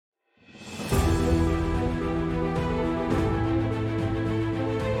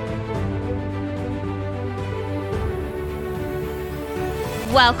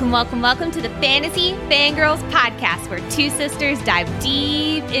Welcome to the Fantasy Fangirls Podcast, where two sisters dive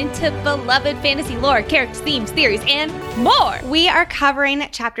deep into beloved fantasy lore, characters, themes, theories, and more. We are covering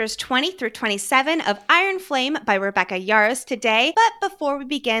chapters 20 through 27 of Iron Flame by Rebecca Yarros today. But before we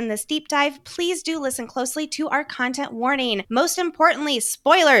begin this deep dive, please do listen closely to our content warning. Most importantly,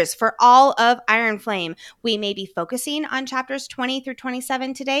 spoilers for all of Iron Flame. We may be focusing on chapters 20 through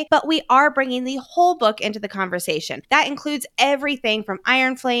 27 today, but we are bringing the whole book into the conversation. That includes everything from Iron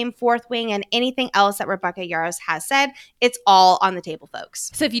Flame, Fourth Wing, and anything else that Rebecca Yarros has said. It's all on the table,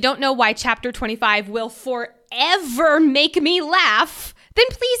 folks. So if you don't know why chapter 25 will forever make me laugh, then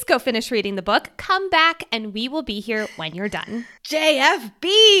please go finish reading the book, come back, and we will be here when you're done.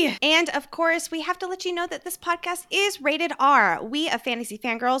 JFB! And of course, we have to let you know that this podcast is rated R. We of Fantasy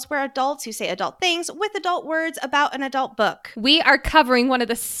Fangirls, we're adults who say adult things with adult words about an adult book. We are covering one of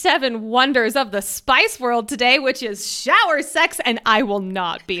the 7 wonders of the spice world today, which is shower sex, and I will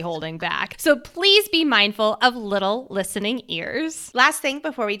not be holding back. So please be mindful of little listening ears. Last thing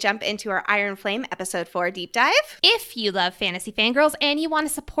before we jump into our Iron Flame episode 4 deep dive. If you love Fantasy Fangirls and you want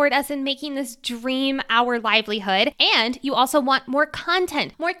to support us in making this dream our livelihood, and you also want more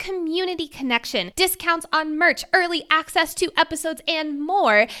content, more community connection, discounts on merch, early access to episodes, and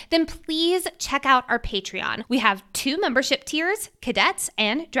more, then please check out our Patreon. We have 2 membership tiers, Cadets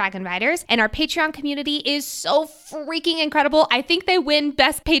and Dragon Riders, and our Patreon community is so freaking incredible. I think they win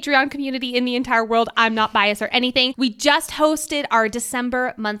best Patreon community in the entire world. I'm not biased or anything. We just hosted our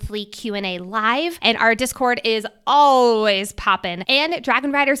December monthly Q&A live, and our Discord is always poppin'. And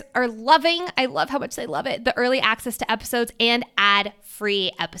Dragon Riders are loving, I love how much they love it, the early access to episodes and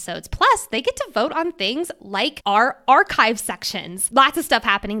ad-free episodes. Plus, they get to vote on things like our archive sections. Lots of stuff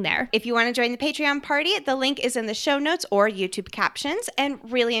happening there. If you want to join the Patreon party, the link is in the show notes or YouTube captions. And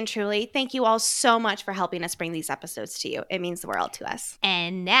really and truly, thank you all so much for helping us bring these episodes to you. It means the world to us.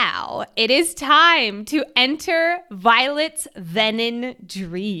 And now it is time to enter Violet's Venin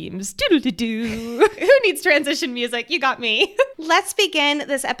Dreams. Doodle-doo-doo. Who needs transition music? You got me. Let's begin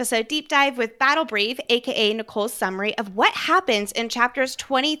this episode deep dive with Battle Brief, aka Nicole's summary of what happens in chapters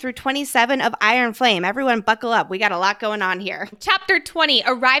 20 through 27 of Iron Flame. Everyone buckle up. We got a lot going on here. Chapter 20.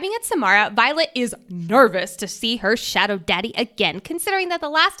 Arriving at Samara, Violet is nervous to see her shadow daddy again, considering that the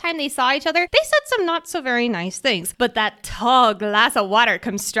last time they saw each other, they said some not so very nice things. But that tall glass of water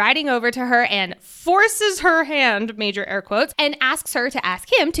comes striding over to her and forces her hand, major air quotes, and asks her to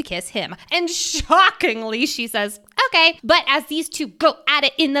ask him to kiss him. And shockingly, she says, okay. But as these two go at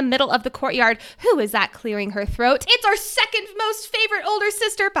it in the middle of the courtyard, who is that clearing her throat? It's our second most favorite older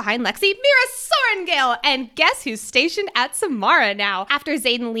sister behind Lexi, Mira Sorengale. And guess who's stationed at Samara now? After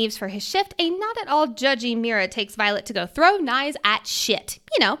Xaden leaves for his shift, a not at all judgy Mira takes Violet to go throw knives at shit.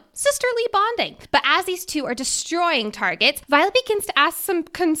 You know, sisterly bonding. But as these two are destroying targets, Violet begins to ask some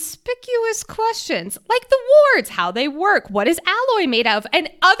conspicuous questions, like the wards, how they work, what is alloy made of, and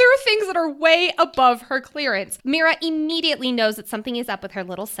other things that are way above her clearance. Mira immediately knows that something is up with her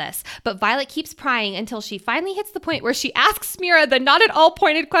little sis, but Violet keeps prying until she finally hits the point where she asks Mira the not at all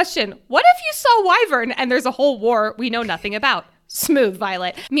pointed question, what if you saw Wyvern and there's a whole war we know nothing about? Smooth,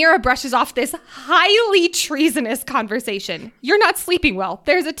 Violet. Mira brushes off this highly treasonous conversation. You're not sleeping well.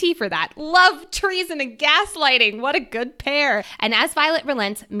 There's a T for that. Love, treason, and gaslighting. What a good pair. And as Violet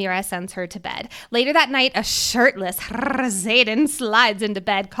relents, Mira sends her to bed. Later that night, a shirtless Xaden slides into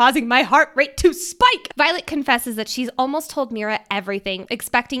bed, causing my heart rate to spike. Violet confesses that she's almost told Mira everything,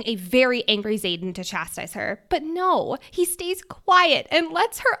 expecting a very angry Xaden to chastise her. But no, he stays quiet and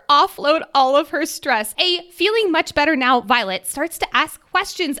lets her offload all of her stress. Feeling much better now, Violet starts to ask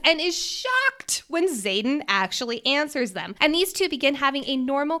questions and is shocked when Xaden actually answers them. And these two begin having a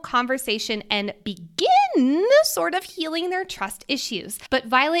normal conversation and begin sort of healing their trust issues. But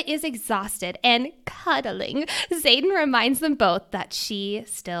Violet is exhausted and cuddling. Xaden reminds them both that she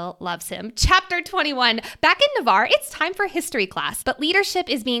still loves him. Chapter 21. Back in Navarre, it's time for history class, but leadership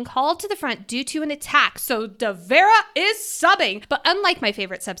is being called to the front due to an attack, so Davera is subbing. But unlike my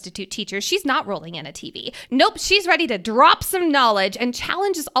favorite substitute teacher, she's not rolling in a TV. Nope, she's ready to drop some knowledge and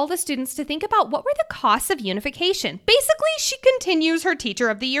challenges all the students to think about what were the costs of unification. Basically, she continues her Teacher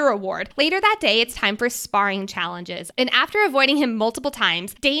of the Year award. Later that day, it's time for sparring challenges. And after avoiding him multiple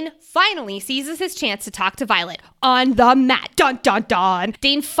times, Dane finally seizes his chance to talk to Violet on the mat. Dun, dun, dun.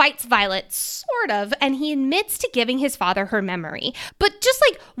 Dane fights Violet, sort of, and he admits to giving his father her memory. But just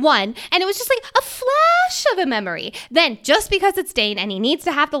like one, and it was just like a flash of a memory. Then, just because it's Dane and he needs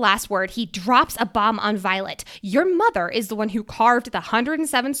to have the last word, he drops a bomb on Violet. Your mother is the one who carved the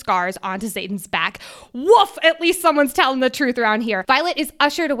 107 scars onto Xaden's back. Woof! At least someone's telling the truth around here. Violet is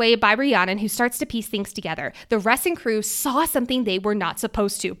ushered away by Rhiannon, who starts to piece things things together. The rest and crew saw something they were not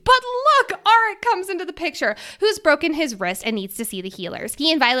supposed to. But look, Auric comes into the picture, who's broken his wrist and needs to see the healers.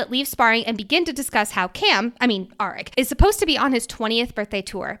 He and Violet leave sparring and begin to discuss how Auric, is supposed to be on his 20th birthday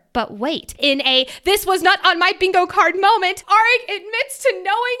tour. But wait, in a "this was not on my bingo card" moment, Auric admits to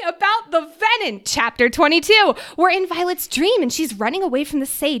knowing about the Venom. Chapter 22. We're in Violet's dream and she's running away from the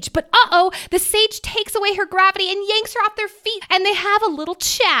sage. But the sage takes away her gravity and yanks her off their feet, and they have a little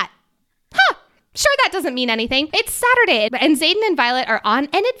chat. Sure, that doesn't mean anything. It's Saturday, and Xaden and Violet are on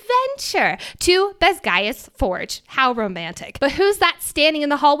an adventure to Besgaia's Forge. How romantic. But who's that standing in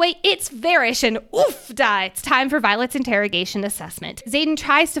the hallway? It's Varish, and oofda! It's time for Violet's interrogation assessment. Xaden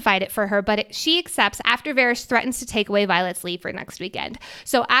tries to fight it for her, but she accepts after Varish threatens to take away Violet's leave for next weekend.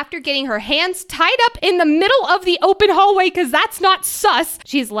 So after getting her hands tied up in the middle of the open hallway, because that's not sus,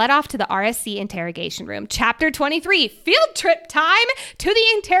 she's led off to the RSC interrogation room. Chapter 23, field trip time to the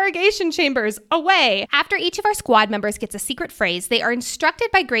interrogation chambers. Away. After each of our squad members gets a secret phrase, they are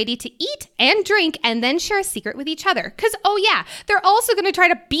instructed by Grady to eat and drink and then share a secret with each other. Because, they're also going to try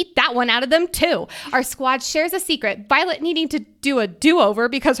to beat that one out of them too. Our squad shares a secret, Violet needing to do a do-over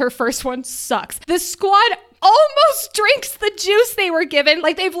because her first one sucks. The squad almost drinks the juice they were given,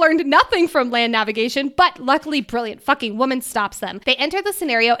 like they've learned nothing from land navigation, but luckily brilliant fucking woman stops them. They enter the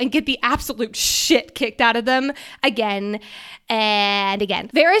scenario and get the absolute shit kicked out of them again and again.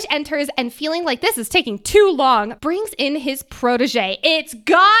 Varish enters and, feeling like this is taking too long, brings in his protege. It's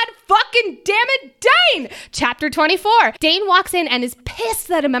God fucking damn it, Dane! Chapter 24. Dane walks in and is pissed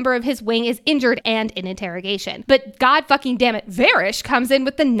that a member of his wing is injured and in interrogation. But God fucking damn it, Varish comes in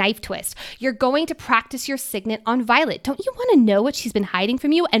with the knife twist. You're going to practice your signet on Violet. Don't you want to know what she's been hiding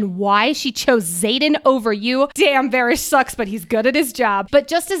from you and why she chose Xaden over you? Damn, Varish sucks, but he's good at his job. But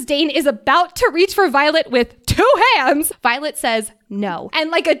just as Dane is about to reach for Violet with 2 hands, Violet says no.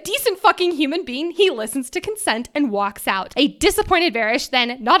 And like a decent fucking human being, he listens to consent and walks out. A disappointed Varish,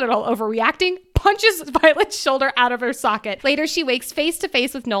 then not at all overreacting, punches Violet's shoulder out of her socket. Later, she wakes face to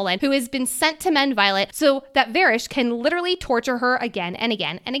face with Nolan, who has been sent to mend Violet so that Varish can literally torture her again and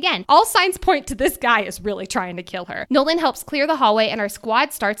again and again. All signs point to this guy is really trying to kill her. Nolan helps clear the hallway and our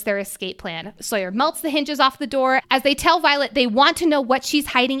squad starts their escape plan. Sawyer melts the hinges off the door as they tell Violet they want to know what she's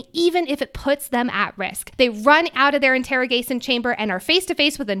hiding, even if it puts them at risk. They run out of their interrogation chamber and are face to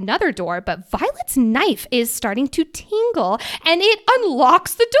face with another door, but Violet's knife is starting to tingle and it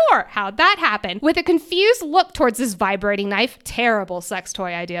unlocks the door. How'd that happen? With a confused look towards this vibrating knife, terrible sex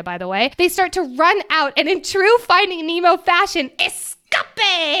toy idea, by the way, they start to run out, and in true Finding Nemo fashion, escape!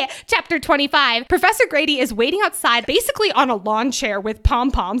 Chapter 25. Professor Grady is waiting outside, basically on a lawn chair with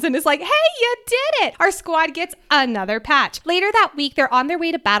pom-poms, and is like, hey, you did it! Our squad gets another patch. Later that week, they're on their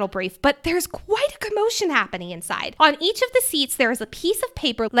way to Battle Brief, but there's quite a commotion happening inside. On each of the seats, there is a piece of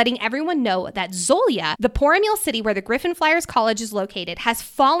paper letting everyone know that Zolia, the Poramil city where the Griffin Flyers College is located, has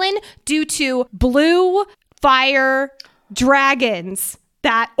fallen due to blue fire dragons.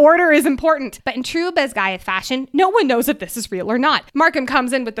 That order is important, but in true Besgaia fashion, no one knows if this is real or not. Markham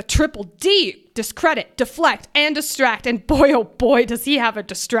comes in with the triple D: discredit, deflect, and distract, and boy oh boy does he have a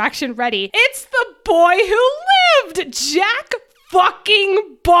distraction ready. It's the boy who lived, Jack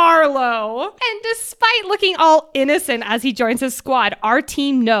fucking Barlow. And despite looking all innocent as he joins his squad, our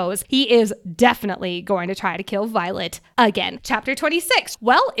team knows he is definitely going to try to kill Violet again. Chapter 26.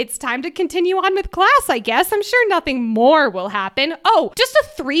 Well, it's time to continue on with class, I guess. I'm sure nothing more will happen. Oh, just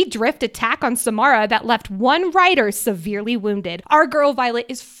a 3-drift attack on Samara that left one rider severely wounded. Our girl Violet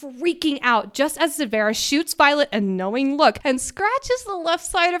is freaking out just as Zavera shoots Violet a knowing look and scratches the left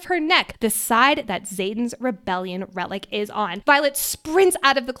side of her neck, the side that Xaden's rebellion relic is on. Violet sprints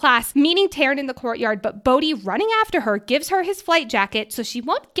out of the class, meeting Taryn in the courtyard, but Bodhi, running after her, gives her his flight jacket so she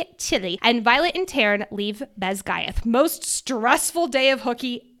won't get chilly, and Violet and Taryn leave Besgaiath. Most stressful day of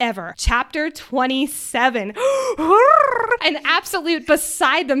hooky ever. Chapter 27. An absolute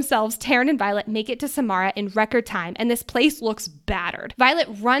beside themselves, Taryn and Violet make it to Samara in record time, and this place looks battered. Violet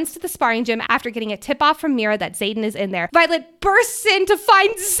runs to the sparring gym after getting a tip-off from Mira that Xaden is in there. Violet bursts in to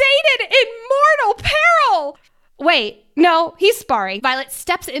find Xaden in mortal peril! Wait, no, he's sparring. Violet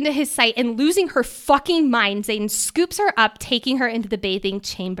steps into his sight and, losing her fucking mind, Xaden scoops her up, taking her into the bathing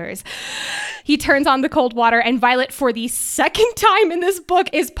chambers. He turns on the cold water, and Violet, for the second time in this book,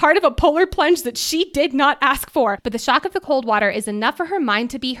 is part of a polar plunge that she did not ask for. But the shock of the cold water is enough for her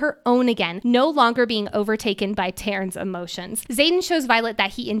mind to be her own again, no longer being overtaken by Taryn's emotions. Xaden shows Violet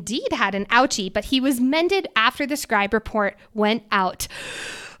that he indeed had an ouchie, but he was mended after the scribe report went out.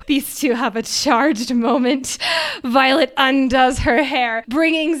 These two have a charged moment. Violet undoes her hair,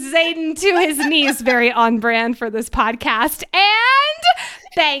 bringing Xaden to his knees, very on brand for this podcast. And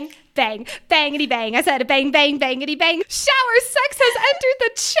bang, Bang, bangity bang. I said bang, bang, bangity bang. Shower sex has entered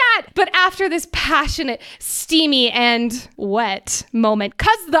the chat. But after this passionate, steamy, and wet moment,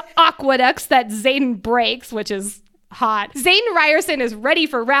 cause the aqueducts that Xaden breaks, which is hot, Xaden Ryerson is ready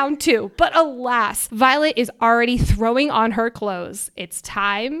for round 2. But alas, Violet is already throwing on her clothes. It's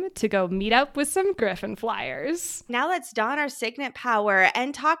time to go meet up with some Griffin Flyers. Now let's don our signet power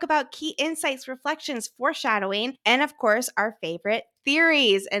and talk about key insights, reflections, foreshadowing, and of course, our favorite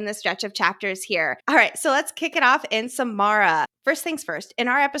theories in the stretch of chapters here. All right, so let's kick it off in Samara. First things first, in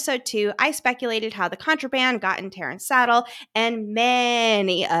our episode 2, I speculated how the contraband got in Taryn's saddle, and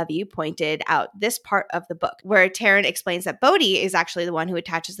many of you pointed out this part of the book where Taryn explains that Bodhi is actually the one who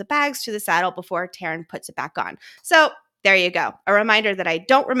attaches the bags to the saddle before Taryn puts it back on. So there you go. A reminder that I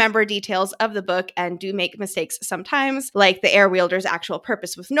don't remember details of the book and do make mistakes sometimes, like the air wielder's actual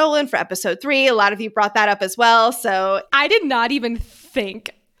purpose with Nolan for episode 3. A lot of you brought that up as well. So I did not even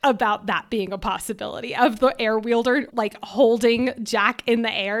think about that being a possibility of the air wielder like holding Jack in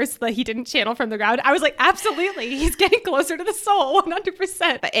the air so that he didn't channel from the ground. I was like, absolutely, he's getting closer to the soul,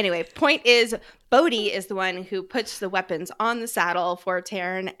 100%. But anyway, point is, Bodhi is the one who puts the weapons on the saddle for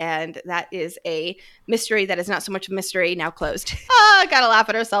Taryn, and that is a mystery that is not so much a mystery, now closed. Gotta laugh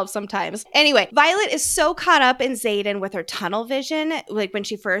at ourselves sometimes. Anyway, Violet is so caught up in Xaden with her tunnel vision, like when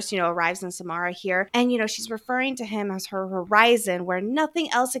she first, arrives in Samara here, and, she's referring to him as her horizon where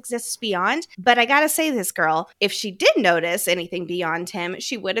nothing else exists beyond. But I gotta say this, girl, if she did notice anything beyond him,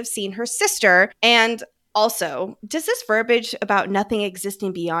 she would have seen her sister. And also, does this verbiage about nothing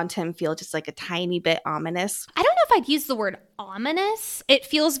existing beyond him feel just like a tiny bit ominous? I don't know if I'd use the word ominous. It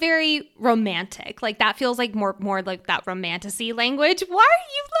feels very romantic. Like that feels like more like that romantic-y language. Why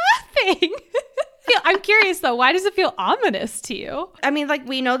are you laughing? I'm curious though, why does it feel ominous to you? I mean, like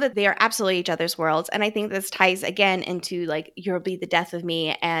we know that they are absolutely each other's worlds. And I think this ties again into like, you'll be the death of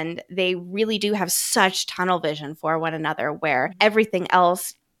me. And they really do have such tunnel vision for one another where everything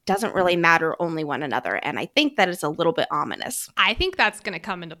else doesn't really matter, only one another. And I think that is a little bit ominous. I think that's going to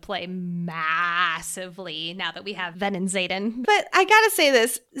come into play massively now that we have Ven and Xaden. But I gotta say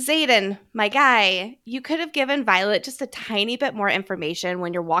this, Xaden, my guy, you could have given Violet just a tiny bit more information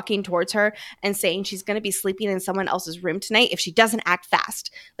when you're walking towards her and saying she's going to be sleeping in someone else's room tonight if she doesn't act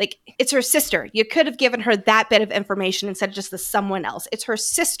fast. Like, it's her sister. You could have given her that bit of information instead of just the someone else. It's her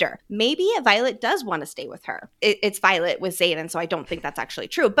sister. Maybe Violet does want to stay with her. It's Violet with Xaden, so I don't think that's actually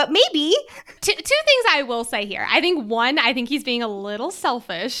true. But maybe. Two things I will say here. I think he's being a little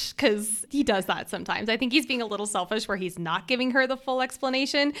selfish because he does that sometimes. I think he's being a little selfish where he's not giving her the full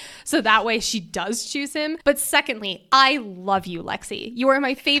explanation. So that way she does choose him. But secondly, I love you, Lexi. You are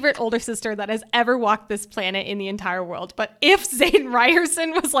my favorite older sister that has ever walked this planet in the entire world. But if Xaden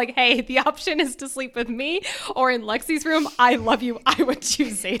Ryerson was like, hey, the option is to sleep with me or in Lexi's room, I love you. I would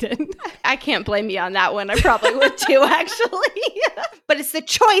choose Xaden. I can't blame you on that one. I probably would too, actually. But it's the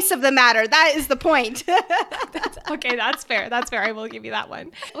choice of the matter. That is the point. Okay, that's fair. That's fair. I will give you that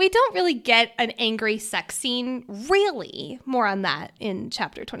one. We don't really get an angry sex scene, really. More on that in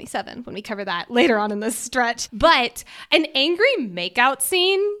chapter 27 when we cover that later on in this stretch. But an angry makeout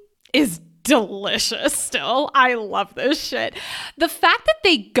scene is delicious still. I love this shit. The fact that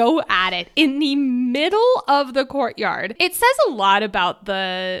they go at it in the middle of the courtyard, it says a lot about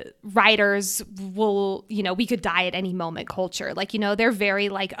the writers will, we could die at any moment culture. Like, they're very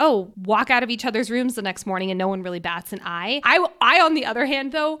like, oh, walk out of each other's rooms the next morning and no one really bats an eye. I on the other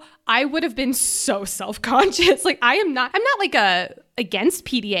hand, though, I would have been so self-conscious. Like, I'm not like against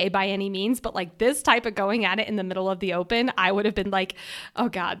PDA by any means, but like this type of going at it in the middle of the open, I would have been like, oh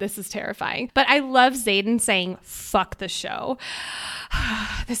God, this is terrifying. But I love Xaden saying, fuck the show.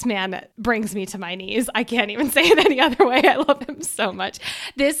 This man brings me to my knees. I can't even say it any other way. I love him so much.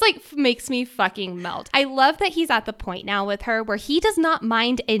 This makes me fucking melt. I love that he's at the point now with her where he does not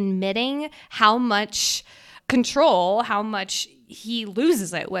mind admitting how much control, how much he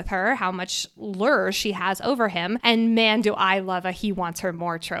loses it with her, how much lure she has over him. And man, do I love a he wants her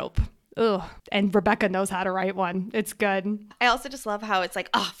more trope. Ugh. And Rebecca knows how to write one. It's good. I also just love how it's like,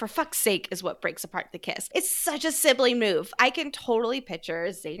 oh, for fuck's sake is what breaks apart the kiss. It's such a sibling move. I can totally picture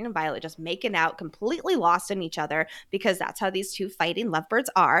Xaden and Violet just making out, completely lost in each other, because that's how these two fighting lovebirds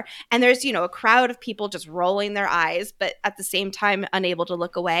are. And there's, a crowd of people just rolling their eyes, but at the same time unable to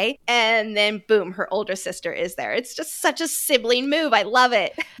look away. And then boom, her older sister is there. It's just such a sibling move. I love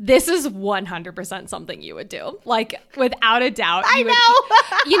it. This is 100% something you would do. Like, without a doubt. I know.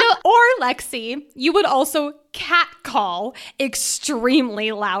 Or Lexi, you would also catcall call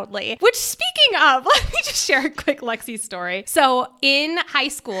extremely loudly. Which, speaking of, let me just share a quick Lexi story. So in high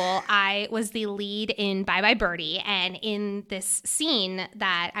school, I was the lead in Bye Bye Birdie. And in this scene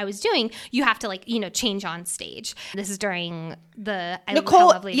that I was doing, you have to change on stage. This is during the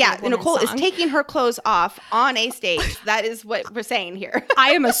Nicole is taking her clothes off on a stage. That is what we're saying here.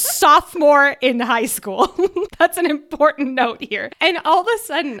 I am a sophomore in high school. That's an important note here. And all of a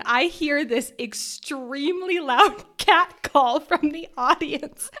sudden, I hear this extremely loud cat call from the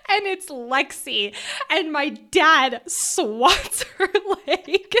audience, and it's Lexi. And my dad swats her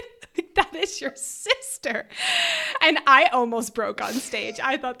leg. That is your sister. And I almost broke on stage.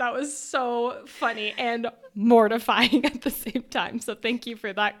 I thought that was so funny and mortifying at the same time. So thank you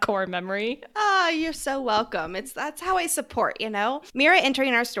for that core memory. You're so welcome. That's how I support, Mira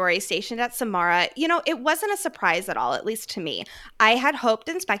entering our story, stationed at Samara, it wasn't a surprise at all, at least to me. I had hoped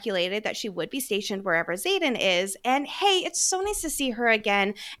and speculated that she would be stationed wherever Xaden is. And hey, it's so nice to see her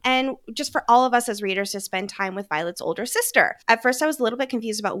again. And just for all of us as readers to spend time with Violet's older sister. At first, I was a little bit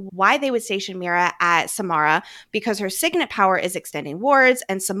confused about why they would station Mira at Samara, because her signet power is extending wards,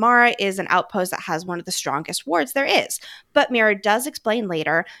 and Samara is an outpost that has one of the strongest wards there is. But Mira does explain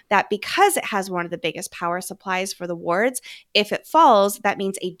later that because it has one of the biggest power supplies for the wards, if it falls, that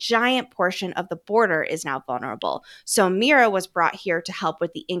means a giant portion of the border is now vulnerable. So Mira was brought here to help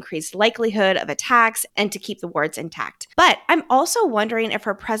with the increased likelihood of attacks and to keep the wards intact. But I'm also wondering if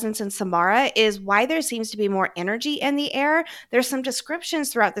her presence in Samara is why there seems to be more energy in the air. There's some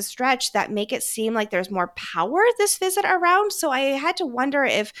descriptions throughout the stretch that make it seem like there's more power this visit around. So I had to wonder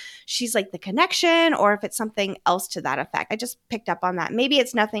if she's like the connection or if it's something else to that effect. I just picked up on that. Maybe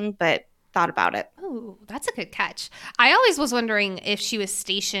it's nothing, but thought about it. Oh, that's a good catch. I always was wondering if she was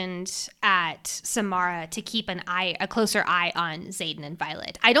stationed at Samara to keep a closer eye on Xaden and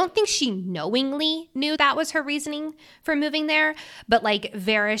Violet. I don't think she knowingly knew that was her reasoning for moving there, but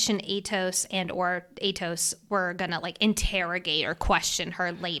Varish and Atos were gonna interrogate or question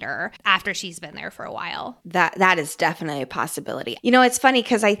her later after she's been there for a while. That is definitely a possibility. It's funny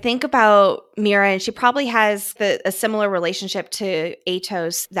because I think about Mira, and she probably has a similar relationship to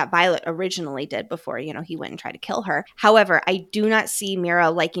Atos that Violet originally did before, he went and tried to kill her. However, I do not see Mira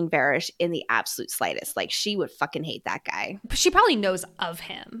liking Varish in the absolute slightest. She would fucking hate that guy. She probably knows of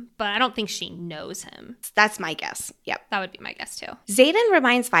him, but I don't think she knows him. That's my guess. Yep. That would be my guess too. Xaden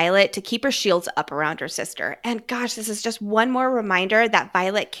reminds Violet to keep her shields up around her sister. And gosh, this is just one more reminder that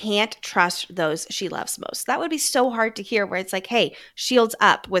Violet can't trust those she loves most. That would be so hard to hear, where it's hey, shields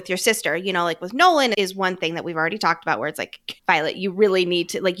up with your sister. With Nolan is one thing that we've already talked about, where it's Violet, you really need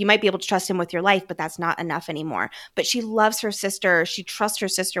to, you might be able to trust him with your life, but that's not enough anymore. But she loves her sister. She trusts her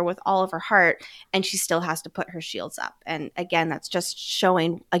sister with all of her heart, and she still has to put her shields up. And again, that's just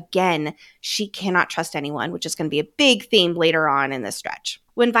showing, again, she cannot trust anyone, which is going to be a big theme later on in this stretch.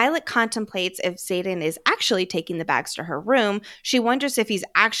 When Violet contemplates if Xaden is actually taking the bags to her room, she wonders if he's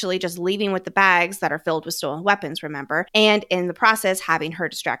actually just leaving with the bags that are filled with stolen weapons, remember, and in the process having her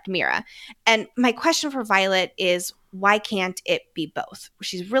distract Mira. And my question for Violet is, why can't it be both?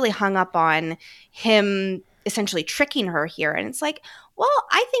 She's really hung up on him essentially tricking her here. And it's well,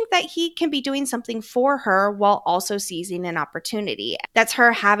 I think that he can be doing something for her while also seizing an opportunity. That's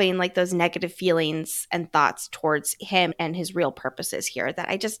her having those negative feelings and thoughts towards him and his real purposes here that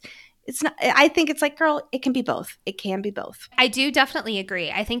I think it's girl, it can be both. It can be both. I do definitely agree.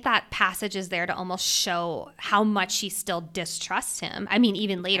 I think that passage is there to almost show how much she still distrusts him. I mean,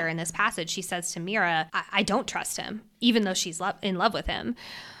 even later in this passage, she says to Mira, I don't trust him, even though she's in love with him,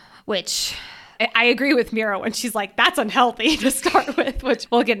 which I agree with Mira when she's that's unhealthy to start with, which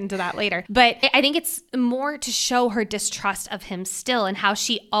we'll get into that later. But I think it's more to show her distrust of him still, and how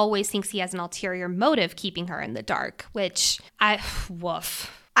she always thinks he has an ulterior motive keeping her in the dark, which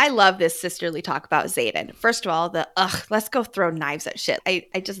woof. I love this sisterly talk about Xaden. First of all, let's go throw knives at shit.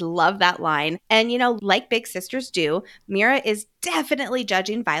 I just love that line. And, like big sisters do, Mira is definitely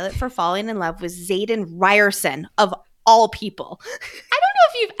judging Violet for falling in love with Xaden Ryerson, of all people. I don't know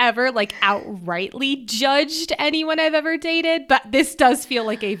if you've ever outrightly judged anyone I've ever dated, but this does feel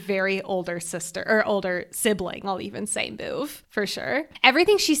like a very older sister or older sibling, I'll even say, move for sure.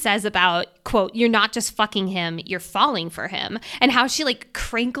 Everything she says about, quote, you're not just fucking him, you're falling for him, and how she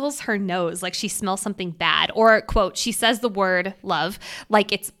crinkles her nose like she smells something bad, or, quote, she says the word love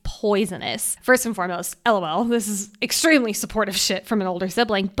like it's poisonous. First and foremost, LOL, this is extremely supportive shit from an older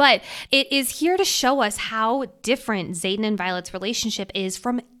sibling, but it is here to show us how different Xaden and Violet's relationship is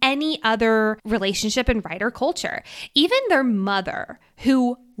from any other relationship in writer culture. Even their mother,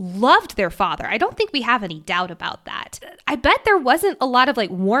 who loved their father. I don't think we have any doubt about that. I bet there wasn't a lot of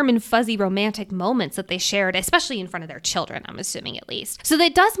like warm and fuzzy romantic moments that they shared, especially in front of their children, I'm assuming at least. So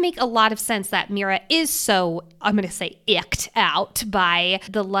that does make a lot of sense that Mira is so, I'm going to say, icked out by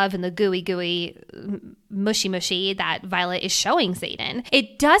the love and the gooey mushy that Violet is showing Xaden.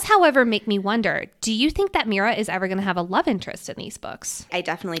 It does, however, make me wonder, do you think that Mira is ever going to have a love interest in these books? I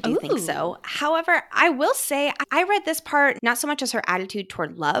definitely do think so. However, I will say I read this part not so much as her attitude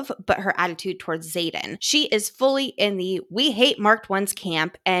toward love, but her attitude towards Xaden. She is fully in the we hate marked ones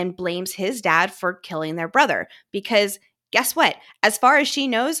camp and blames his dad for killing their brother because guess what? As far as she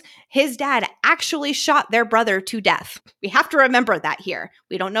knows, his dad actually shot their brother to death. We have to remember that here.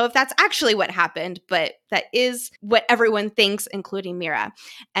 We don't know if that's actually what happened, but that is what everyone thinks, including Mira.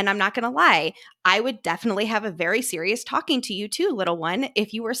 And I'm not going to lie, I would definitely have a very serious talking to you too, little one,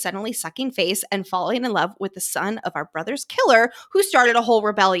 if you were suddenly sucking face and falling in love with the son of our brother's killer who started a whole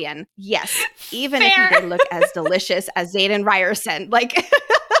rebellion. Yes, even if he did look as delicious as Xaden Ryerson. Like...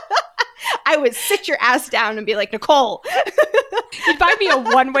 I would sit your ass down and be like, Nicole. You'd buy me a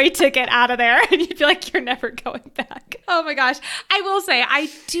one-way ticket out of there and you'd be like, you're never going back. Oh my gosh. I will say, I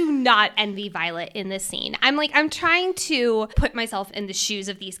do not envy Violet in this scene. I'm trying to put myself in the shoes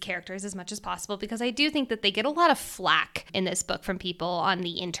of these characters as much as possible because I do think that they get a lot of flack in this book from people on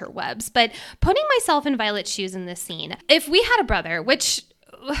the interwebs. But putting myself in Violet's shoes in this scene, if we had a brother, which...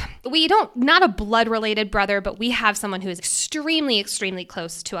 we don't, not a blood-related brother, but we have someone who is extremely, extremely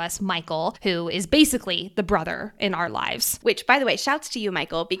close to us, Michael, who is basically the brother in our lives. Which, by the way, shouts to you,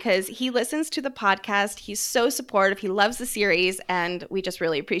 Michael, because he listens to the podcast. He's so supportive. He loves the series, and we just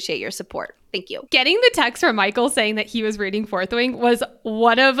really appreciate your support. Thank you. Getting the text from Michael saying that he was reading Fourth Wing was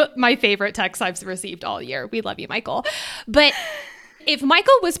one of my favorite texts I've received all year. We love you, Michael. But if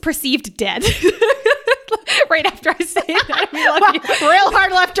Michael was perceived dead... right after I say that, we love you. Real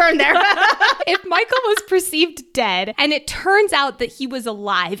hard left turn there. If Michael was perceived dead and it turns out that he was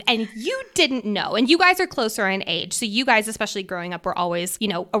alive and you didn't know, and you guys are closer in age, so you guys, especially growing up, were always,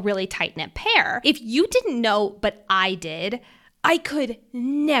 a really tight-knit pair. If you didn't know, but I did, I could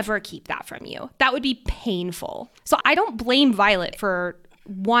never keep that from you. That would be painful. So I don't blame Violet for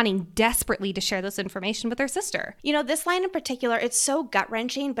wanting desperately to share this information with her sister. This line in particular, it's so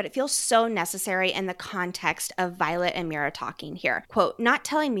gut-wrenching, but it feels so necessary in the context of Violet and Mira talking here. Quote, not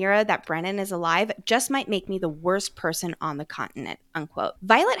telling Mira that Brennan is alive just might make me the worst person on the continent, unquote.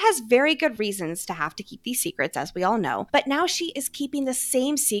 Violet has very good reasons to have to keep these secrets, as we all know, but now she is keeping the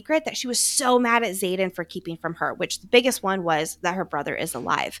same secret that she was so mad at Xaden for keeping from her, which the biggest one was that her brother is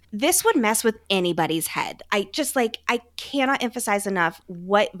alive. This would mess with anybody's head. I cannot emphasize enough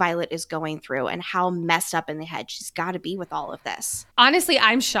what Violet is going through and how messed up in the head she's got to be with all of this. Honestly,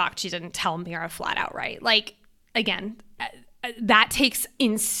 I'm shocked she didn't tell Mira flat out right. Like, again, that takes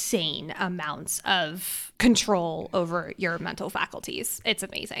insane amounts of control over your mental faculties. It's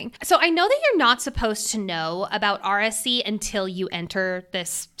amazing. So I know that you're not supposed to know about RSC until you enter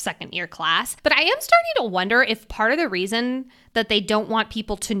this second year class, but I am starting to wonder if part of the reason that they don't want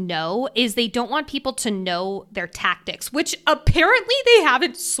people to know is they don't want people to know their tactics, which apparently they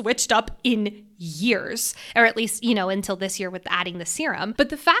haven't switched up in years, or at least, until this year with adding the serum. But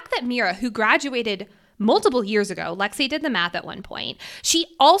the fact that Mira, who graduated multiple years ago, Lexi did the math at one point, she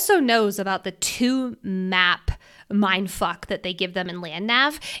also knows about the 2-map mindfuck that they give them in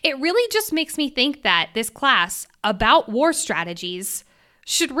LandNav. It really just makes me think that this class about war strategies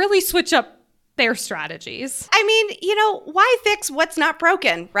should really switch up their strategies. I mean, why fix what's not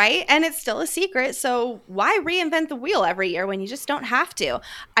broken, right? And it's still a secret, so why reinvent the wheel every year when you just don't have to?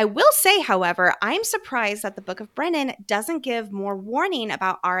 I will say, however, I'm surprised that the Book of Brennan doesn't give more warning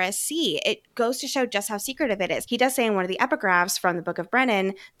about RSC. It goes to show just how secretive it is. He does say in one of the epigraphs from the Book of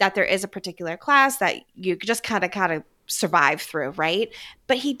Brennan that there is a particular class that you just kind of survive through, right?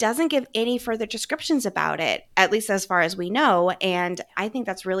 But he doesn't give any further descriptions about it, at least as far as we know. And I think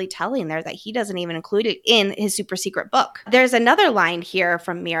that's really telling there that he doesn't even include it in his super secret book. There's another line here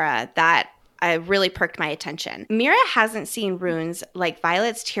from Mira that really perked my attention. Mira hasn't seen runes like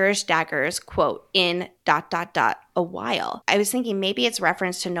Violet's Tearish daggers, quote, in ... a while. I was thinking maybe it's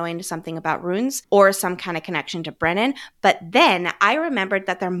reference to knowing something about runes or some kind of connection to Brennan, but then I remembered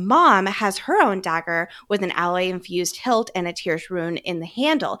that their mom has her own dagger with an alloy-infused hilt and a Tearish rune in the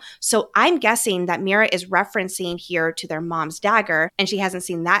handle. So I'm guessing that Mira is referencing here to their mom's dagger, and she hasn't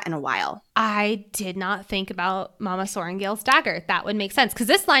seen that in a while. I did not think about Mama Sorrengail's dagger. That would make sense, because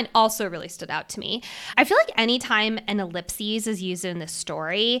this line also really stood out to me. I feel like anytime an ellipses is used in this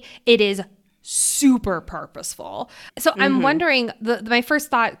story, it is super purposeful. So I'm wondering, my first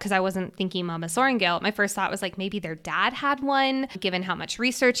thought, because I wasn't thinking Mama Sorrengail, my first thought was like maybe their dad had one, given how much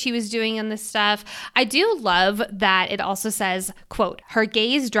research he was doing on this stuff. I do love that it also says, quote, her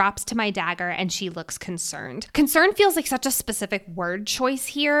gaze drops to my dagger and she looks concerned. Concern feels like such a specific word choice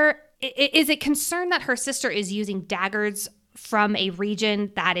here. Is it concern that her sister is using daggers from a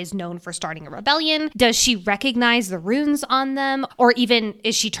region that is known for starting a rebellion? Does she recognize the runes on them? Or even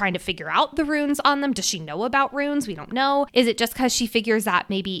is she trying to figure out the runes on them? Does she know about runes? We don't know. Is it just because she figures that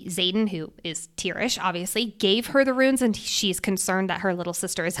maybe Xaden, who is Tyrish, obviously, gave her the runes and she's concerned that her little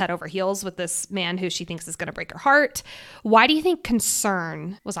sister is head over heels with this man who she thinks is going to break her heart? Why do you think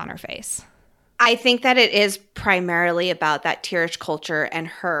concern was on her face? I think that it is primarily about that Tyrish culture and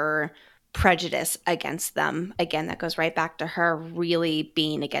her prejudice against them. Again, that goes right back to her really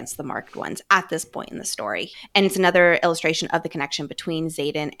being against the marked ones at this point in the story. And it's another illustration of the connection between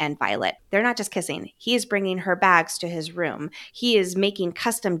Xaden and Violet. They're not just kissing. He is bringing her bags to his room. He is making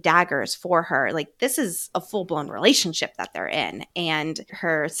custom daggers for her. Like, this is a full-blown relationship that they're in. And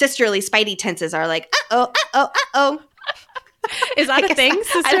her sisterly spidey tenses are like, uh-oh, uh-oh, uh-oh. Is that a thing?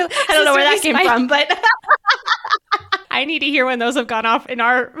 I don't know where that came from, but I need to hear when those have gone off in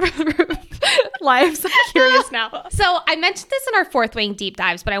our lives. I'm curious now. So I mentioned this in our Fourth Wing deep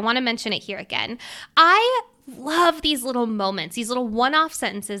dives, but I want to mention it here again. I love these little moments, these little one-off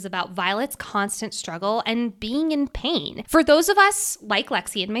sentences about Violet's constant struggle and being in pain. For those of us, like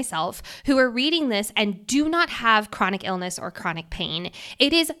Lexi and myself, who are reading this and do not have chronic illness or chronic pain,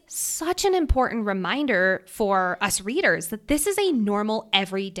 it is such an important reminder for us readers that this is a normal,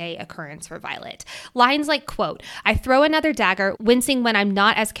 everyday occurrence for Violet. Lines like, quote, I throw another dagger, wincing when I'm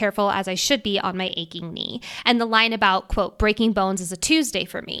not as careful as I should be on my aching knee. And the line about, quote, breaking bones is a Tuesday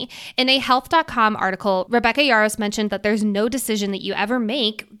for me. In a health.com article, Rebecca Yarros mentioned that there's no decision that you ever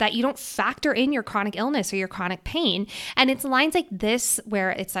make that you don't factor in your chronic illness or your chronic pain. And it's lines like this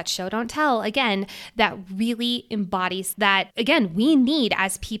where it's that show don't tell, again, that really embodies that, again, we need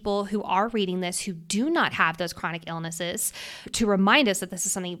as people who are reading this who do not have those chronic illnesses to remind us that this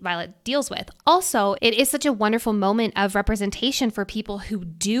is something Violet deals with. Also, it is such a wonderful moment of representation for people who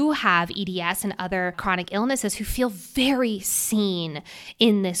do have EDS and other chronic illnesses who feel very seen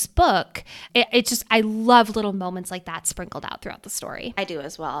in this book. It's just, I love little moments like that sprinkled out throughout the story. I do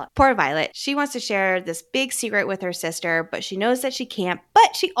as well. Poor Violet. She wants to share this big secret with her sister, but she knows that she can't.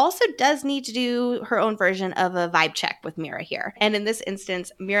 But she also does need to do her own version of a vibe check with Mira here. And in this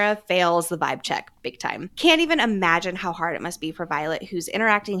instance, Mira fails the vibe check big time. Can't even imagine how hard it must be for Violet, who's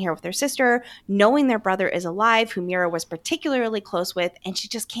interacting here with her sister, knowing their brother is alive, who Mira was particularly close with, and she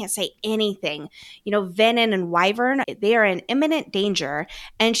just can't say anything. You know, Venin and Wyvern, they are in imminent danger,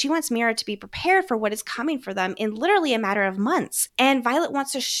 and she wants Mira to be prepared for what is coming for them in literally a matter of months. And Violet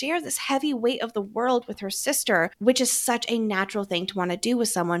wants to share this heavy weight of the world with her sister, which is such a natural thing to want to do with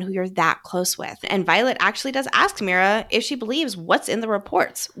someone who you're that close with. And Violet actually does ask Mira if she believes what's in the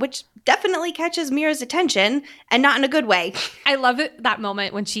reports, which definitely catches Mira's attention, and not in a good way. I love it, that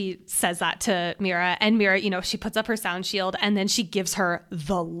moment when she says that to Mira, and Mira, you know, she puts up her sound shield and then she gives her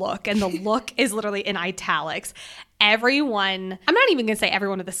the look, and the look is literally in italics. Everyone, I'm not even going to say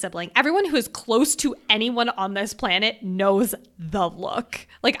everyone of the sibling, everyone who is close to anyone on this planet knows the look.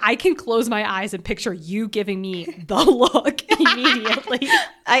 Like, I can close my eyes and picture you giving me the look immediately.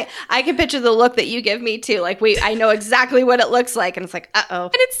 I can picture the look that you give me too. Like, wait, I know exactly what it looks like. And it's like, uh-oh.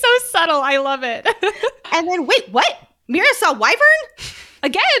 And it's so subtle. I love it. And then, wait, what? Mira saw Wyvern?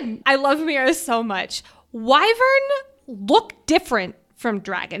 Again, I love Mira so much. Wyvern look different from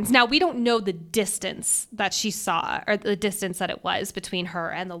dragons. Now, we don't know the distance that she saw or the distance that it was between her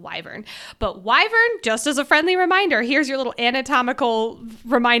and the wyvern. But wyvern, just as a friendly reminder, here's your little anatomical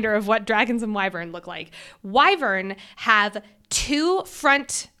reminder of what dragons and wyvern look like. Wyvern have two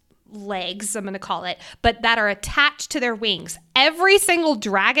front legs, I'm going to call it, but that are attached to their wings. Every single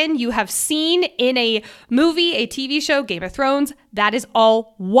dragon you have seen in a movie, a TV show, Game of Thrones, that is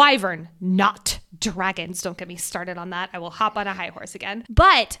all wyvern, not dragons. Don't get me started on that. I will hop on a high horse again.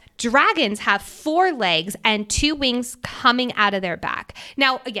 But dragons have 4 legs and 2 wings coming out of their back.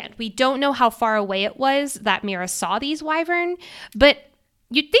 Now, again, we don't know how far away it was that Mira saw these wyvern, but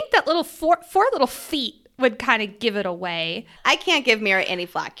you'd think that little four little feet would kind of give it away. I can't give Mira any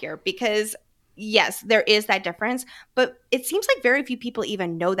flack here because yes, there is that difference, but it seems like very few people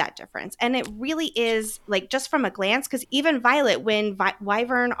even know that difference. And it really is like just from a glance, because even Violet, when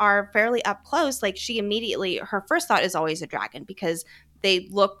wyvern are fairly up close, like she immediately, her first thought is always a dragon because they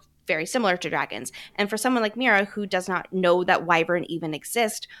look very similar to dragons. And for someone like Mira who does not know that wyvern even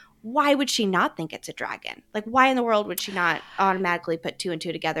exist, why would she not think it's a dragon? Like, why in the world would she not automatically put 2 and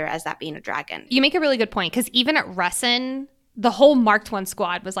 2 together as that being a dragon? You make a really good point, because even at Russin, the whole Marked One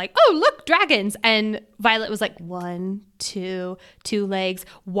squad was like, oh, look, dragons. And Violet was like, 1, 2, 2 legs,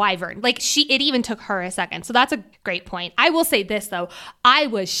 wyvern. Like, it even took her a second. So that's a great point. I will say this, though. I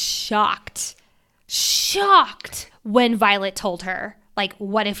was shocked when Violet told her, like,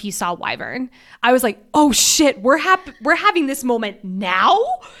 what if you saw wyvern? I was like, oh shit, we're having this moment now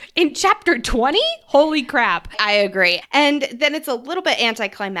in chapter 20? Holy crap. I agree. And then it's a little bit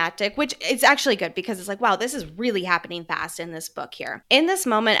anticlimactic, which is actually good because it's like, wow, this is really happening fast in this book here. In this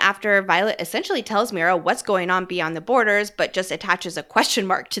moment, after Violet essentially tells Mira what's going on beyond the borders, but just attaches a question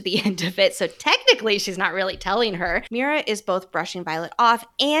mark to the end of it, so technically she's not really telling her, Mira is both brushing Violet off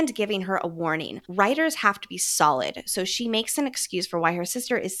and giving her a warning. Writers have to be solid, so she makes an excuse for why her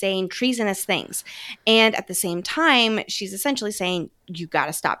sister is saying treasonous things. And at the same time, she's essentially saying, you got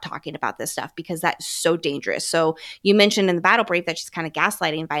to stop talking about this stuff because that's so dangerous. So you mentioned in the battle brief that she's kind of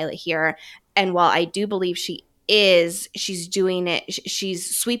gaslighting Violet here. And while I do believe she's doing it,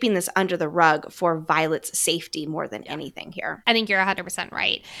 she's sweeping this under the rug for Violet's safety more than anything here. I think you're 100%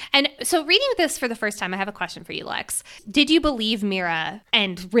 right. And so reading this for the first time, I have a question for you, Lex. Did you believe Mira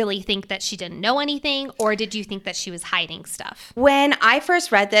and really think that she didn't know anything, or did you think that she was hiding stuff? When I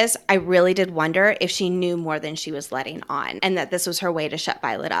first read this, I really did wonder if she knew more than she was letting on, and that this was her way to shut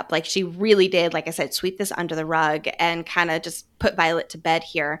Violet up. Like, she really did, like I said, sweep this under the rug and kind of just put Violet to bed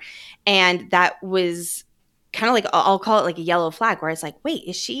here. And that was kind of like, I'll call it like a yellow flag, where it's like, wait,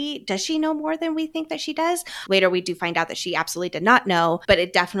 does she know more than we think that she does? Later, we do find out that she absolutely did not know, but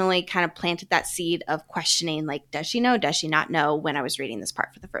it definitely kind of planted that seed of questioning, like, does she know? Does she not know? When I was reading this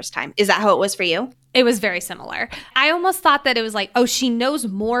part for the first time. Is that how it was for you? It was very similar. I almost thought that it was like, oh, she knows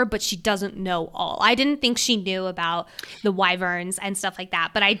more, but she doesn't know all. I didn't think she knew about the wyverns and stuff like that,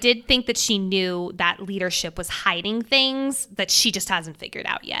 but I did think that she knew that leadership was hiding things that she just hasn't figured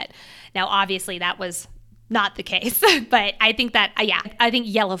out yet. Now, obviously, that was not the case, but I think that, I think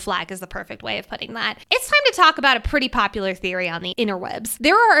yellow flag is the perfect way of putting that. It's time to talk about a pretty popular theory on the interwebs.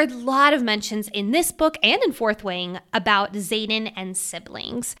 There are a lot of mentions in this book and in Fourth Wing about Xaden and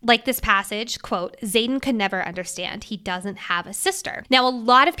siblings. Like this passage, quote, Xaden could never understand. He doesn't have a sister. Now, a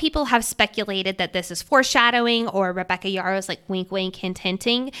lot of people have speculated that this is foreshadowing, or Rebecca Yarros like wink, wink, hint,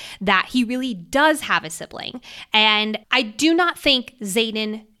 hinting that he really does have a sibling. And I do not think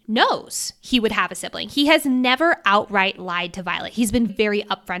Xaden knows he would have a sibling. He has never outright lied to Violet. He's been very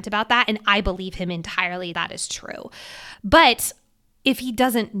upfront about that, and I believe him entirely. That is true. But if he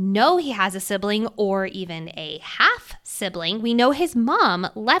doesn't know he has a sibling, or even a half sibling, we know his mom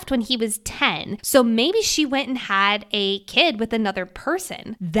left when he was 10. So maybe she went and had a kid with another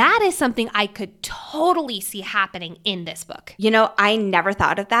person. That is something I could totally see happening in this book. You know, I never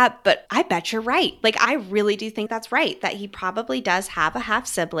thought of that, but I bet you're right. Like, I really do think that's right, that he probably does have a half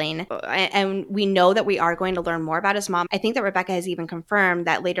sibling. And we know that we are going to learn more about his mom. I think that Rebecca has even confirmed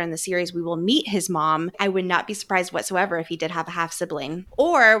that later in the series, we will meet his mom. I would not be surprised whatsoever if he did have a half sibling.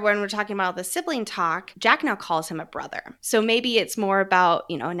 Or when we're talking about the sibling talk, Jack now calls him a brother. So maybe it's more about,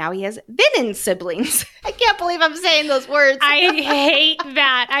 now he has Vinin siblings. I can't believe I'm saying those words. I hate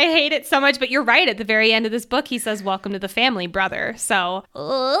that. I hate it so much. But you're right. At the very end of this book, he says, welcome to the family, brother. So,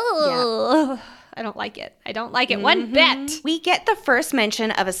 yeah. I don't like it. I don't like it one bit. We get the first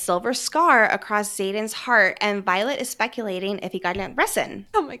mention of a silver scar across Xaden's heart, and Violet is speculating if he got it at Russin.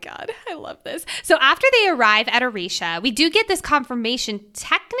 Oh my God, I love this. So after they arrive at Orisha, we do get this confirmation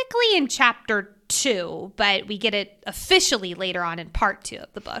technically in chapter 2, but we get it officially later on in part 2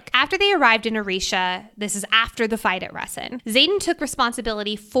 of the book. After they arrived in Orisha, this is after the fight at Russin, Xaden took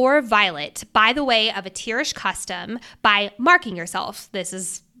responsibility for Violet by the way of a Tirish custom by marking yourself. This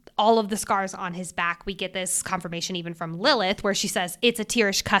is all of the scars on his back. We get this confirmation even from Lilith, where she says it's a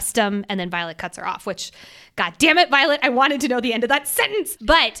Tirish custom, and then Violet cuts her off, which, God damn it, Violet, I wanted to know the end of that sentence.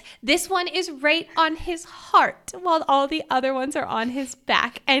 But this one is right on his heart, while all the other ones are on his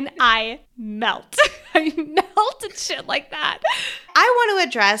back, and I melt. I melt at shit like that. I want to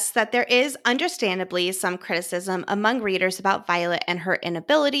address that there is understandably some criticism among readers about Violet and her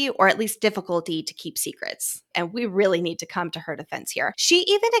inability, or at least difficulty, to keep secrets. And we really need to come to her defense here. She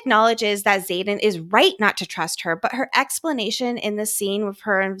even acknowledges that Xaden is right not to trust her, but her explanation in the scene with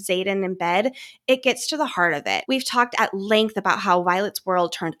her and Xaden in bed, it gets to the heart of it. We've talked at length about how Violet's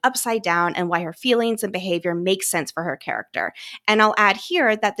world turned upside down and why her feelings and behavior make sense for her character. And I'll add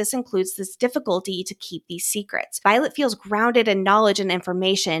here that this includes this difficulty to keep these secrets. secrets. Violet feels grounded in knowledge and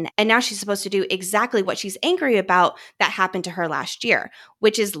information, and now she's supposed to do exactly what she's angry about that happened to her last year,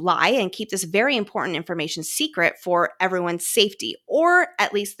 which is lie and keep this very important information secret for everyone's safety, or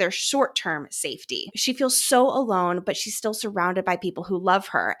at least their short-term safety. She feels so alone, but she's still surrounded by people who love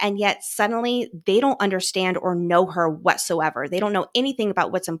her, and yet suddenly they don't understand or know her whatsoever. They don't know anything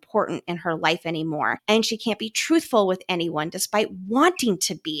about what's important in her life anymore, and she can't be truthful with anyone despite wanting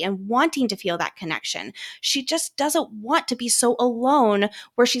to be and wanting to feel that connection. She just doesn't want to be so alone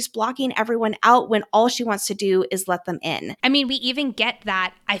where she's blocking everyone out when all she wants to do is let them in. I mean, we even get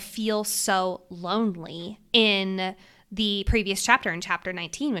that I feel so lonely in the previous chapter, in chapter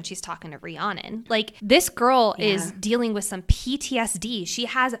 19, when she's talking to Rhiannon. Like, this girl is dealing with some PTSD. She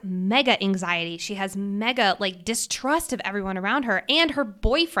has mega anxiety. She has mega distrust of everyone around her. And her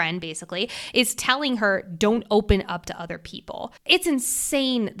boyfriend basically is telling her, don't open up to other people. It's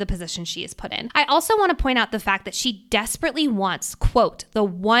insane the position she is put in. I also want to point out the fact that she desperately wants, quote, the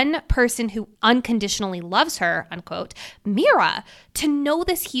one person who unconditionally loves her, unquote, Mira, to know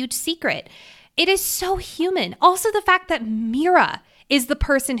this huge secret. It is so human. Also, the fact that Mira is the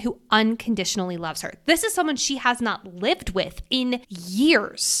person who unconditionally loves her. This is someone she has not lived with in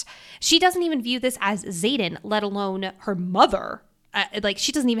years. She doesn't even view this as Xaden, let alone her mother.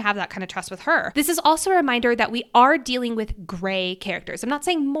 She doesn't even have that kind of trust with her. This is also a reminder that we are dealing with gray characters. I'm not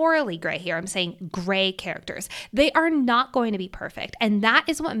saying morally gray here. I'm saying gray characters. They are not going to be perfect. And that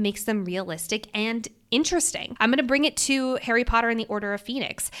is what makes them realistic and interesting. I'm going to bring it to Harry Potter and the Order of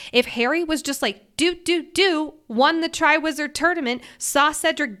Phoenix. If Harry was just like, won the Triwizard Tournament, saw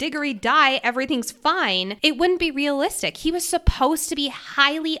Cedric Diggory die, everything's fine, it wouldn't be realistic. He was supposed to be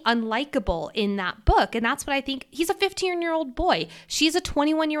highly unlikable in that book. And that's what I think. He's a 15-year-old boy. She's a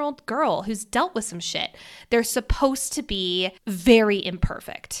 21-year-old girl who's dealt with some shit. They're supposed to be very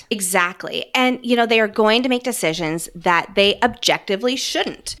imperfect. Exactly. And, they are going to make decisions that they objectively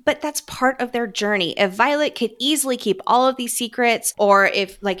shouldn't. But that's part of their journey. If Violet could easily keep all of these secrets, or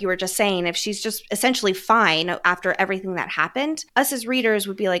if, like you were just saying, if she's just essentially fine after everything that happened, us as readers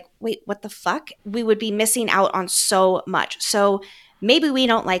would be like, wait, what the fuck? We would be missing out on so much. So maybe we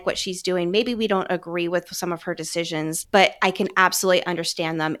don't like what she's doing. Maybe we don't agree with some of her decisions, but I can absolutely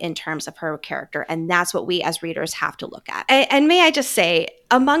understand them in terms of her character. And that's what we as readers have to look at. And may I just say,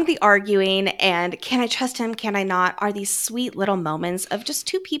 among the arguing and can I trust him, can I not, are these sweet little moments of just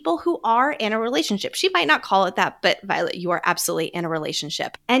two people who are in a relationship. She might not call it that, but Violet, you are absolutely in a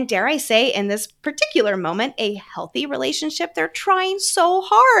relationship. And dare I say, in this particular moment, a healthy relationship. They're trying so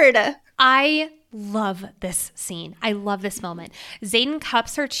hard. I love this scene. I love this moment. Xaden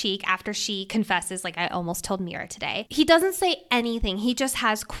cups her cheek after she confesses, like I almost told Mira today. He doesn't say anything. He just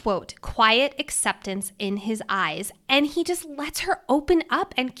has, quote, quiet acceptance in his eyes. And he just lets her open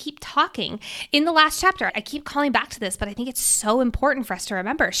up and keep talking. In the last chapter, I keep calling back to this, but I think it's so important for us to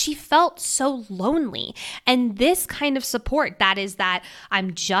remember. She felt so lonely. And this kind of support, that is that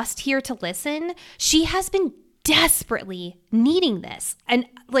I'm just here to listen, she has been desperately needing this, and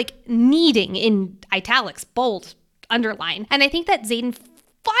needing in italics, bold, underline. And I think that Xaden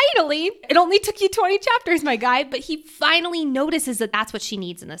finally, it only took you 20 chapters, my guy, but he finally notices that that's what she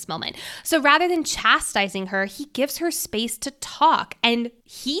needs in this moment. So rather than chastising her, he gives her space to talk, and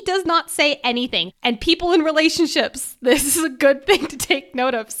he does not say anything. And people in relationships, this is a good thing to take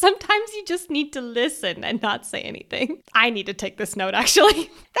note of. Sometimes you just need to listen and not say anything. I need to take this note,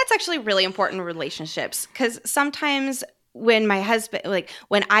 actually. That's actually really important in relationships, because sometimes when my husband,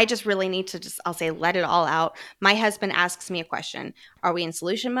 when I just really need to I'll say, let it all out. My husband asks me a question. Are we in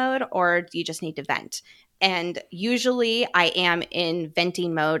solution mode, or do you just need to vent? And usually I am in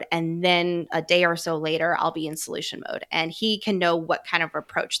venting mode, and then a day or so later, I'll be in solution mode. And he can know what kind of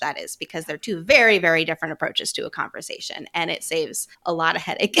approach that is, because they're two very, very different approaches to a conversation, and it saves a lot of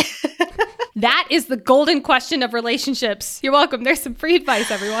headache. That is the golden question of relationships. You're welcome. There's some free advice,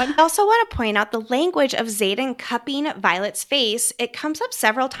 everyone. I also want to point out the language of Xaden cupping Violet's face. It comes up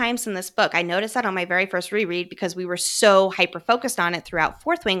several times in this book. I noticed that on my very first reread because we were so hyper-focused on it throughout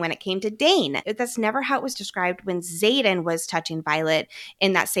Fourth Wing when it came to Dane. That's never how it was described when Xaden was touching Violet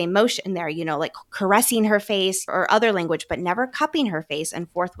in that same motion there, caressing her face or other language, but never cupping her face in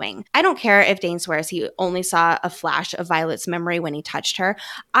Fourth Wing. I don't care if Dane swears he only saw a flash of Violet's memory when he touched her.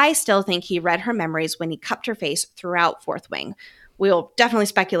 I still think he read her memories when he cupped her face throughout Fourth Wing. We'll definitely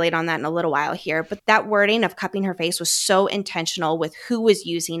speculate on that in a little while here, but that wording of cupping her face was so intentional with who was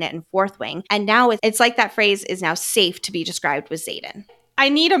using it in Fourth Wing. And now it's like that phrase is now safe to be described with Xaden. I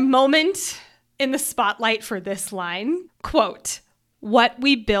need a moment in the spotlight for this line. Quote, what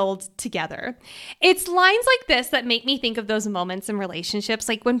we build together. It's lines like this that make me think of those moments in relationships,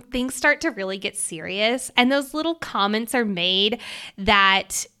 like when things start to really get serious and those little comments are made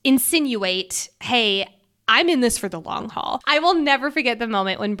that insinuate, hey, I'm in this for the long haul. I will never forget the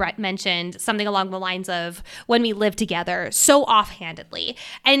moment when Brett mentioned something along the lines of when we live together so offhandedly.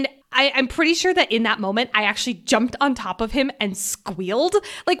 And I'm pretty sure that in that moment, I actually jumped on top of him and squealed.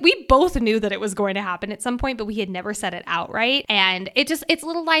 Like we both knew that it was going to happen at some point, but we had never said it outright. And it's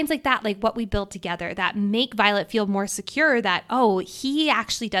little lines like that, like what we build together that make Violet feel more secure that, oh, he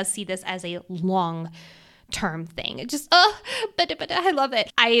actually does see this as a long-term thing. It just, but I love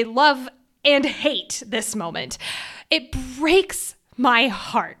it. I love and hate this moment. It breaks my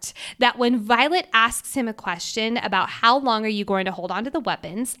heart that when Violet asks him a question about how long are you going to hold on to the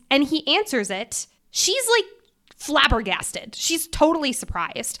weapons, and he answers it, she's like flabbergasted. She's totally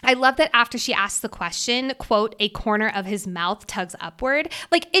surprised. I love that after she asks the question, quote, a corner of his mouth tugs upward.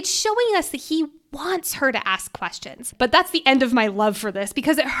 Like it's showing us that he wants her to ask questions. But that's the end of my love for this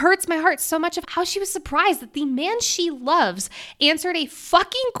because it hurts my heart so much of how she was surprised that the man she loves answered a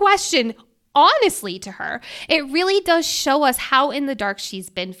fucking question honestly to her. It really does show us how in the dark she's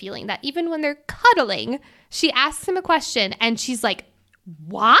been feeling, that even when they're cuddling, she asks him a question and she's like,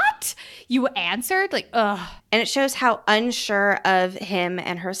 what? You answered? Like, ugh. And it shows how unsure of him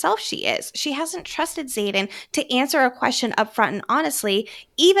and herself she is. She hasn't trusted Xaden to answer a question upfront and honestly,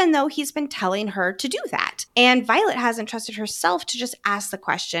 even though he's been telling her to do that. And Violet hasn't trusted herself to just ask the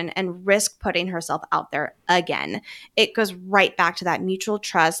question and risk putting herself out there again. It goes right back to that mutual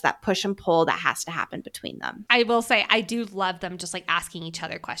trust, that push and pull that has to happen between them. I will say, I do love them just like asking each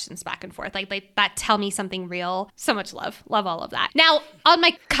other questions back and forth. Like that tell me something real. So much love. Love all of that. Now, on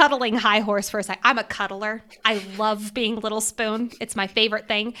my cuddling high horse for a sec, I'm a cuddler. I love being Little Spoon. It's my favorite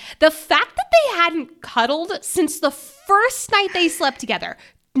thing. The fact that they hadn't cuddled since the first night they slept together,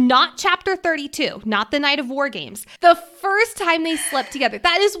 not chapter 32, not the night of War Games, the first time they slept together,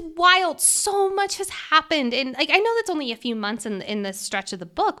 that is wild. So much has happened. And like, I know that's only a few months in this stretch of the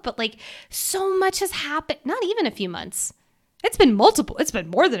book, but like so much has happened. Not even a few months. It's been multiple. It's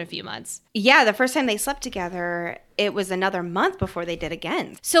been more than a few months. Yeah, the first time they slept together, it was another month before they did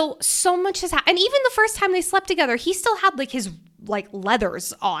again. So much has happened. And even the first time they slept together, he still had like his like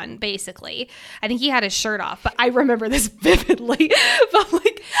leathers on, basically. I think he had his shirt off, but I remember this vividly. But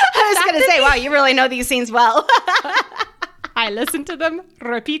like, I was going to say, wow, you really know these scenes well. I listened to them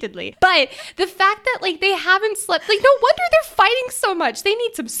repeatedly. But the fact that like they haven't slept, like no wonder they're fighting so much. They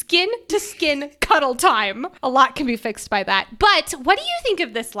need some skin to skin cuddle time. A lot can be fixed by that. But what do you think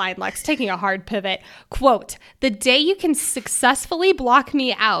of this line, Lex? Taking a hard pivot. Quote, the day you can successfully block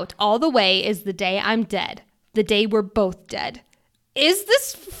me out all the way is the day I'm dead. The day we're both dead. Is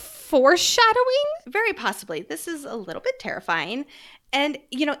this foreshadowing? Very possibly. This is a little bit terrifying. And,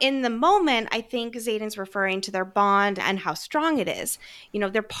 you know, in the moment, I think Xaden's referring to their bond and how strong it is. You know,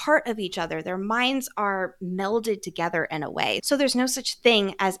 they're part of each other. Their minds are melded together in a way. So there's no such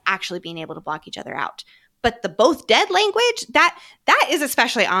thing as actually being able to block each other out. But the both dead language, that is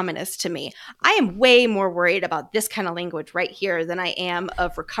especially ominous to me. I am way more worried about this kind of language right here than I am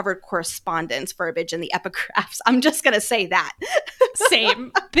of recovered correspondence verbiage in the epigraphs. I'm just going to say that.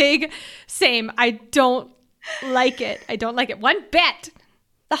 Same. Same. I don't like it. I don't like it one bit.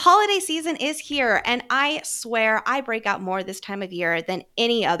 The holiday season is here, and I swear I break out more this time of year than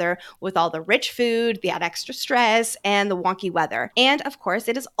any other with all the rich food, the extra stress, and the wonky weather. And of course,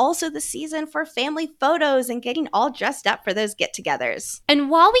 it is also the season for family photos and getting all dressed up for those get-togethers. And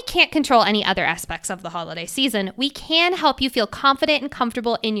while we can't control any other aspects of the holiday season, we can help you feel confident and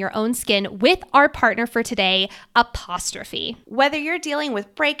comfortable in your own skin with our partner for today, Apostrophe. Whether you're dealing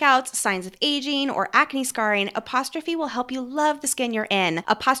with breakouts, signs of aging, or acne scarring, Apostrophe will help you love the skin you're in.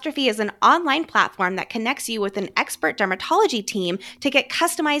 Apostrophe is an online platform that connects you with an expert dermatology team to get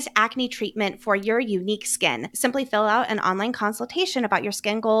customized acne treatment for your unique skin. Simply fill out an online consultation about your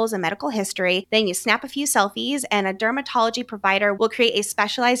skin goals and medical history. Then you snap a few selfies and a dermatology provider will create a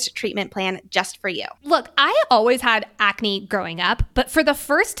specialized treatment plan just for you. Look, I always had acne growing up, but for the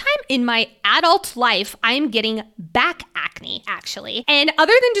first time in my adult life, I'm getting back acne, actually. And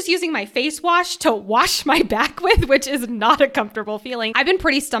other than just using my face wash to wash my back with, which is not a comfortable feeling, I've been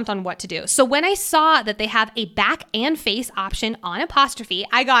pretty stumped on what to do. So when I saw that they have a back and face option on Apostrophe,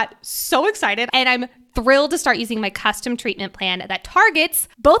 I got so excited, and I'm thrilled to start using my custom treatment plan that targets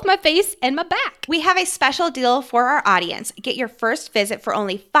both my face and my back. We have a special deal for our audience. Get your first visit for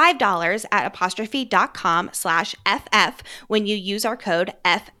only $5 at apostrophe.com/FF when you use our code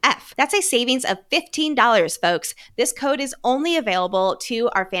FF. That's a savings of $15, folks. This code is only available to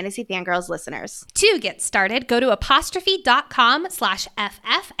our Fantasy Fangirls listeners. To get started, go to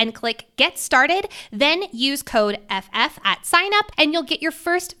apostrophe.com/FF and click Get Started. Then use code FF at sign up and you'll get your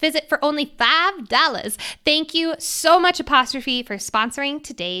first visit for only $5. Thank you so much, Apostrophe, for sponsoring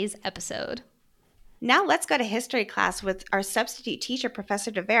today's episode. Now let's go to history class with our substitute teacher,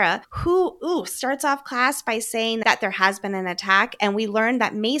 Professor De Vera, who starts off class by saying that there has been an attack, and we learned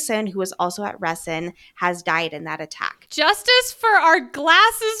that Mason, who was also at Resen, has died in that attack. Justice for our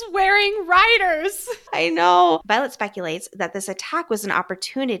glasses-wearing riders. I know. Violet speculates that this attack was an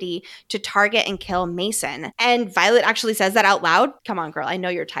opportunity to target and kill Mason, and Violet actually says that out loud. Come on, girl. I know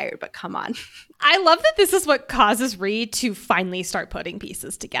you're tired, but come on. I love that this is what causes Rhee to finally start putting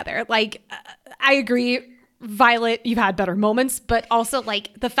pieces together. Like, I agree, Violet, you've had better moments, but also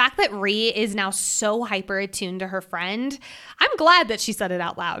like the fact that Rhee is now so hyper attuned to her friend, I'm glad that she said it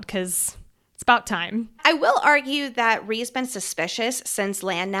out loud because it's about time. I will argue that Rhee's been suspicious since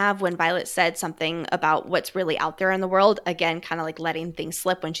Land Nav when Violet said something about what's really out there in the world. Again, kind of like letting things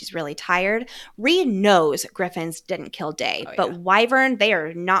slip when she's really tired. Rhee knows Griffins didn't kill Day, but Wyvern, they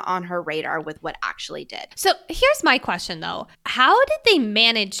are not on her radar with what actually did. So here's my question though. How did they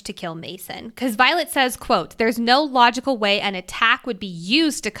manage to kill Mason? Because Violet says, quote, "There's no logical way an attack would be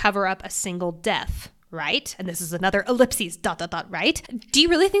used to cover up a single death." Right? And this is another ellipses, ... right? Do you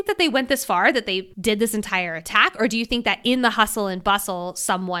really think that they went this far, that they did this entire attack? Or do you think that in the hustle and bustle,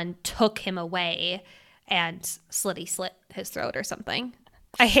 someone took him away and slit his throat or something?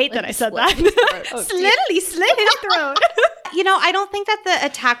 I hate that I said that. Slit his throat. You know, I don't think that the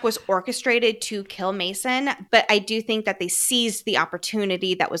attack was orchestrated to kill Mason, but I do think that they seized the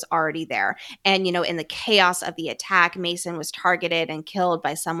opportunity that was already there. And, you know, in the chaos of the attack, Mason was targeted and killed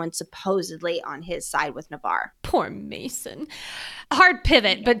by someone supposedly on his side with Navarre. Poor Mason. Hard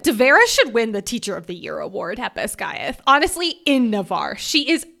pivot, but De Vera should win the Teacher of the Year award at Basgiath. Honestly, in Navarre, she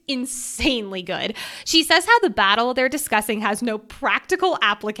is insanely good. She says how the battle they're discussing has no practical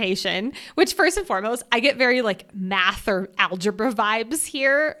application, which first and foremost, I get very like math or algebra vibes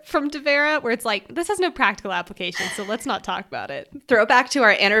here from De Vera, where it's like, this has no practical application, so let's not talk about it. Throwback to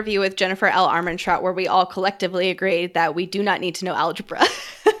our interview with Jennifer L. Armentrout, where we all collectively agreed that we do not need to know algebra.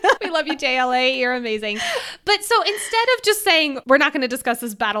 We love you, JLA. You're amazing. But so instead of just saying, we're not going to discuss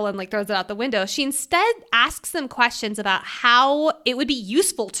this battle and like throws it out the window, she instead asks them questions about how it would be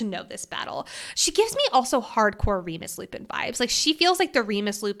useful to know this battle. She gives me also hardcore Remus Lupin vibes. Like she feels like the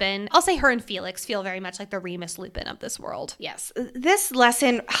Remus Lupin, I'll say her and Felix feel very much like the Remus Lupin of this world. Yes. This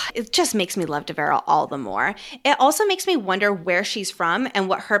lesson, it just makes me love De Vera all the more. It also makes me wonder where she's from and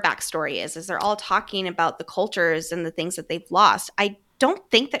what her backstory is, as they're all talking about the cultures and the things that they've lost. I don't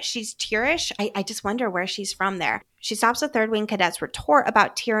think that she's Tyrish. I just wonder where she's from there. She stops the Third Wing Cadets' retort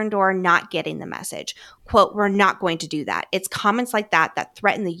about Tyrrendor not getting the message. Quote, "We're not going to do that. It's comments like that that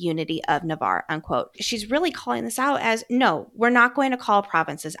threaten the unity of Navarre," unquote. She's really calling this out as, no, we're not going to call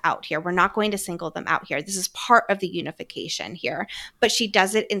provinces out here. We're not going to single them out here. This is part of the unification here. But she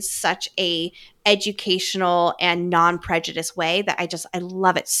does it in such a educational and non-prejudice way that I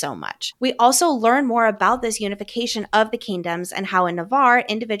love it so much. We also learn more about this unification of the kingdoms and how in Navarre,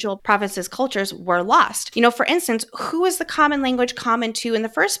 individual provinces' cultures were lost. You know, for instance, who is the common language common to in the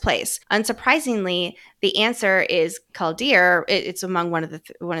first place? Unsurprisingly, the answer is Chaldeer. It's among one of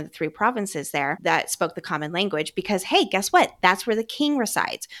the three provinces there that spoke the common language because, hey, guess what? That's where the king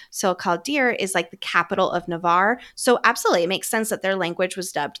resides. So Chaldeer is like the capital of Navarre. So absolutely, it makes sense that their language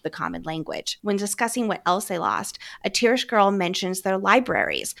was dubbed the common language. When discussing what else they lost, a Tyrish girl mentions their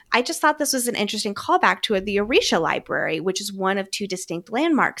libraries. I just thought this was an interesting callback to the Orisha Library, which is one of two distinct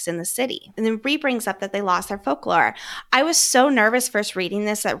landmarks in the city. And then Rhee brings up that they lost their folklore. I was so nervous first reading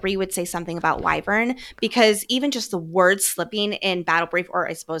this that Rhee would say something about Wyvern, because even just the word slipping in Battle Brief, or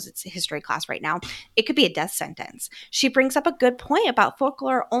I suppose it's history class right now, it could be a death sentence. She brings up a good point about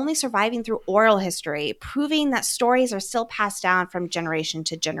folklore only surviving through oral history, proving that stories are still passed down from generation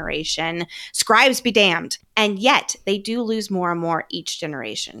to generation. Scribes be damned. And yet they do lose more and more each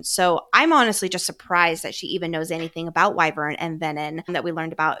generation. So I'm honestly just surprised that she even knows anything about Wyvern and Venin that we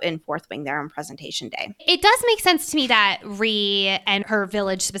learned about in Fourth Wing there on presentation day. It does make sense to me that Rhee and her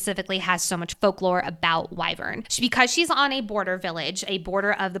village specifically has so much folklore about Wyvern. Because she's on a border village, a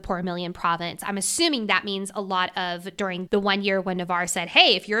border of the Poromian province, I'm assuming that means a lot of during the 1 year when Navarre said,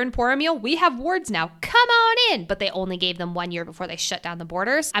 hey, if you're in Poromiel, we have wards now, come on in. But they only gave them 1 year before they shut down the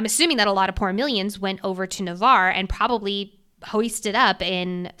borders. I'm assuming that a lot of Poromelians went over to Navarre and probably hoisted up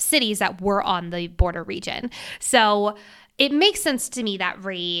in cities that were on the border region. So it makes sense to me that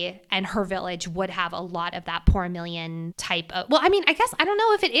Rhee and her village would have a lot of that Poromelian type of, well, I mean, I guess, I don't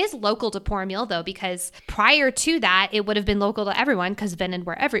know if it is local to Poromiel though, because prior to that, it would have been local to everyone because Venin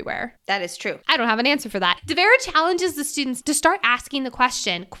were everywhere. That is true. I don't have an answer for that. Devera challenges the students to start asking the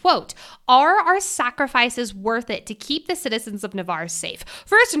question, quote, are our sacrifices worth it to keep the citizens of Navarre safe?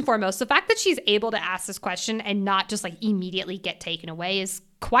 First and foremost, the fact that she's able to ask this question and not just like immediately get taken away is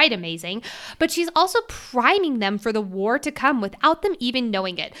quite amazing, but she's also priming them for the war to come without them even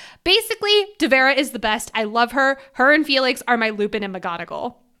knowing it. Basically, Devera is the best. I love her. Her and Felix are my Lupin and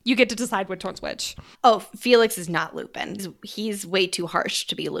McGonagall. You get to decide which one's which. Oh, Felix is not Lupin. He's way too harsh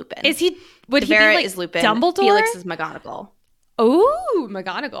to be Lupin. Is he? Would Devera he be like is Lupin. Dumbledore? Felix is McGonagall. Oh,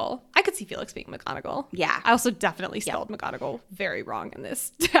 McGonagall. I could see Felix being McGonagall. Yeah. I also definitely spelled McGonagall very wrong in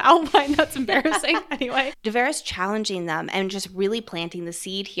this outline. That's embarrassing. Anyway. Devera's challenging them and just really planting the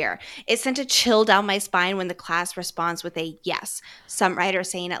seed here. It sent a chill down my spine when the class responds with a yes. Some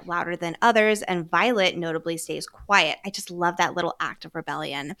writers saying it louder than others, and Violet notably stays quiet. I just love that little act of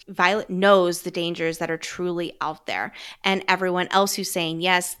rebellion. Violet knows the dangers that are truly out there, and everyone else who's saying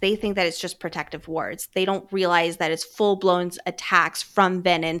yes, they think that it's just protective wards. They don't realize that it's full-blown attacks from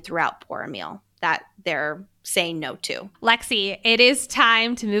Venin throughout Poromiel that they're saying no to. Lexi, it is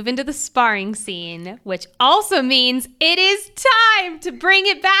time to move into the sparring scene, which also means it is time to bring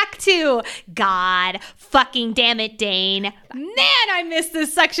it back to God fucking damn it, Dane. Man, I missed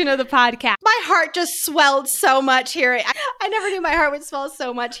this section of the podcast. My heart just swelled so much hearing. I never knew my heart would swell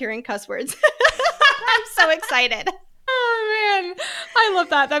so much hearing cuss words. I'm so excited. Oh man, I love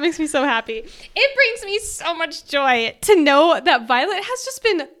that. That makes me so happy. It brings me so much joy to know that Violet has just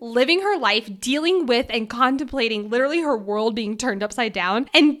been living her life, dealing with and contemplating literally her world being turned upside down.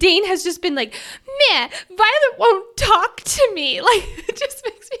 And Dane has just been like, man, Violet won't talk to me. Like, it just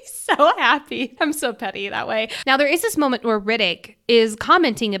makes me so happy. I'm so petty that way. Now, there is this moment where Riddick is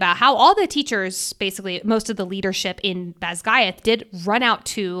commenting about how all the teachers, basically most of the leadership in Basgiath, did run out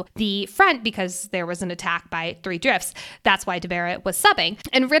to the front because there was an attack by Three Drifts. That's why Devera was subbing.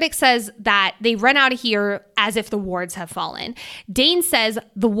 And Riddick says that they run out of here as if the wards have fallen. Dane says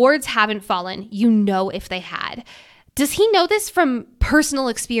the wards haven't fallen. You know if they had. Does he know this from personal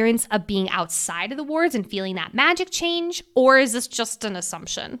experience of being outside of the wards and feeling that magic change? Or is this just an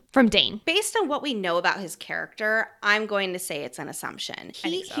assumption from Dane? Based on what we know about his character, I'm going to say it's an assumption.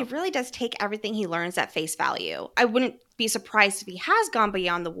 He really does take everything he learns at face value. I wouldn't be surprised if he has gone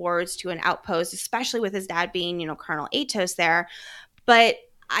beyond the wards to an outpost, especially with his dad being, Colonel Atos there. But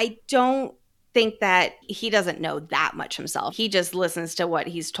I don't think that he doesn't know that much himself. He just listens to what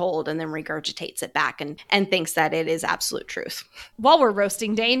he's told and then regurgitates it back and thinks that it is absolute truth. While we're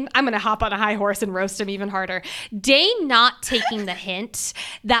roasting Dane, I'm going to hop on a high horse and roast him even harder. Dane not taking the hint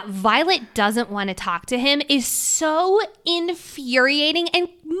that Violet doesn't want to talk to him is so infuriating and,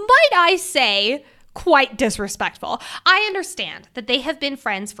 might I say, quite disrespectful. I understand that they have been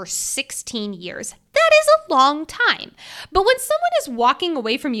friends for 16 years. That is a long time. But when someone is walking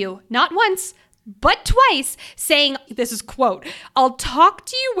away from you, not once, but twice, saying, this is quote, I'll talk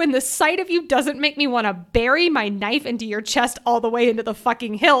to you when the sight of you doesn't make me want to bury my knife into your chest all the way into the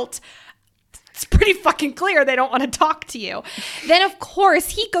fucking hilt. It's pretty fucking clear they don't want to talk to you. Then, of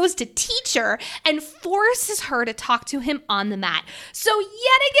course, he goes to teacher and forces her to talk to him on the mat. So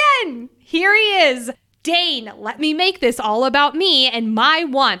yet again, here he is. Dane, let me make this all about me and my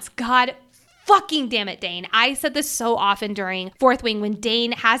wants. God fucking damn it, Dane. I said this so often during Fourth Wing when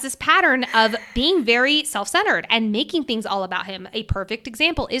Dane has this pattern of being very self-centered and making things all about him. A perfect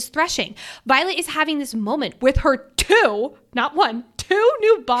example is threshing. Violet is having this moment with her two, not one, two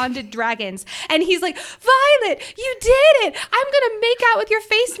new bonded dragons. And he's like, Violet, you did it. I'm going to make out with your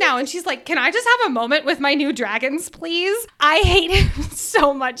face now. And she's like, can I just have a moment with my new dragons, please? I hate him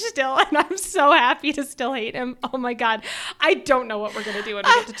so much still. And I'm so happy to still hate him. Oh my God. I don't know what we're going to do when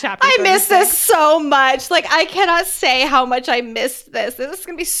we get to chapter 36. I miss this so much. Like, I cannot say how much I missed this. This is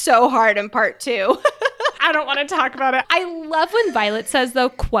going to be so hard in part 2. I don't want to talk about it. I love when Violet says, though,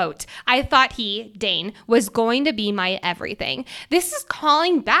 quote, I thought he, Dane, was going to be my everything. This is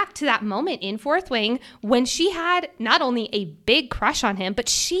calling back to that moment in Fourth Wing when she had not only a big crush on him, but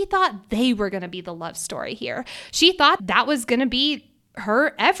she thought they were going to be the love story here. She thought that was going to be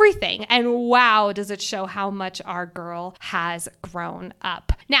her everything. And wow, does it show how much our girl has grown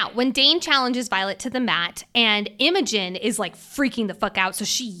up. Now, when Dane challenges Violet to the mat and Imogen is like freaking the fuck out, so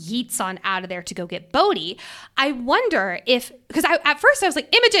she yeets on out of there to go get Bodhi, I wonder if, because at first I was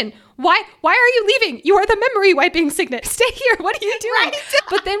like, Imogen, why are you leaving? You are the memory wiping signet. Stay here. What are you doing? Right.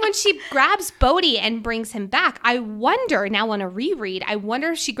 But then when she grabs Bodhi and brings him back, I wonder, now on a reread, I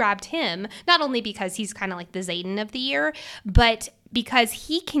wonder if she grabbed him, not only because he's kind of like the Xaden of the year, but because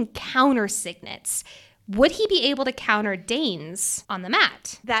he can counter signets. Would he be able to counter Dane's on the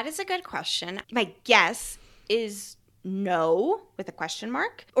mat? That is a good question. My guess is no, with a question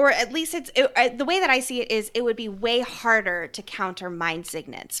mark. Or at least the way that I see it is it would be way harder to counter mind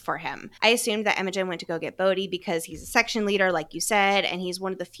signets for him. I assumed that Imogen went to go get Bodhi because he's a section leader, like you said, and he's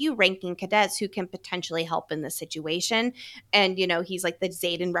one of the few ranking cadets who can potentially help in this situation. And, you know, he's like the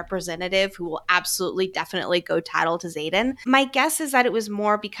Xaden representative who will absolutely, definitely go tattle to Xaden. My guess is that it was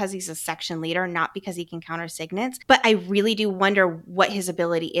more because he's a section leader, not because he can counter signets. But I really do wonder what his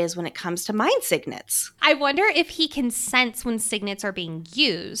ability is when it comes to mind signets. I wonder if he can sense when signets are being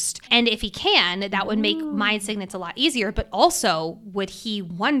used. And if he can, that would make mind signets a lot easier. But also, would he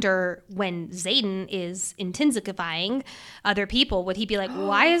wonder when Xaden is intensifying other people, would he be like,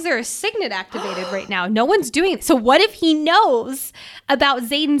 why is there a signet activated right now? No one's doing it. So what if he knows about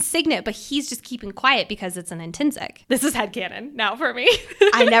Xaden's signet, but he's just keeping quiet because it's an intrinsic? This is headcanon now for me.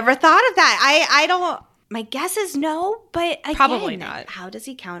 I never thought of that. I don't... My guess is no, but again, probably not. How does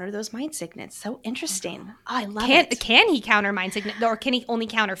he counter those mind signets? So interesting. Oh, I love it. Can he counter mind signets, or can he only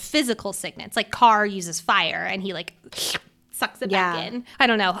counter physical signets? Like Carr uses fire and he like sucks it back in. I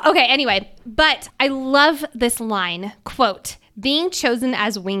don't know. Okay, anyway, but I love this line, quote, being chosen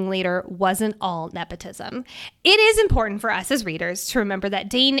as wing leader wasn't all nepotism. It is important for us as readers to remember that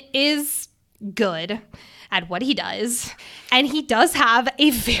Dane is good at what he does, and he does have a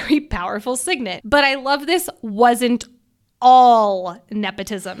very powerful signet. But I love this wasn't all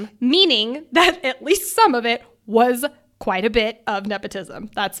nepotism, meaning that at least some of it was quite a bit of nepotism.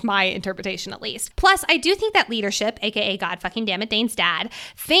 That's my interpretation, at least. Plus, I do think that leadership, aka God fucking damn it, Dane's dad,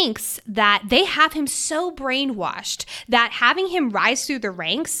 thinks that they have him so brainwashed that having him rise through the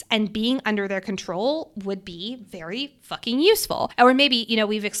ranks and being under their control would be very fucking useful. Or maybe, you know,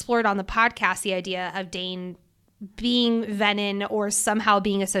 we've explored on the podcast the idea of Dane being Venin or somehow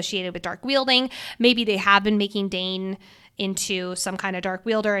being associated with dark wielding. Maybe they have been making Dane into some kind of dark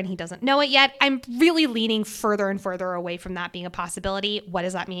wielder and he doesn't know it yet. I'm really leaning further and further away from that being a possibility. What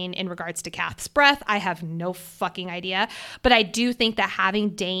does that mean in regards to Kath's breath? I have no fucking idea. But I do think that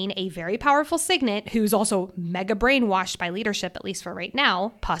having Dane, a very powerful signet, who's also mega brainwashed by leadership, at least for right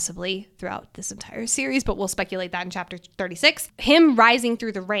now, possibly throughout this entire series, but we'll speculate that in chapter 36, him rising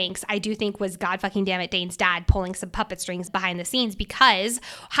through the ranks, I do think was God fucking damn it, Dane's dad pulling some puppet strings behind the scenes, because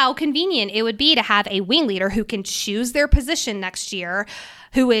how convenient it would be to have a wing leader who can choose their position next year,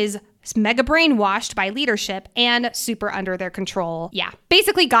 who is mega brainwashed by leadership and super under their control. Yeah,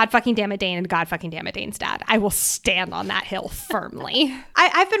 basically God fucking damn it Dane and God fucking damn it Dane's dad. I will stand on that hill firmly.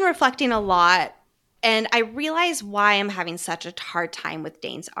 I've been reflecting a lot, and I realize why I'm having such a hard time with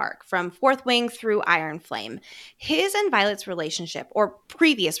Dane's arc, from Fourth Wing through Iron Flame. His and Violet's relationship, or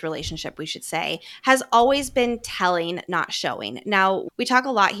previous relationship, we should say, has always been telling, not showing. Now, we talk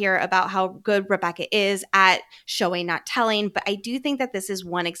a lot here about how good Rebecca is at showing, not telling, but I do think that this is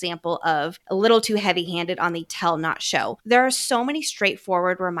one example of a little too heavy-handed on the tell, not show. There are so many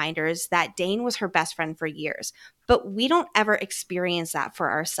straightforward reminders that Dane was her best friend for years, but we don't ever experience that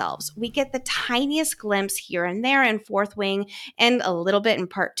for ourselves. We get the tiniest glimpse here and there in Fourth Wing and a little bit in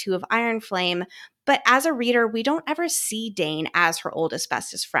part 2 of Iron Flame. But as a reader, we don't ever see Dane as her oldest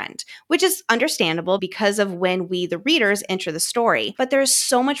bestest friend, which is understandable because of when we, the readers, enter the story. But there's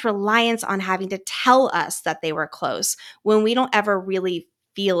so much reliance on having to tell us that they were close when we don't ever really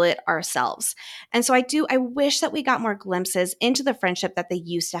feel it ourselves. And so I wish that we got more glimpses into the friendship that they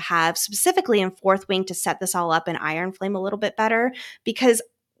used to have, specifically in Fourth Wing, to set this all up in Iron Flame a little bit better, because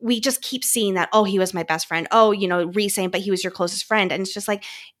we just keep seeing that, oh, he was my best friend. Oh, you know, saying, but he was your closest friend. And it's just like,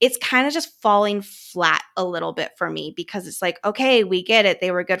 it's kind of just falling flat a little bit for me, because it's like, okay, we get it. They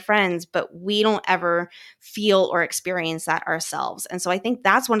were good friends, but we don't ever feel or experience that ourselves. And so I think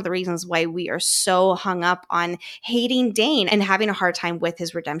that's one of the reasons why we are so hung up on hating Dane and having a hard time with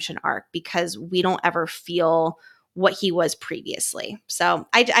his redemption arc, because we don't ever feel what he was previously. So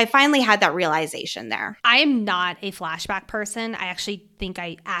I finally had that realization there. I am not a flashback person. I actually think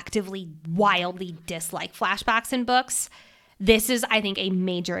I actively, wildly dislike flashbacks in books. This is, I think, a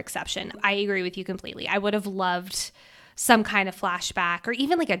major exception. I agree with you completely. I would have loved some kind of flashback or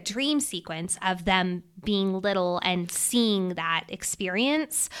even like a dream sequence of them being little and seeing that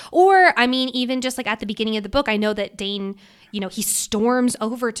experience. Or, I mean, even just like at the beginning of the book, I know that Dane, you know, he storms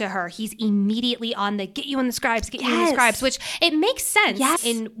over to her. He's immediately on the get you in the scribes, get you in the scribes, which it makes sense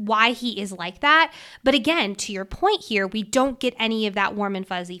in why he is like that. But again, to your point here, we don't get any of that warm and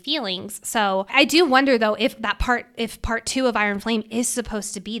fuzzy feelings. So I do wonder though, if part 2 of Iron Flame is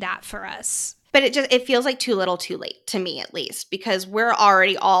supposed to be that for us. But it feels like too little too late, to me at least, because we're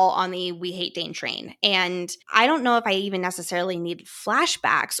already all on the we hate Dane train. And I don't know if I even necessarily need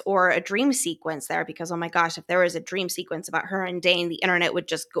flashbacks or a dream sequence there, because, oh my gosh, if there was a dream sequence about her and Dane, the internet would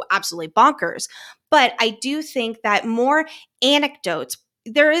just go absolutely bonkers. But I do think that more anecdotes,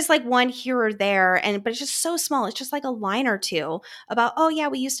 there is like one here or there, but it's just so small. It's just like a line or two about, oh yeah,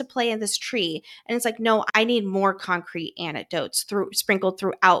 we used to play in this tree. And it's like, no, I need more concrete anecdotes sprinkled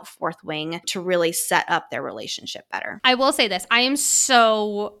throughout Fourth Wing to really set up their relationship better. I will say this. I am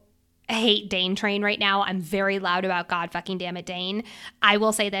so hate Dane train right now. I'm very loud about God fucking damn it, Dane. I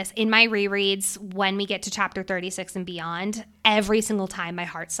will say this. In my rereads, when we get to chapter 36 and beyond, every single time my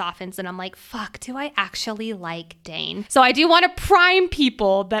heart softens and I'm like, fuck, do I actually like Dane? So I do want to prime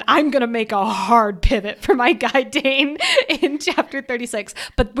people that I'm going to make a hard pivot for my guy Dane in chapter 36,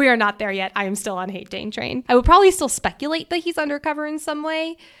 but we are not there yet. I am still on hate Dane train. I would probably still speculate that he's undercover in some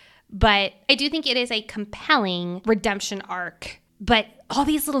way, but I do think it is a compelling redemption arc. But all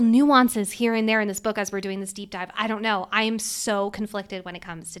these little nuances here and there in this book as we're doing this deep dive, I don't know. I am so conflicted when it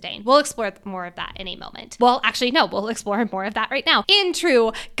comes to Dane. We'll explore more of that in a moment. Well, actually, no, we'll explore more of that right now. In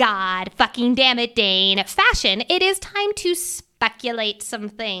true God fucking damn it, Dane fashion, it is time to speculate some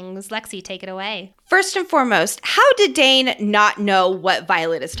things. Lexi, take it away. First and foremost, how did Dane not know what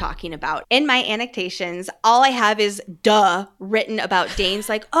Violet is talking about? In my annotations, all I have is duh written about Dane's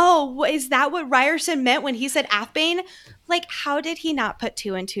like, oh, is that what Ryerson meant when he said Athbane? Like, how did he not put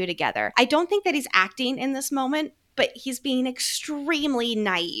 2 and 2 together? I don't think that he's acting in this moment, but he's being extremely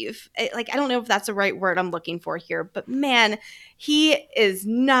naive. I don't know if that's the right word I'm looking for here, but man, he is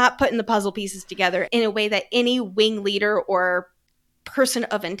not putting the puzzle pieces together in a way that any wing leader or person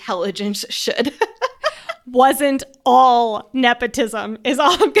of intelligence should. Wasn't all nepotism is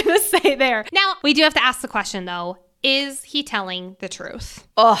all I'm going to say there. Now, we do have to ask the question, though. Is he telling the truth?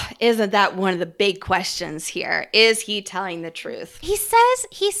 Oh, isn't that one of the big questions here? Is he telling the truth? He says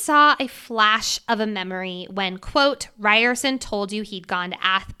he saw a flash of a memory when, quote, Ryerson told you he'd gone to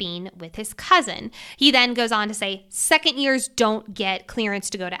Athbane with his cousin. He then goes on to say, second years don't get clearance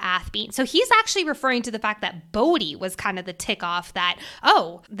to go to Athbane. So he's actually referring to the fact that Bodhi was kind of the tick off that,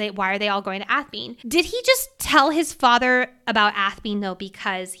 why are they all going to Athbane? Did he just tell his father about Athbane, though,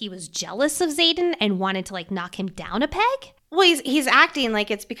 because he was jealous of Xaden and wanted to, knock him down a peg? Well, he's acting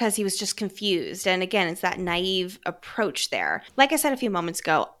like it's because he was just confused. And again, it's that naive approach there. Like I said a few moments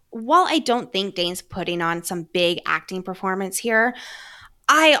ago, while I don't think Dane's putting on some big acting performance here,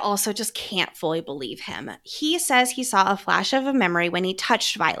 I also just can't fully believe him. He says he saw a flash of a memory when he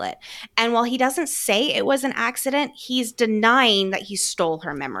touched Violet. And while he doesn't say it was an accident, he's denying that he stole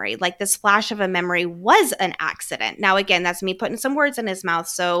her memory. Like this flash of a memory was an accident. Now, again, that's me putting some words in his mouth.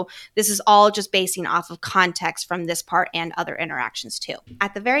 So this is all just basing off of context from this part and other interactions too.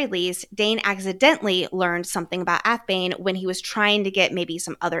 At the very least, Dane accidentally learned something about Athbane when he was trying to get maybe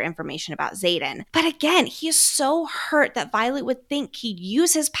some other information about Xaden. But again, he is so hurt that Violet would think he'd use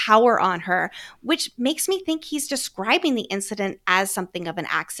his power on her, which makes me think he's describing the incident as something of an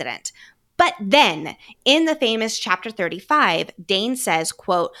accident. But then, in the famous chapter 35, Dane says,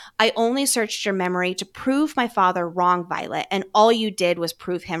 quote, I only searched your memory to prove my father wrong, Violet, and all you did was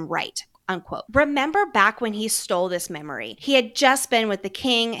prove him right. Unquote. Remember back when he stole this memory, he had just been with the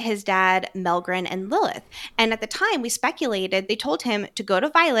king, his dad, Melgren, and Lilith. And at the time we speculated, they told him to go to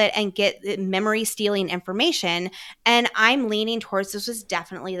Violet and get the memory stealing information. And I'm leaning towards this was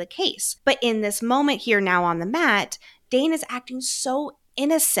definitely the case. But in this moment here now on the mat, Dane is acting so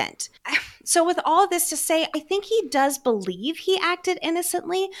innocent. So with all this to say, I think he does believe he acted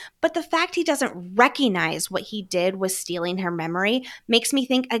innocently, but the fact he doesn't recognize what he did was stealing her memory makes me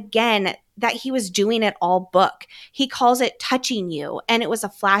think again that he was doing it all book. He calls it touching you, and it was a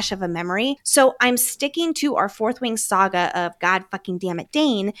flash of a memory. So I'm sticking to our Fourth Wing saga of God fucking damn it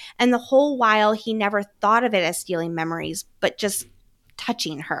Dane, and the whole while he never thought of it as stealing memories, but just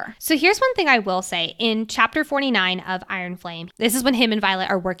touching her. So here's one thing I will say. In chapter 49 of Iron Flame, this is when him and Violet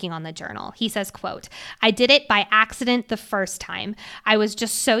are working on the journal. He says, quote, "I did it by accident the first time. I was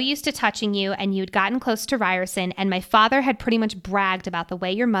just so used to touching you, and you'd gotten close to Ryerson, and my father had pretty much bragged about the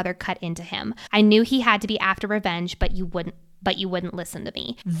way your mother cut into him. I knew he had to be after revenge, but you wouldn't listen to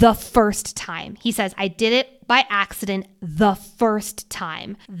me. The first time." He says, "I did it by accident the first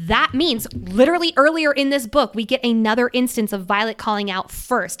time." That means literally earlier in this book, we get another instance of Violet calling out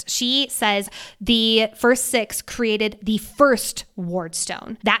first. She says the first 6 created the first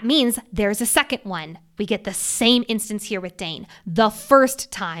Wardstone. That means there's a second one. We get the same instance here with Dane. The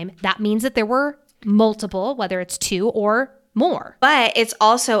first time. That means that there were multiple, whether it's 2 or more. But it's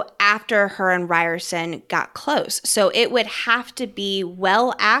also after her and Ryerson got close. So it would have to be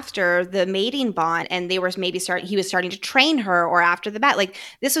well after the mating bond, and they were maybe he was starting to train her, or after the bat. Like,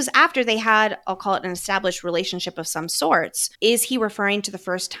 this was after they had, I'll call it, an established relationship of some sorts. Is he referring to the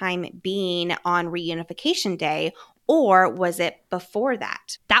first time being on reunification day, or was it before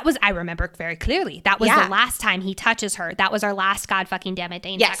that? That was, I remember very clearly. That was the last time he touches her. That was our last God fucking damn it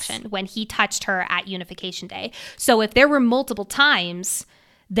Dane section, when he touched her at Unification Day. So if there were multiple times,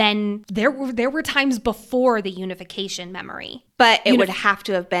 then there were times before the unification memory. But it would have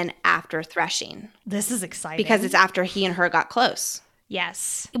to have been after threshing. This is exciting. Because it's after he and her got close.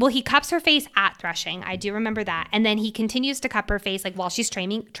 Yes. Well, he cups her face at threshing. I do remember that. And then he continues to cup her face, like, while she's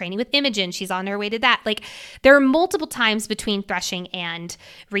training with Imogen. She's on her way to that. Like, there are multiple times between threshing and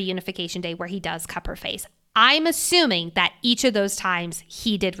reunification day where he does cup her face. I'm assuming that each of those times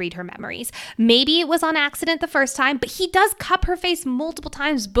he did read her memories. Maybe it was on accident the first time, but he does cup her face multiple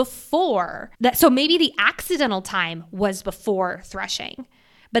times before that. So maybe the accidental time was before threshing.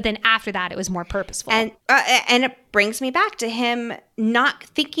 But then after that, it was more purposeful. And it brings me back to him not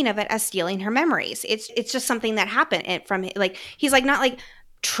thinking of it as stealing her memories. It's just something that happened he's like, not like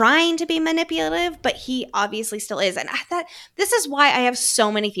trying to be manipulative, but he obviously still is. And I thought this is why I have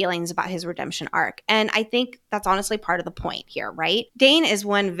so many feelings about his redemption arc. And I think that's honestly part of the point here, right? Dane is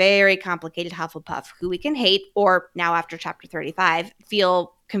one very complicated Hufflepuff who we can hate, or now after chapter 35,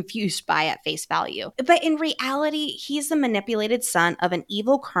 feel confused by at face value. But in reality, he's the manipulated son of an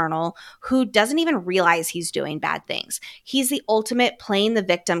evil colonel who doesn't even realize he's doing bad things. He's the ultimate playing the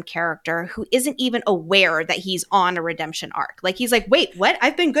victim character who isn't even aware that he's on a redemption arc. Like, he's like, wait, what?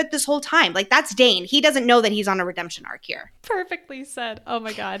 I've been good this whole time. Like, that's Dane. He doesn't know that he's on a redemption arc here. Perfectly said. Oh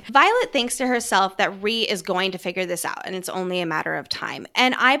my God. Violet thinks to herself that Rhee is going to figure this out, and it's only a matter of time.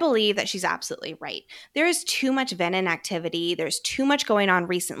 And I believe that she's absolutely right. There is too much Venin activity. There's too much going on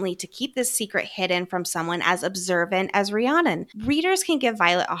recently to keep this secret hidden from someone as observant as Rhiannon. Readers can give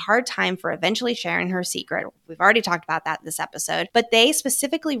Violet a hard time for eventually sharing her secret. We've already talked about that this episode, but they,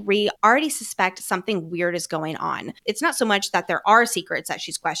 specifically Rhee, already suspect something weird is going on. It's not so much that there are secrets that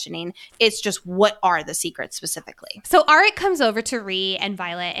she's questioning, it's just what are the secrets specifically. So Arik comes over to Rhee and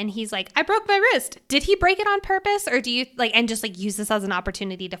Violet and he's like, I broke my wrist. Did he break it on purpose? Or do you and just use this as an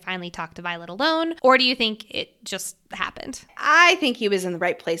opportunity to finally talk to Violet alone? Or do you think it just happened? I think he was in the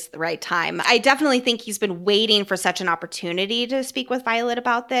right place at the right time. I definitely think he's been waiting for such an opportunity to speak with Violet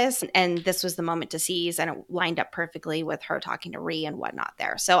about this, and this was the moment to seize, and it lined up perfectly with her talking to Rhee and whatnot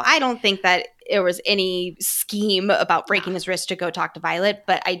there. So I don't think that there was any scheme about breaking his wrist to go talk to Violet,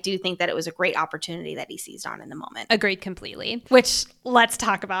 but I do think that it was a great opportunity that he seized on in the moment. Agreed completely. Which, let's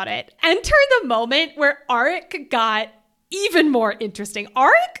talk about it. Enter the moment where Arik got even more interesting.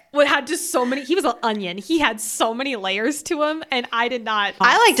 Arik had just so many, he was an onion. He had so many layers to him, and I did not.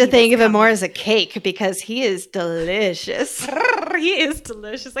 I like to think of him more as a cake because he is delicious. He is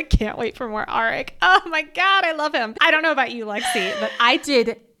delicious. I can't wait for more Arik. Oh my God, I love him. I don't know about you, Lexi, but I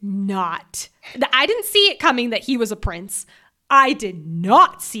did not. I didn't see it coming that he was a prince. I did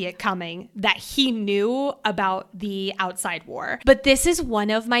not see it coming that he knew about the outside war. But this is one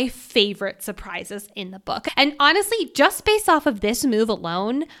of my favorite surprises in the book. And honestly, just based off of this move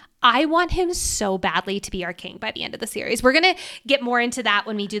alone, I want him so badly to be our king by the end of the series. We're going to get more into that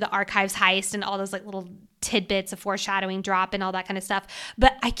when we do the archives heist and all those little tidbits of foreshadowing drop and all that kind of stuff.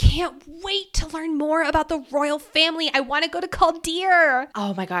 But I can't wait to learn more about the royal family. I want to go to Caldir.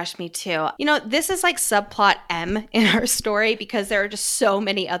 Oh my gosh, me too. This is like subplot M in our story because there are just so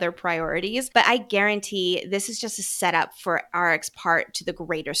many other priorities. But I guarantee this is just a setup for Arik's part to the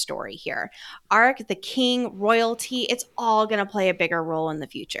greater story here. Arik, the king, royalty, it's all going to play a bigger role in the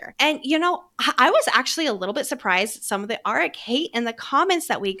future. here. And, I was actually a little bit surprised at some of the Arik hate in the comments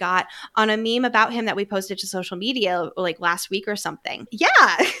that we got on a meme about him that we posted to social media like last week or something. Yeah.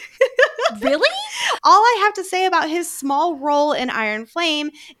 Really? All I have to say about his small role in Iron Flame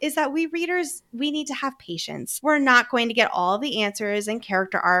is that we readers, we need to have patience. We're not going to get all the answers and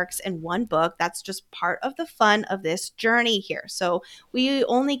character arcs in one book. That's just part of the fun of this journey here. So we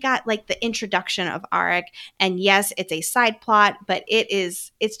only got like the introduction of Arik, and yes, it's a side plot, but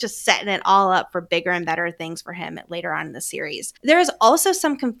it's just setting it all up for bigger and better things for him later on in the series. There is also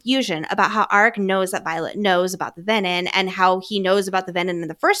some confusion about how Arik knows that Violet knows about the Venin and how he knows about the Venin in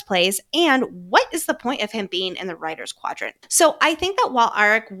the first place, and what is the point of him being in the writer's quadrant. So I think that while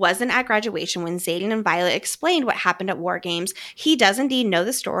Arik wasn't at graduation when Xaden and Violet explained what happened at War Games, he does indeed know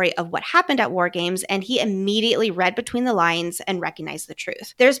the story of what happened at War Games, and he immediately read between the lines and recognized the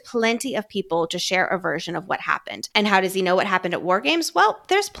truth. There's plenty of people to share a version of what happened. And how does he know what happened at War Games? Well,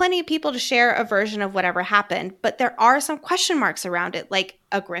 there's plenty of people to share a version of whatever happened, but there are some question marks around it, like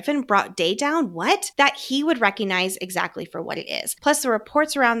a griffin brought day down? What? That he would recognize exactly for what it is. Plus the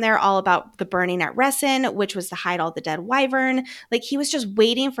reports around there all about the burning at Resin, which was to hide all the dead wyvern. Like he was just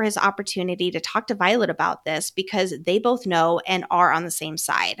waiting for his opportunity to talk to Violet about this because they both know and are on the same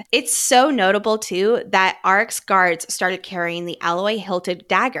side. It's so notable too that Arik's guards started carrying the alloy hilted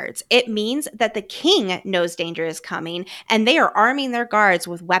daggers. It means that the king knows danger is coming and they are arming their guards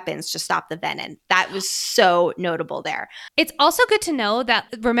with weapons to stop the Venin. That was so notable there. It's also good to know that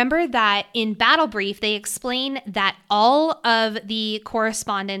remember that in Battle Brief, they explain that all of the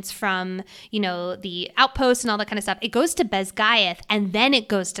correspondence from, the outposts and all that kind of stuff, it goes to Besgaeth and then it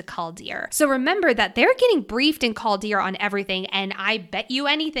goes to Kaldir. So remember that they're getting briefed in Kaldir on everything. And I bet you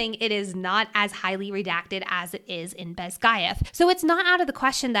anything, it is not as highly redacted as it is in Besgaeth. So it's not out of the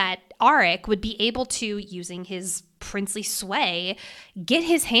question that Arik would be able to, using his princely sway, get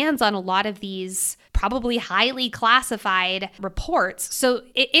his hands on a lot of these probably highly classified reports. So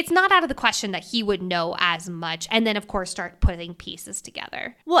it's not out of the question that he would know as much and then, of course, start putting pieces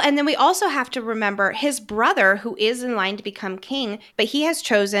together. Well, and then we also have to remember his brother, who is in line to become king, but he has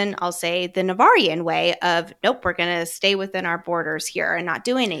chosen, I'll say, the Navarian way of, nope, we're going to stay within our borders here and not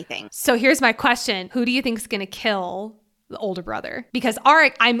do anything. So here's my question. Who do you think is going to kill the older brother? Because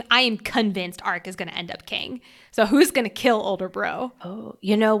Arik, I am convinced Arik is going to end up king. So who's going to kill older bro? Oh,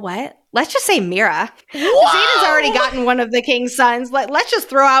 you know what? Let's just say Mira. Xaden's already gotten one of the king's sons. Let's just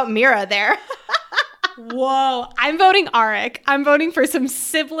throw out Mira there. Whoa. I'm voting Arik. I'm voting for some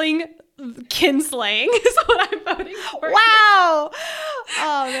sibling kinslaying is what I'm voting for. Wow.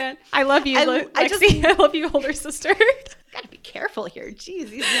 Oh, man. I love you, Lexi. I love you, older sister. Gotta be careful here.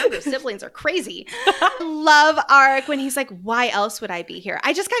 Jeez, these younger siblings are crazy. Love Arik when he's like, why else would I be here?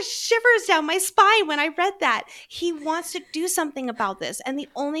 I just got shivers down my spine when I read that. He wants to do something about this. And the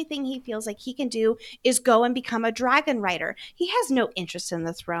only thing he feels like he can do is go and become a dragon rider. He has no interest in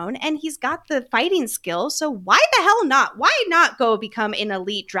the throne and he's got the fighting skill. So why the hell not? Why not go become an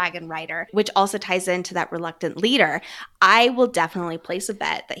elite dragon rider? Which also ties into that reluctant leader. I will definitely place a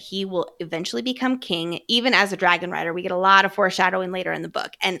bet that he will eventually become king, even as a dragon rider. We get a lot of foreshadowing later in the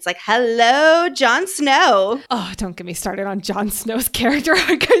book. And it's like, hello, Jon Snow. Oh, don't get me started on Jon Snow's character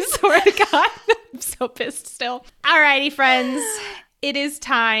arc. I swear to God. I'm so pissed still. Alrighty, friends. It is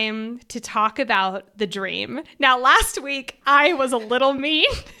time to talk about the dream. Now, last week, I was a little mean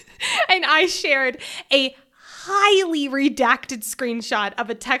and I shared a highly redacted screenshot of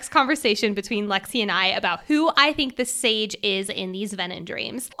a text conversation between Lexi and I about who I think the sage is in these Venin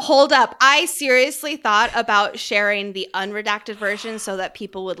dreams. Hold up. I seriously thought about sharing the unredacted version so that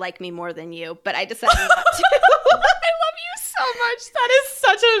people would like me more than you, but I decided not to. I love you so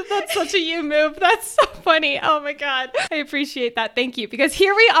much. That's such a you move. That's so funny. Oh my God. I appreciate that. Thank you. Because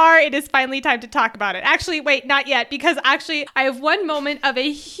here we are. It is finally time to talk about it. Actually, wait, not yet. Because actually I have one moment of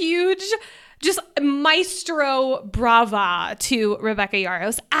a huge just maestro brava to Rebecca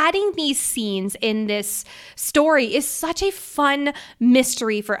Yarros. Adding these scenes in this story is such a fun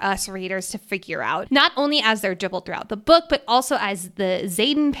mystery for us readers to figure out. Not only as they're dribbled throughout the book, but also as the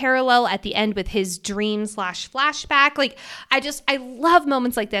Xaden parallel at the end with his dream/flashback. Like, I love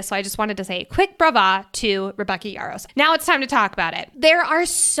moments like this. So I just wanted to say a quick brava to Rebecca Yarros. Now it's time to talk about it. There are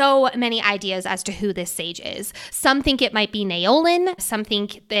so many ideas as to who this sage is. Some think it might be Naolin. Some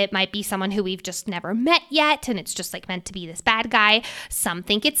think it might be someone who we've just never met yet, and it's just like meant to be this bad guy. Some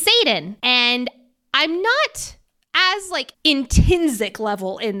think it's Xaden. And I'm not as like intrinsic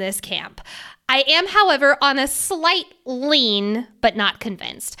level in this camp. I am, however, on a slight lean, but not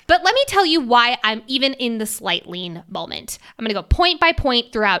convinced. But let me tell you why I'm even in the slight lean moment. I'm going to go point by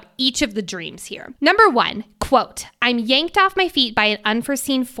point throughout each of the dreams here. Number 1, quote, I'm yanked off my feet by an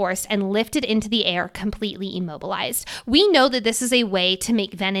unforeseen force and lifted into the air, completely immobilized. We know that this is a way to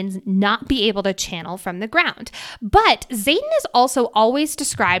make Venin not be able to channel from the ground. But Xaden is also always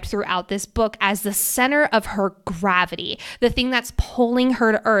described throughout this book as the center of her gravity, the thing that's pulling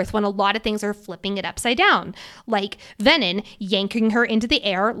her to earth when a lot of things are flipping it upside down, like Venin yanking her into the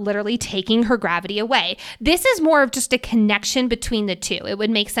air, literally taking her gravity away. This is more of just a connection between the two. It would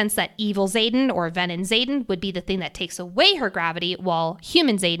make sense that evil Xaden or Venin Xaden would be the thing that takes away her gravity while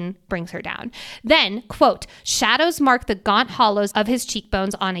human Xaden brings her down. Then, quote, shadows mark the gaunt hollows of his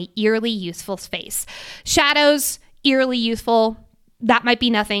cheekbones on a eerily youthful face. Shadows, eerily youthful, that might be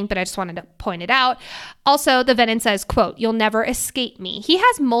nothing, but I just wanted to point it out. Also, the Venin says, quote, you'll never escape me. He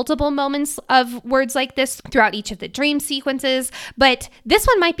has multiple moments of words like this throughout each of the dream sequences, but this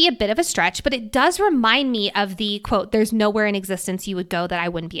one might be a bit of a stretch, but it does remind me of the, quote, there's nowhere in existence you would go that I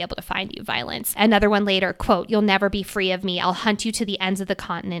wouldn't be able to find you violence. Another one later, quote, you'll never be free of me. I'll hunt you to the ends of the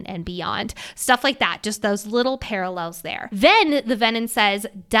continent and beyond. Stuff like that, just those little parallels there. Then the Venin says,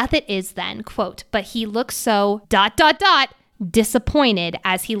 death it is then, quote, but he looks so ... disappointed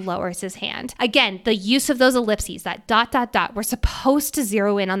as he lowers his hand. Again, the use of those ellipses, that ... we're supposed to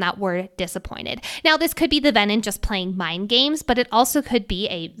zero in on that word disappointed. Now, this could be the Venin just playing mind games, but it also could be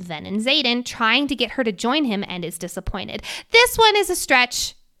a Venin Xaden trying to get her to join him and is disappointed. This one is a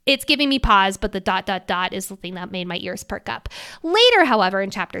stretch. It's giving me pause, but the ... is the thing that made my ears perk up. Later, however,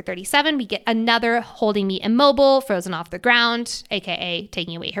 in chapter 37, we get another holding me immobile, frozen off the ground, aka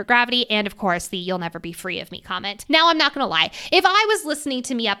taking away her gravity, and of course, the you'll never be free of me comment. Now, I'm not gonna lie. If I was listening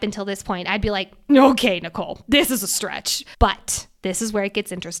to me up until this point, I'd be like, okay, Nicole, this is a stretch. But this is where it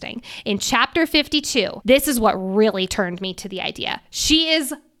gets interesting. In chapter 52, this is what really turned me to the idea. She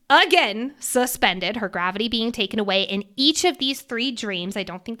is again suspended, her gravity being taken away in each of these 3 dreams. I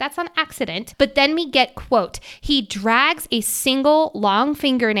don't think that's on accident. But then we get, quote, he drags a single long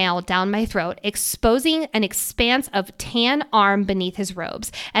fingernail down my throat, exposing an expanse of tan arm beneath his robes,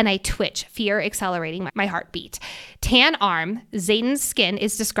 and I twitch, fear accelerating my heartbeat. Tan arm, Xaden's skin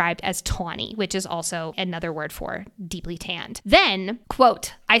is described as tawny, which is also another word for deeply tanned. Then,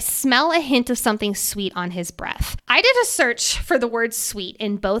 quote, I smell a hint of something sweet on his breath. I did a search for the word sweet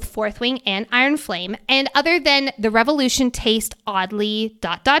in both Fourth Wing and Iron Flame, and other than the Revolution taste oddly ...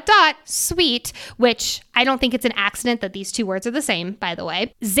 sweet, which I don't think it's an accident that these 2 words are the same, by the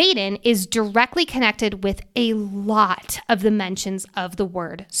way, Xaden is directly connected with a lot of the mentions of the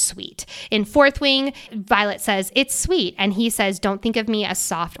word sweet. In Fourth Wing, Violet says, it's sweet, and he says, don't think of me as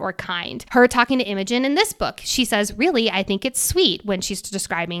soft or kind. Her talking to Imogen in this book, she says, really, I think it's sweet, when she's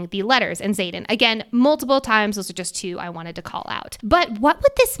describing the letters and Xaden. Again, multiple times, those are just 2 I wanted to call out. But what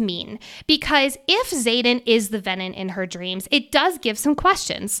would this mean? Because if Xaden is the Venin in her dreams, it does give some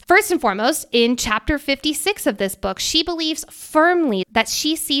questions. First and foremost, in chapter 56 of this book, she believes firmly that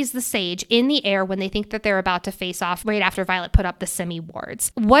she sees the sage in the air when they think that they're about to face off right after Violet put up the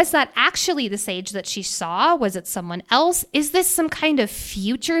semi-wards. Was that actually the sage that she saw? Was it someone else? Is this some kind of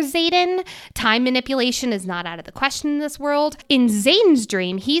future Xaden? Time manipulation is not out of the question in this world. In Xaden's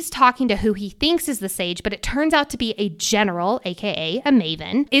dream, he's talking to who he thinks is the sage, but it turns out to be a general, aka a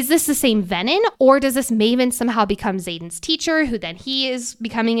maven. Is this the same Venin, or does this maven somehow become Xaden's teacher, who then he is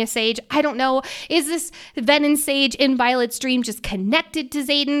becoming a sage? I don't know. Is this Venin sage in Violet's dream just connected to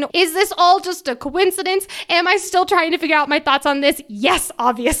Xaden? Is this all just a coincidence? Am I still trying to figure out my thoughts on this? Yes,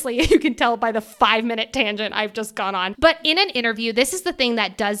 obviously. You can tell by the 5-minute tangent I've just gone on. But in an interview, this is the thing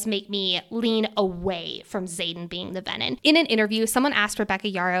that does make me lean away from Xaden being the Venin. In an interview, someone asked Rebecca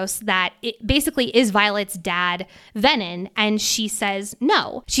Yarros that it basically is Violet's dad Venin, and she says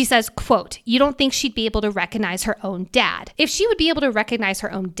no. She says, quote, you don't think she'd be able to recognize her own dad. If she would be able to recognize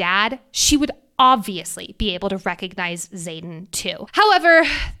her own dad, she would obviously be able to recognize Xaden too. However,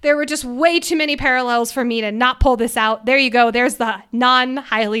 there were just way too many parallels for me to not pull this out. There you go. There's the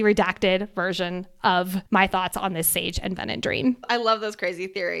non-highly redacted version of my thoughts on this Sage and Venin dream. I love those crazy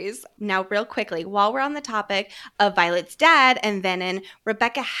theories. Now, real quickly, while we're on the topic of Violet's dad and Venin,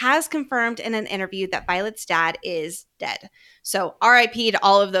 Rebecca has confirmed in an interview that Violet's dad is dead. So RIP to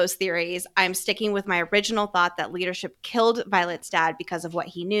all of those theories. I'm sticking with my original thought that leadership killed Violet's dad because of what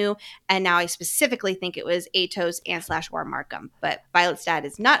he knew. And now I specifically think it was Atos and /War Markham. But Violet's dad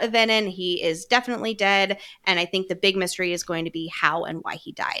is not a Venin. He is definitely dead. And I think the big mystery is going to be how and why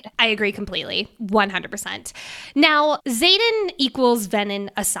he died. I agree completely. 100%. Now, Xaden equals Venin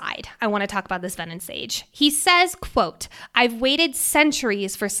aside. I want to talk about this Venin sage. He says, quote, "I've waited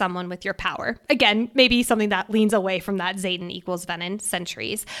centuries for someone with your power." Again, maybe something that leans away from that Xaden equals Venin,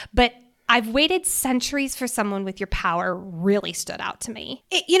 centuries. But "I've waited centuries for someone with your power" really stood out to me.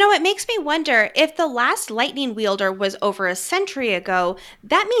 It makes me wonder if the last lightning wielder was over a century ago,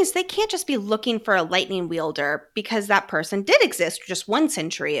 that means they can't just be looking for a lightning wielder because that person did exist just 1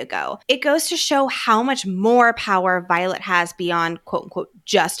 century ago. It goes to show how much more power Violet has beyond quote unquote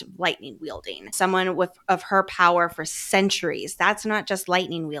just lightning wielding. Someone of her power for centuries. That's not just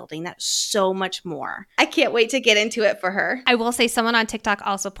lightning wielding. That's so much more. I can't wait to get into it for her. I will say someone on TikTok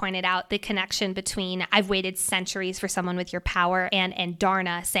also pointed out the connection between "I've waited centuries for someone with your power" and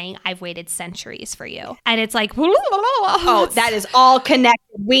Darna saying "I've waited centuries for you." And it's like, oh, that is all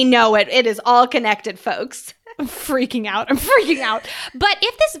connected. We know it. It is all connected, folks. I'm freaking out. But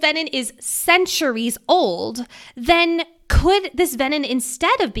if this Venin is centuries old, then could this Venin,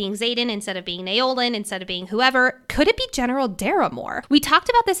 instead of being Xaden, instead of being Naolan, instead of being whoever, could it be General Daramore? We talked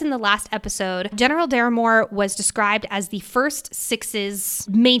about this in the last episode. General Daramore was described as the First Six's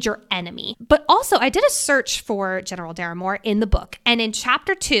major enemy. But also, I did a search for General Daramore in the book. And in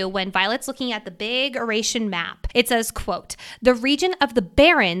chapter 2, when Violet's looking at the big Eurasian map, it says, quote, "The region of the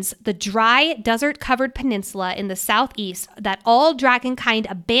Barrens, the dry, desert-covered peninsula in the southeast that all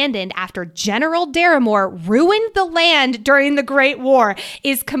dragonkind abandoned after General Daramore ruined the land during the Great War,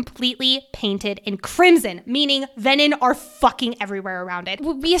 is completely painted in crimson," meaning Venin are fucking everywhere around it.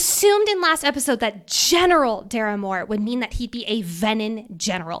 We assumed in last episode that General Daramore would mean that he'd be a Venin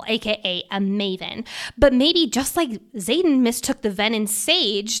general, aka a maven. But maybe just like Xaden mistook the Venin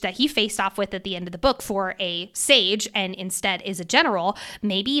sage that he faced off with at the end of the book for a sage and instead is a general,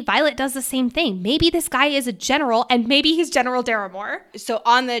 maybe Violet does the same thing. Maybe this guy is a general and maybe he's General Daramore. So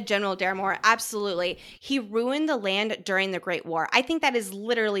on the General Daramore, absolutely. He ruined the land during the Great War. I think that is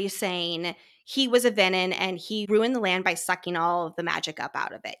literally saying he was a Venin and he ruined the land by sucking all of the magic up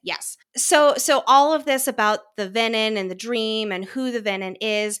out of it. Yes. So all of this about the Venin and the dream and who the Venin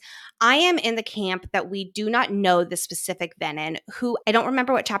is, I am in the camp that we do not know the specific Venin, who I don't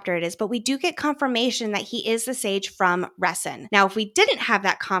remember what chapter it is, but we do get confirmation that he is the sage from Resen. Now, if we didn't have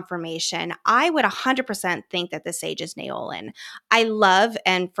that confirmation, I would 100% think that the sage is Naolan. I love,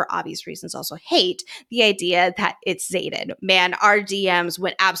 and for obvious reasons also hate, the idea that it's Xaden. Man, our DMs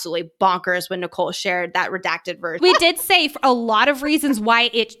went absolutely bonkers when Nicole shared that redacted version. We did say for a lot of reasons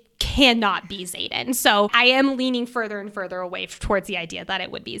why it cannot be Xaden. So I am leaning further and further away towards the idea that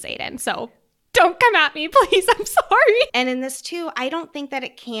it would be Xaden. So don't come at me, please. I'm sorry. And in this too, I don't think that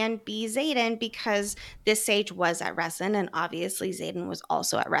it can be Xaden because this sage was at Resen and obviously Xaden was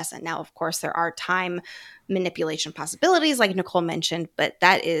also at Resen. Now, of course, there are time manipulation possibilities like Nicole mentioned, but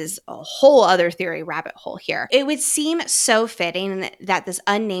that is a whole other theory rabbit hole here. It would seem so fitting that this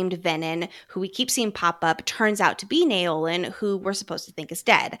unnamed Venin, who we keep seeing pop up, turns out to be Naolan, who we're supposed to think is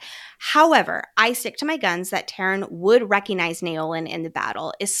dead. However, I stick to my guns that Taryn would recognize Naolan in the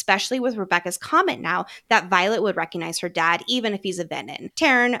battle, especially with Rebecca's comment now that Violet would recognize her dad even if he's a Venin.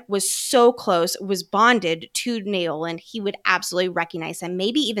 Taryn was so close, was bonded to Naolan, he would absolutely recognize him,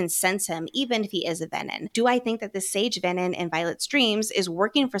 maybe even sense him, even if he is a Venin. Do I think that the Sage Venin in Violet's dreams is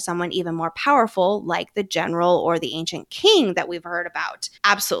working for someone even more powerful, like the general or the ancient king that we've heard about?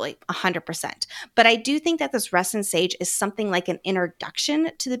 Absolutely, 100%. But I do think that this Resen Sage is something like an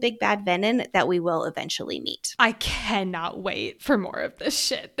introduction to the big bad Venin that we will eventually meet. I cannot wait for more of this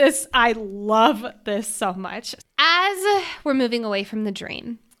shit. I love this so much. As we're moving away from the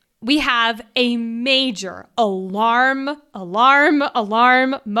dream, we have a major alarm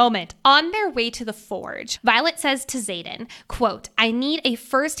moment on their way to the forge. Violet says to Xaden, quote, "I need a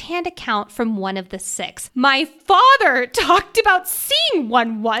first-hand account from one of the 6. My father talked about seeing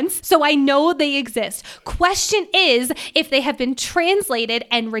one once, so I know they exist. Question is if they have been translated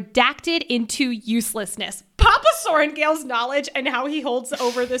and redacted into uselessness." Papa Sorengale's knowledge and how he holds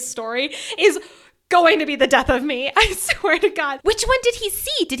over this story is going to be the death of me. I swear to God. Which one did he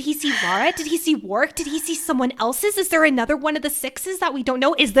see? Did he see Lara? Did he see Warwick? Did he see someone else's? Is there another one of the 6s that we don't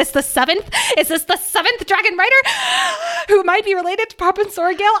know? Is this the 7th? Is this the 7th Dragon Rider who might be related to Papa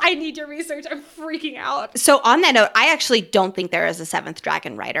Sorengale? I need your research. I'm freaking out. So on that note, I actually don't think there is a 7th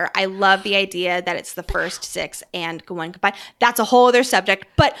Dragon Rider. I love the idea that it's the first 6 and one combined. That's a whole other subject.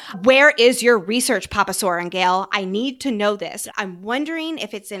 But where is your research, Papa Sorengale? I need to know this. I'm wondering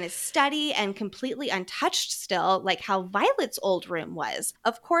if it's in his study and completely completely untouched still, like how Violet's old room was.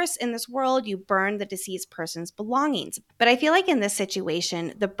 Of course, in this world, you burn the deceased person's belongings. But I feel like in this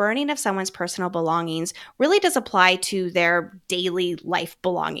situation, the burning of someone's personal belongings really does apply to their daily life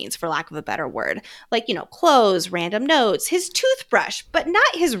belongings, for lack of a better word. Like, clothes, random notes, his toothbrush, but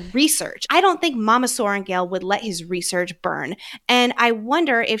not his research. I don't think Mama Sorrengail would let his research burn. And I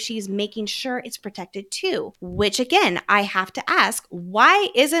wonder if she's making sure it's protected too. Which again, I have to ask, why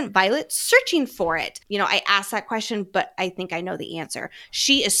isn't Violet searching for it? I asked that question, but I think I know the answer.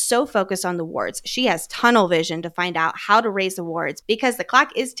 She is so focused on the wards. She has tunnel vision to find out how to raise the wards because the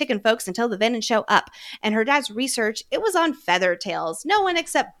clock is ticking, folks, until the Venin show up. And her dad's research, it was on Feathertails. No one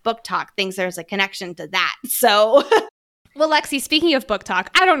except Book Talk thinks there's a connection to that. So... Well, Lexi, speaking of Book Talk,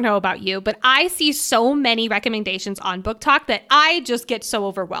 I don't know about you, but I see so many recommendations on Book Talk that I just get so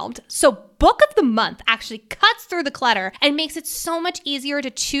overwhelmed. So Book of the Month actually cuts through the clutter and makes it so much easier to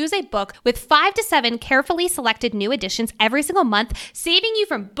choose a book with 5 to 7 carefully selected new editions every single month, saving you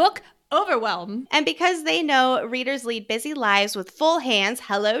from book overwhelm. And because they know readers lead busy lives with full hands,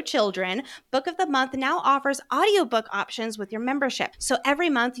 hello children, Book of the Month now offers audiobook options with your membership. So every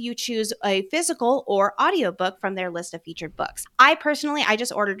month you choose a physical or audiobook from their list of featured books. I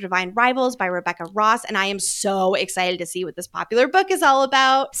just ordered Divine Rivals by Rebecca Ross, and I am so excited to see what this popular book is all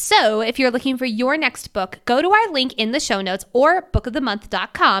about. So if you're looking for your next book, go to our link in the show notes or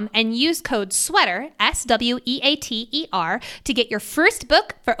bookofthemonth.com and use code SWEATER, SWEATER, to get your first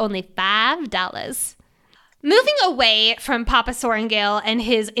book for only $5. Moving away from Papa Sorrengail and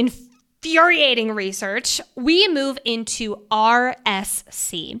his infuriating research, we move into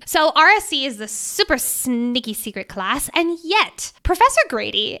RSC. So RSC is the super sneaky secret class, and yet Professor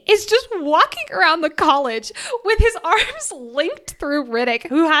Grady is just walking around the college with his arms linked through Riddick,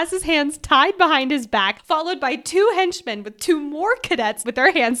 who has his hands tied behind his back, followed by 2 henchmen with 2 more cadets with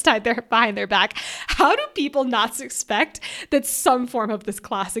their hands tied behind their back. How do people not suspect that some form of this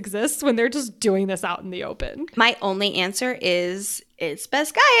class exists when they're just doing this out in the open? My only answer is it's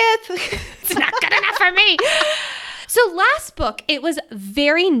Basgiath. It's not good enough for me. So last book, it was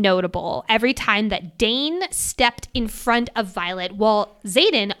very notable every time that Dain stepped in front of Violet, while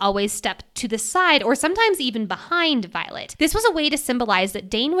Xaden always stepped to the side or sometimes even behind Violet. This was a way to symbolize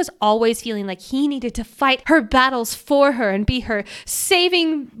that Dain was always feeling like he needed to fight her battles for her and be her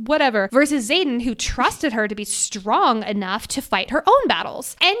saving whatever, versus Xaden, who trusted her to be strong enough to fight her own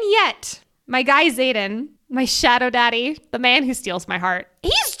battles. And yet, my guy Xaden, my shadow daddy, the man who steals my heart,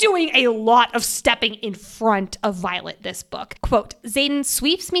 he's doing a lot of stepping in front of Violet this book. Quote, Xaden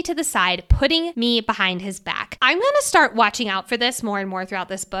sweeps me to the side, putting me behind his back. I'm going to start watching out for this more and more throughout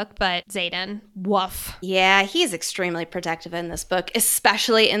this book, but Xaden, woof. Yeah, he's extremely protective in this book,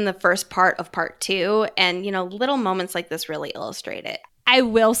 especially in the first part of part 2. And, little moments like this really illustrate it. I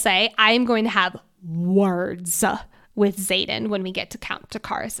will say I am going to have words with Xaden when we get to Count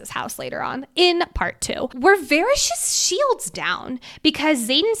Takaris' house later on in part 2. Were Varish's shields down? Because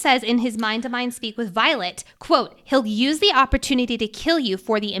Xaden says in his mind-to-mind speak with Violet, quote, he'll use the opportunity to kill you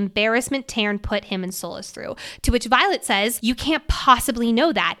for the embarrassment Tairn put him and Solas through. To which Violet says, you can't possibly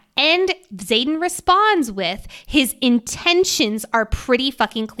know that. And Xaden responds with, his intentions are pretty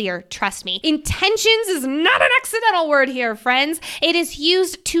fucking clear, trust me. Intentions is not an accidental word here, friends. It is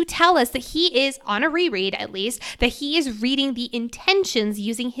used to tell us that he is, on a reread at least, that he is reading the intentions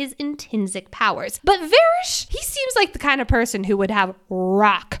using his intrinsic powers. But Varish, he seems like the kind of person who would have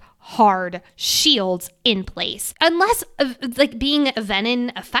rock hard shields in place. Unless, being a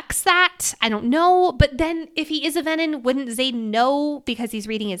Venin affects that. I don't know. But then if he is a Venin, wouldn't Xaden know because he's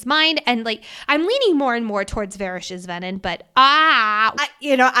reading his mind? And, I'm leaning more and more towards Varish's Venin, but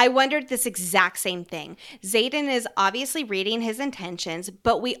I wondered this exact same thing. Xaden is obviously reading his intentions,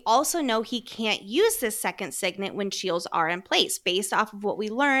 but we also know he can't use this second signet when shields are in place, based off of what we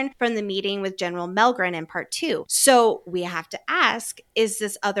learned from the meeting with General Melgren in part 2. So we have to ask, is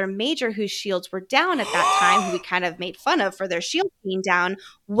this other major whose shields were down at that time, who we kind of made fun of for their shields being down,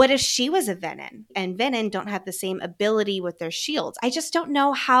 what if she was a Venin? And Venin don't have the same ability with their shields. I just don't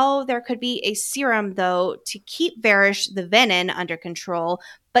know how there could be a serum, though, to keep Varish the Venin under control,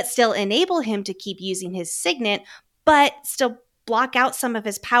 but still enable him to keep using his signet, but still block out some of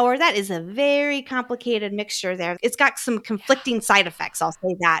his power. That is a very complicated mixture there. It's got some conflicting side effects, I'll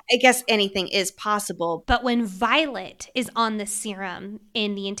say that. I guess anything is possible. But when Violet is on the serum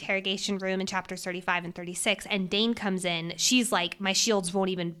in the interrogation room in chapters 35 and 36, and Dain comes in, she's like, my shields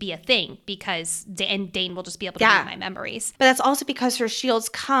won't even be a thing because Dain will just be able to read my memories. But that's also because her shields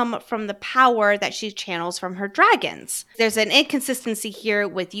come from the power that she channels from her dragons. There's an inconsistency here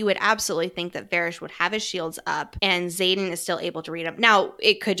with, you would absolutely think that Varish would have his shields up and Xaden is still able able to read them. Now,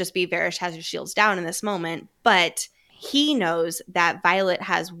 it could just be Varys has his shields down in this moment, but he knows that Violet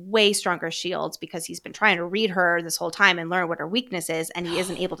has way stronger shields because he's been trying to read her this whole time and learn what her weakness is, and he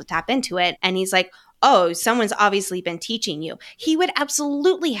isn't able to tap into it. And he's like, oh, someone's obviously been teaching you. He would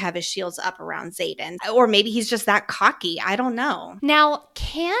absolutely have his shields up around Xaden. Or maybe he's just that cocky. I don't know. Now,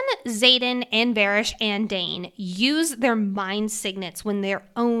 can Xaden and Varys and Dane use their mind signets when their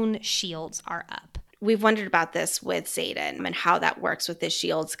own shields are up? We've wondered about this with Xaden and how that works with his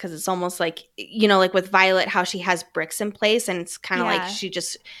shields, because it's almost like, you know, like with Violet, how she has bricks in place and it's kind of like she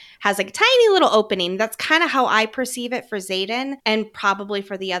just has like a tiny little opening. That's kind of how I perceive it for Xaden, and probably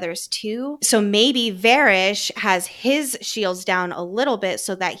for the others too. So maybe Varys has his shields down a little bit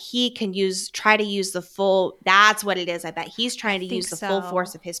so that he can try to use the full, that's what it is. I bet he's trying to use the full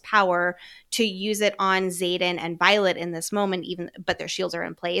force of his power to use it on Xaden and Violet in this moment, but their shields are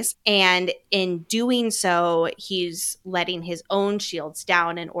in place. And in doing so, he's letting his own shields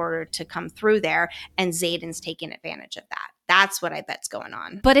down in order to come through there, and Xaden's taking advantage of that. That's what I bet's going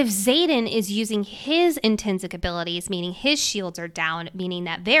on. But if Xaden is using his intrinsic abilities, meaning his shields are down, meaning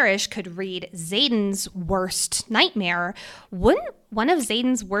that Varys could read Xaden's worst nightmare, wouldn't one of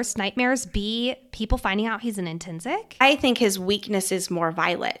Xaden's worst nightmares be people finding out he's an intrinsic? I think his weakness is more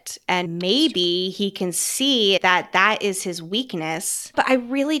Violet, and maybe he can see that that is his weakness. But I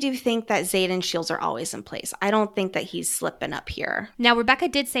really do think that Xaden's shields are always in place. I don't think that he's slipping up here. Now, Rebecca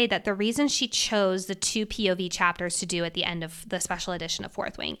did say that the reason she chose the 2 POV chapters to do at the end of the special edition of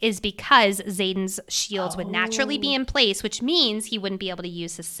Fourth Wing is because Xaden's shields would naturally be in place, which means he wouldn't be able to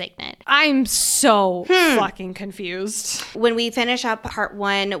use his signet. I'm so fucking confused. When we finish up part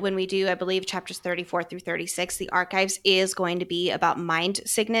 1, when we do, I believe, chapters 34 through 36, the archives is going to be about mind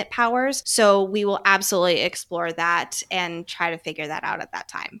signet powers. So we will absolutely explore that and try to figure that out at that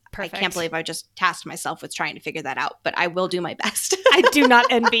time. Perfect. I can't believe I just tasked myself with trying to figure that out, but I will do my best. I do not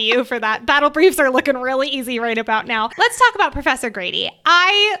envy you for that. Battle briefs are looking really easy right about now. Let's talk about Professor Grady.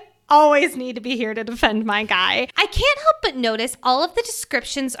 I always need to be here to defend my guy. I can't help but notice all of the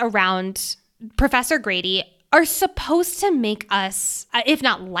descriptions around Professor Grady are supposed to make us, if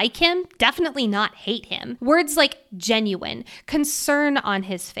not like him, definitely not hate him. Words like genuine, concern on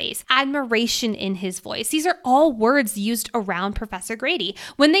his face, admiration in his voice. These are all words used around Professor Grady.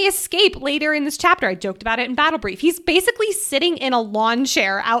 When they escape later in this chapter, I joked about it in Battle Brief, he's basically sitting in a lawn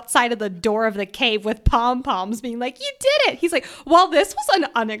chair outside of the door of the cave with pom-poms being like, you did it. He's like, well, this was an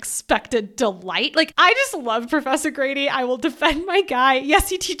unexpected delight. Like, I just love Professor Grady. I will defend my guy. Yes,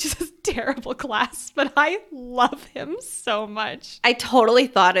 he teaches us terrible class, but I love him so much. I totally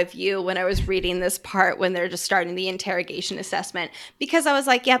thought of you when I was reading this part when they're just starting the interrogation assessment, because I was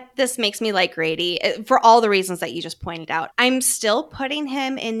like, yep, this makes me like Grady for all the reasons that you just pointed out. I'm still putting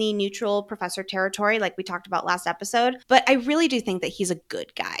him in the neutral professor territory like we talked about last episode, but I really do think that he's a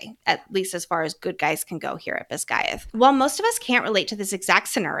good guy, at least as far as good guys can go here at Bisgayeth. While most of us can't relate to this exact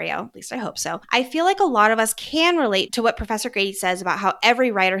scenario, at least I hope so, I feel like a lot of us can relate to what Professor Grady says about how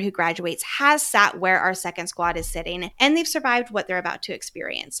every writer who graduates has sat where our second squad is sitting, and they've survived what they're about to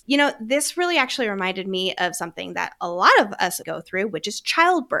experience. You know, this really actually reminded me of something that a lot of us go through, which is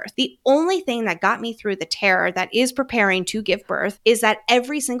childbirth. The only thing that got me through the terror that is preparing to give birth is that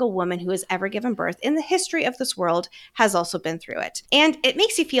every single woman who has ever given birth in the history of this world has also been through it. And it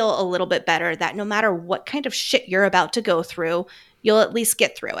makes you feel a little bit better that no matter what kind of shit you're about to go through, you'll at least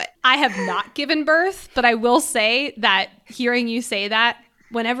get through it. I have not given birth, but I will say that hearing you say that,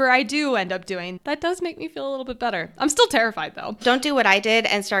 whenever I do end up doing, that does make me feel a little bit better. I'm still terrified though. Don't do what I did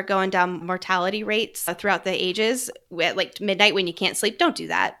and start going down mortality rates throughout the ages at like midnight when you can't sleep. Don't do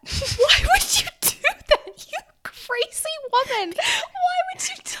that. Why would you do that, you crazy woman? Why would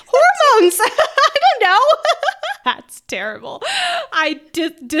you do hormones? I don't know. That's terrible. I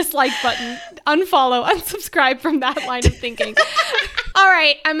dislike button, unfollow, unsubscribe from that line of thinking. All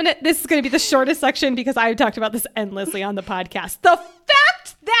right, this is going to be the shortest section because I talked about this endlessly on the podcast. The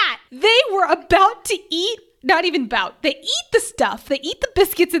fact that they were about to eat, not even about, they eat the stuff, they eat the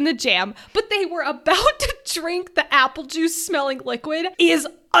biscuits and the jam, but they were about to drink the apple juice smelling liquid is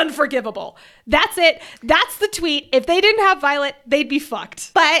unforgivable. That's it. That's the tweet. If they didn't have Violet, they'd be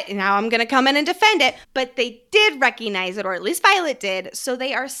fucked. But now I'm going to come in and defend it. But they did recognize it, or at least Violet did. So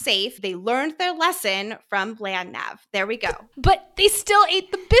they are safe. They learned their lesson from Blandnav. There we go. But they still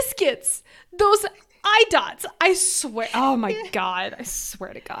ate the biscuits. Those eye dots. I swear. Oh my God. I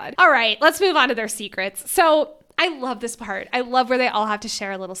swear to God. All right. Let's move on to their secrets. So I love this part. I love where they all have to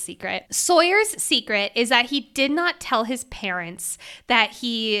share a little secret. Sawyer's secret is that he did not tell his parents that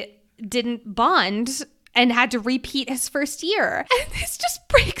he didn't bond and had to repeat his first year. And this just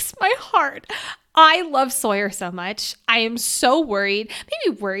breaks my heart. I love Sawyer so much. I am so worried.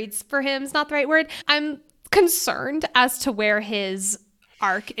 Maybe worried for him is not the right word. I'm concerned as to where his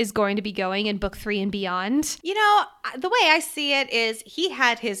arc is going to be going in book 3 and beyond. You know, the way I see it is he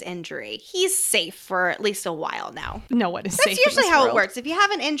had his injury. He's safe for at least a while now. No one is safe. That's usually how world. it works. If you have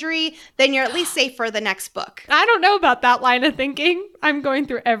an injury, then you're at least safe for the next book. I don't know about that line of thinking. I'm going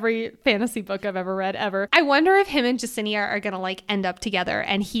through every fantasy book I've ever read ever. I wonder if him and Jesinia are going to like end up together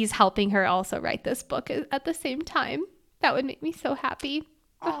and he's helping her also write this book at the same time. That would make me so happy.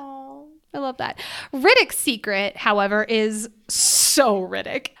 Oh. I love that. Riddick's secret, however, is so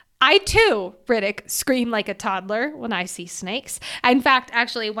Riddick. I too, Riddick, scream like a toddler when I see snakes. In fact,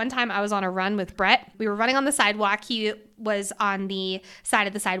 actually, one time I was on a run with Brett. We were running on the sidewalk. He was on the side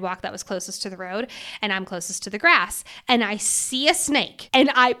of the sidewalk that was closest to the road, and I'm closest to the grass. And I see a snake, and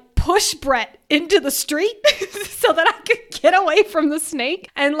I push Brett into the street so that I could get away from the snake.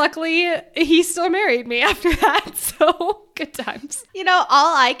 And luckily, he still married me after that. So good times. You know,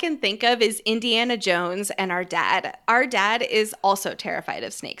 all I can think of is Indiana Jones and our dad. Our dad is also terrified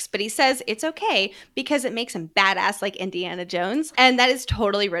of snakes, but he says it's okay because it makes him badass like Indiana Jones. And that is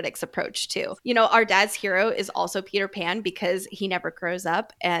totally Riddick's approach too. You know, our dad's hero is also Peter Pan because he never grows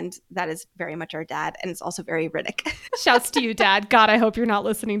up. And that is very much our dad. And it's also very Riddick. Shouts to you, Dad. God, I hope you're not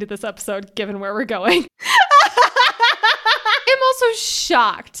listening to this episode, given where we're going. I'm also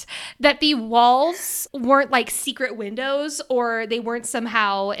shocked that the walls weren't like secret windows or they weren't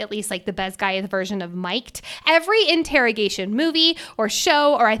somehow at least like the Besguy version of mic'd. Every interrogation movie or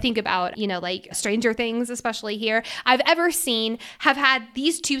show, or I think about, you know, like Stranger Things, especially here, I've ever seen have had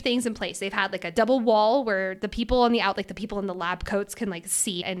these two things in place. They've had like a double wall where the people on the like the people in the lab coats can like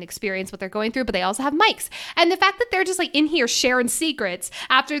see and experience what they're going through, but they also have mics. And the fact that they're just like in here sharing secrets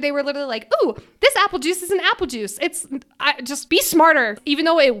after they were literally like, ooh, this apple juice isn't apple juice. Just be smarter, even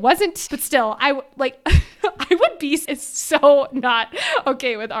though it wasn't, but still, I would be so not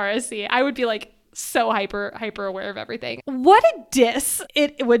okay with RSC. I would be like so hyper aware of everything. What a diss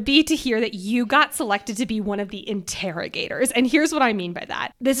it would be to hear that you got selected to be one of the interrogators. And here's what I mean by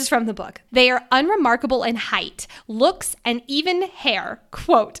that. This is from the book. They are unremarkable in height, looks, and even hair.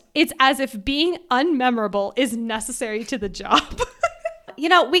 Quote, it's as if being unmemorable is necessary to the job. You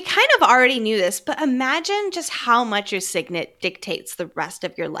know, we kind of already knew this, but imagine just how much your signet dictates the rest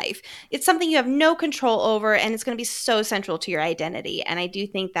of your life. It's something you have no control over, and it's going to be so central to your identity. And I do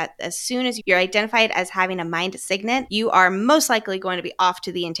think that as soon as you're identified as having a mind signet, you are most likely going to be off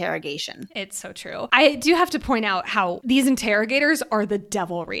to the interrogation. It's so true. I do have to point out how these interrogators are the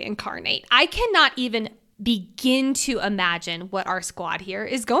devil reincarnate. I cannot even begin to imagine what our squad here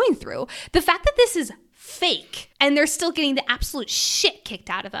is going through. The fact that this is fake and they're still getting the absolute shit kicked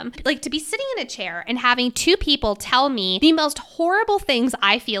out of them. Like to be sitting in a chair and having two people tell me the most horrible things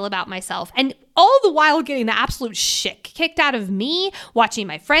I feel about myself and all the while getting the absolute shit kicked out of me, watching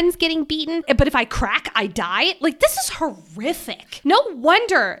my friends getting beaten. But if I crack, I die. Like, this is horrific. No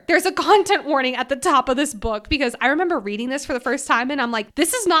wonder there's a content warning at the top of this book, because I remember reading this for the first time and I'm like,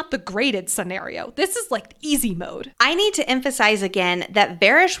 this is not the graded scenario. This is like easy mode. I need to emphasize again that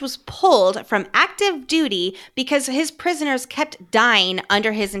Varys was pulled from active duty because his prisoners kept dying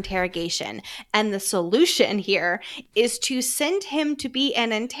under his interrogation. And the solution here is to send him to be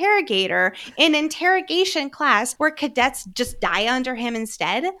an interrogator in interrogation class where cadets just die under him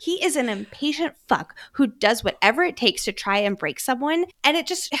instead. He is an impatient fuck who does whatever it takes to try and break someone. And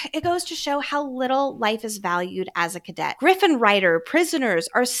it goes to show how little life is valued as a cadet. Griffin Rider prisoners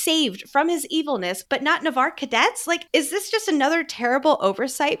are saved from his evilness, but not Navarre cadets? Like, is this just another terrible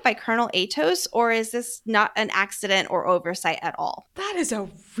oversight by Colonel Atos, or is this not an accident or oversight at all? That is a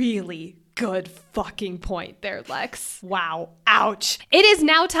really good fucking point there, Lex. Wow. Ouch. It is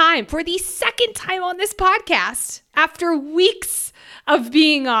now time for the second time on this podcast. After weeks of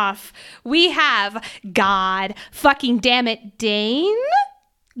being off, we have God fucking damn it, Dane.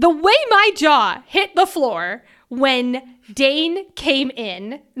 The way my jaw hit the floor when Dane came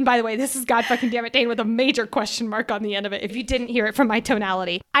in, and by the way, this is God fucking damn it, Dane with a major question mark on the end of it if you didn't hear it from my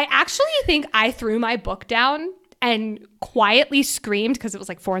tonality. I actually think I threw my book down and quietly screamed, because it was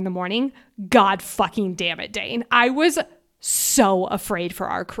like 4 a.m, God fucking damn it, Dane. I was so afraid for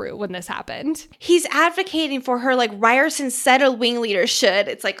our crew when this happened. He's advocating for her like Ryerson said a wing leader should.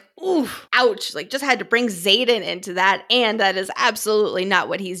 It's like, ooh, ouch. Like, just had to bring Xaden into that. And that is absolutely not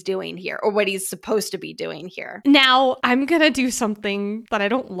what he's doing here, or what he's supposed to be doing here. Now, I'm going to do something that I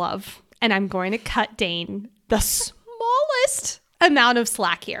don't love, and I'm going to cut Dane the smallest amount of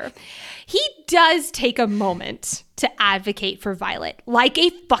slack here. he does take a moment to advocate for Violet, like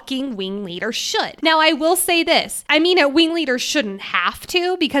a fucking wing leader should. Now, I will say this. I mean, a wing leader shouldn't have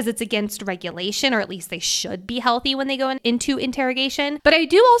to because it's against regulation, or at least they should be healthy when they go into interrogation. But I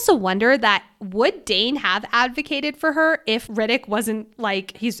do also wonder that would Dane have advocated for her if Riddick wasn't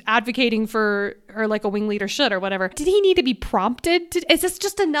like, he's advocating for her like a wing leader should or whatever? Did he need to be prompted? Is this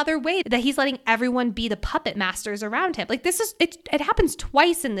just another way that he's letting everyone be the puppet masters around him? Like, this is, it happens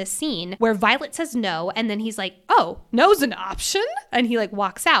twice in this scene where Violet says no, and then he's like, oh, no's an option, and he like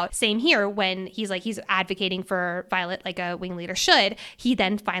walks out. Same here when he's advocating for Violet like a wing leader should. He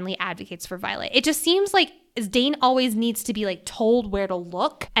then finally advocates for Violet. It just seems like Dane always needs to be like told where to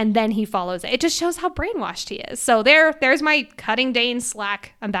look, and then he follows it. It just shows how brainwashed he is. So there's my cutting Dane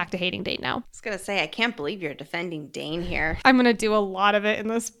slack. I'm back to hating Dane now. I was gonna say, I can't believe you're defending Dane here. I'm gonna do a lot of it in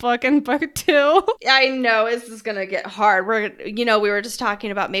this book and book 2. I know this is gonna get hard. We were just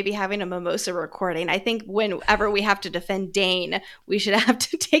talking about maybe having a mimosa recording. I think whenever we have to defend Dane, we should have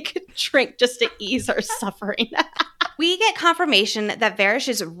to take a drink just to ease our suffering. We get confirmation that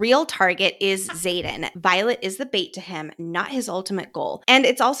Varish's real target is Xaden. Violet is the bait to him, not his ultimate goal. And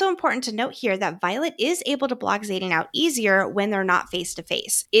it's also important to note here that Violet is able to block Xaden out easier when they're not face to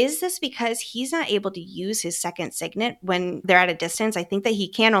face. Is this because he's not able to use his second signet when they're at a distance? I think that he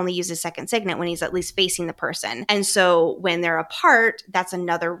can only use his second signet when he's at least facing the person. And so when they're apart, that's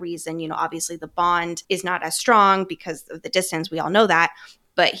another reason, obviously the bond is not as strong because of the distance. We all know that.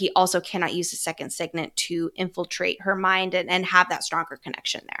 But he also cannot use his second signet to infiltrate her mind and have that stronger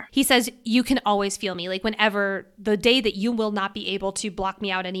connection there. He says, you can always feel me. Like whenever the day that you will not be able to block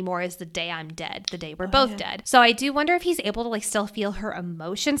me out anymore is the day I'm dead, the day we're both dead. So I do wonder if he's able to like still feel her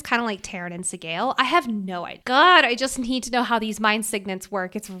emotions, kind of like Taryn and Sigale. I have no idea. God, I just need to know how these mind signets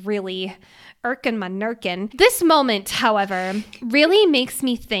work. It's really irkin my nurkin. This moment, however, really makes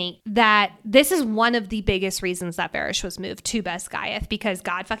me think that this is one of the biggest reasons that Varish was moved to Basgiath, because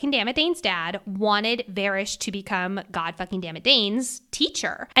God fucking damn it Dane's dad wanted Varish to become God fucking damn it Dane's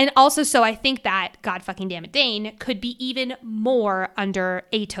teacher. And also, so I think that God fucking damn it Dane could be even more under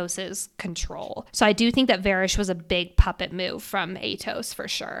Atos's control. So I do think that Varish was a big puppet move from Atos for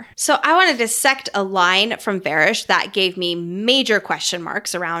sure. So I want to dissect a line from Varish that gave me major question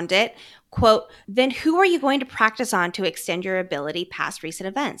marks around it. Quote, then who are you going to practice on to extend your ability past recent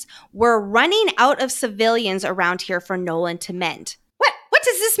events? We're running out of civilians around here for Nolan to mend. What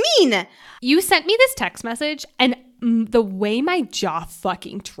does this mean? You sent me this text message, and the way my jaw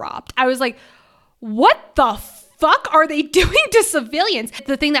fucking dropped, I was like, what the fuck are they doing to civilians?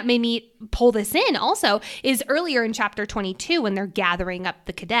 The thing that made me pull this in also is earlier in chapter 22 when they're gathering up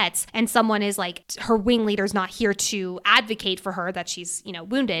the cadets and someone is like, her wing leader's not here to advocate for her, that she's,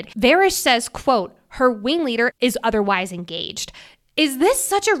 wounded. Varish says, quote, her wing leader is otherwise engaged. Is this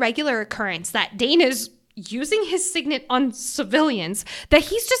such a regular occurrence that Dane is using his signet on civilians, that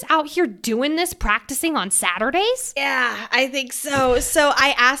he's just out here doing this, practicing on Saturdays? Yeah, I think so. So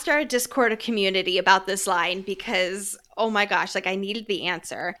I asked our Discord community about this line because, oh my gosh, I needed the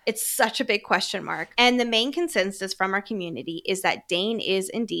answer. It's such a big question mark. And the main consensus from our community is that Dane is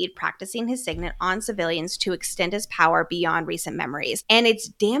indeed practicing his signet on civilians to extend his power beyond recent memories. And it's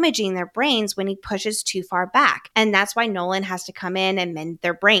damaging their brains when he pushes too far back. And that's why Nolan has to come in and mend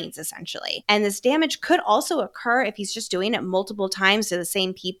their brains, essentially. And this damage could also occur if he's just doing it multiple times to the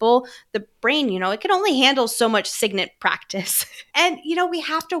same people. The brain, it can only handle so much signet practice. And, we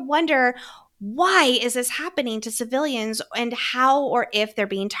have to wonder, why is this happening to civilians and how or if they're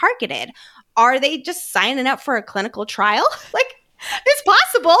being targeted? Are they just signing up for a clinical trial? It's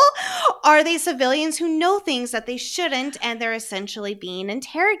possible. Are they civilians who know things that they shouldn't and they're essentially being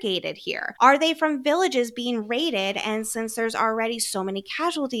interrogated here? Are they from villages being raided, and since there's already so many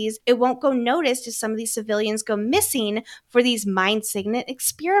casualties, it won't go noticed if some of these civilians go missing for these mind signet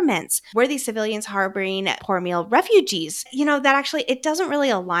experiments? Were these civilians harboring poor meal refugees? That actually, it doesn't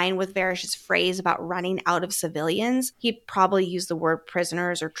really align with Varish's phrase about running out of civilians. He probably used the word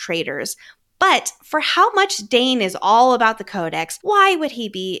prisoners or traitors. But for how much Dane is all about the Codex, why would he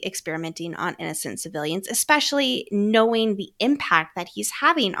be experimenting on innocent civilians, especially knowing the impact that he's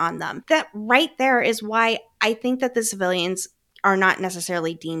having on them? That right there is why I think that the civilians are not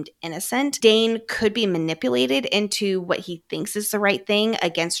necessarily deemed innocent. Dane could be manipulated into what he thinks is the right thing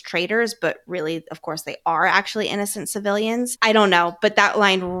against traitors, but really, of course, they are actually innocent civilians. I don't know, but that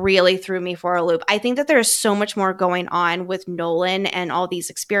line really threw me for a loop. I think that there's so much more going on with Nolan and all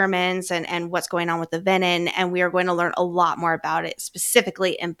these experiments and what's going on with the Venom, and we are going to learn a lot more about it,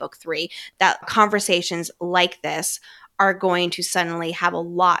 specifically in book 3, that conversations like this are going to suddenly have a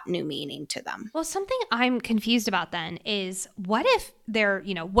lot new meaning to them. Well, something I'm confused about then is, what if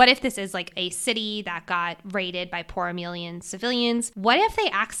what if this is like a city that got raided by poor Amelian civilians? What if they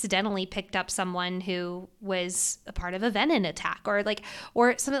accidentally picked up someone who was a part of a Venin attack or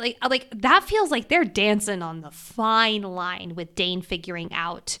something like that? Feels like they're dancing on the fine line with Dane figuring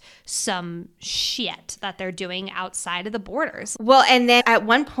out some shit that they're doing outside of the borders. Well, and then at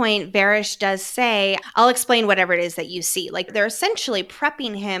one point, Varys does say, I'll explain whatever it is that you see. Like, they're essentially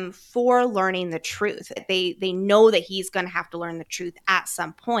prepping him for learning the truth. They know that he's going to have to learn the truth at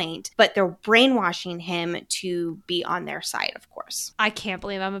some point, but they're brainwashing him to be on their side, of course. I can't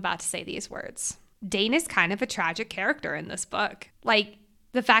believe I'm about to say these words. Dane is kind of a tragic character in this book. Like,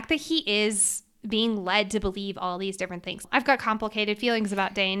 the fact that he is being led to believe all these different things. I've got complicated feelings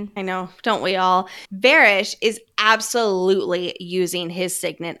about Dane. I know, don't we all? Varys is absolutely using his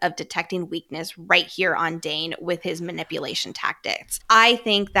signet of detecting weakness right here on Dane with his manipulation tactics. I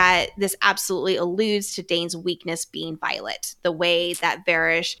think that this absolutely alludes to Dane's weakness being Violet. The way that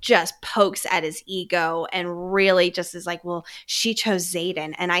Varys just pokes at his ego and really just is like, well, she chose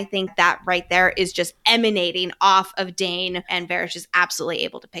Xaden. And I think that right there is just emanating off of Dane, and Varys is absolutely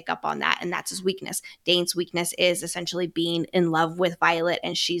able to pick up on that. And that's his weakness. Dane's weakness is essentially being in love with Violet,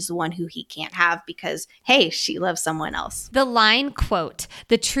 and she's the one who he can't have because, hey, she loves someone else. The line, quote,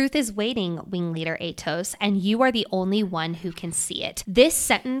 "The truth is waiting, Wing Leader Atos, and you are the only one who can see it." This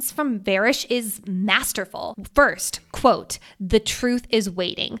sentence from Varys is masterful. First, quote, "The truth is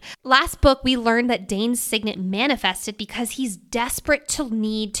waiting." Last book, we learned that Dane's signet manifested because he's desperate to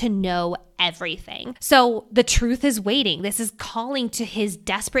need to know everything. So the truth is waiting. This is calling to his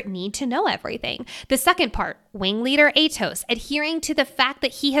desperate need to know everything. The second part, Wing Leader Atos, adhering to the fact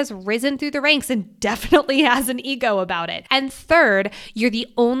that he has risen through the ranks and definitely has an ego about it. And third, you're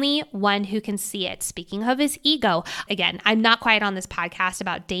the only one who can see it. Speaking of his ego, again, I'm not quiet on this podcast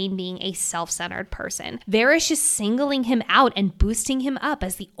about Dane being a self-centered person. Varys is singling him out and boosting him up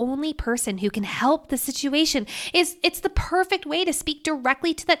as the only person who can help the situation. It's the perfect way to speak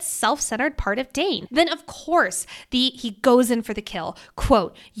directly to that self-centered part of Dane. Then of course, he goes in for the kill.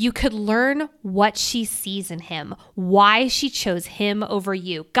 Quote, "You could learn what she sees in him, why she chose him over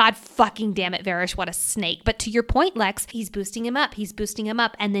you." God fucking damn it, Varys, what a snake. But to your point, Lex, he's boosting him up,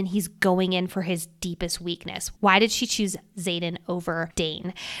 and then he's going in for his deepest weakness. Why did she choose Xaden over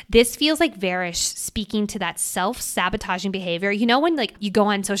Dane? This feels like Varys speaking to that self-sabotaging behavior. You know when like you go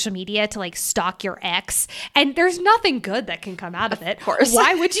on social media to like stalk your ex and there's nothing good that can come out of it. Of course.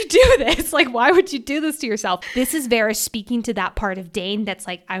 Why would you do this? Like, why would you do this to yourself? This is Varys speaking to that part of Dane that's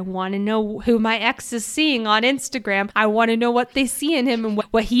like, I want to know who my ex is seeing on Instagram. I want to know what they see in him and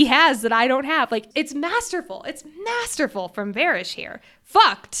what he has that I don't have. Like, it's masterful. It's masterful from Varys here.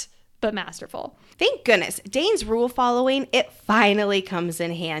 Fucked, but masterful. Thank goodness. Dane's rule following, it finally comes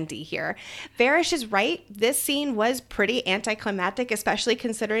in handy here. Varys is right. This scene was pretty anticlimactic, especially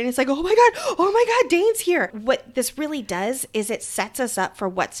considering it's like, oh my God, Dane's here. What this really does is it sets us up for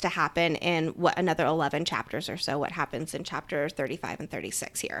what's to happen in another 11 chapters or so, what happens in chapter 35 and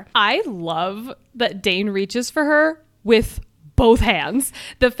 36 here. I love that Dane reaches for her with both hands.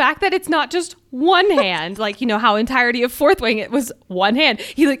 The fact that it's not just one hand, like, you know, how entirety of Fourth Wing, it was one hand.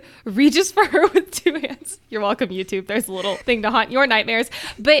 He like reaches for her with two hands. You're welcome, YouTube. There's a little thing to haunt your nightmares.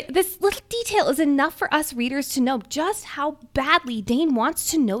 But this little detail is enough for us readers to know just how badly Dane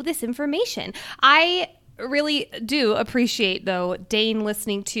wants to know this information. I really do appreciate, though, Dane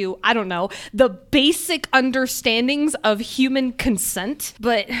listening to, I don't know, the basic understandings of human consent.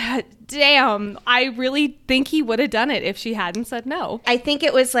 But damn, I really think he would have done it if she hadn't said no. I think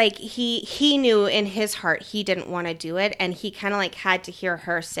it was like he knew in his heart he didn't want to do it, and he kind of like had to hear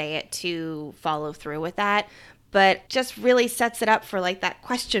her say it to follow through with that. But just really sets it up for like that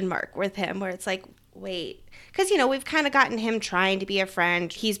question mark with him where it's like, wait. Because, you know, we've kind of gotten him trying to be a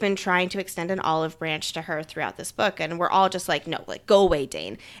friend. He's been trying to extend an olive branch to her throughout this book. And we're all just like, no, like, go away,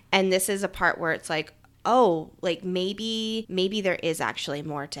 Dane. And this is a part where it's like, oh, like maybe there is actually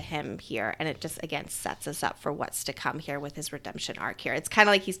more to him here. And it just, again, sets us up for what's to come here with his redemption arc here. It's kind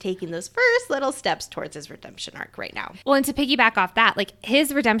of like he's taking those first little steps towards his redemption arc right now. Well, and to piggyback off that, like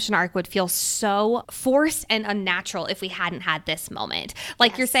his redemption arc would feel so forced and unnatural if we hadn't had this moment.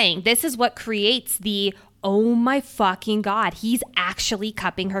 Like You're saying, this is what creates the oh my fucking God, he's actually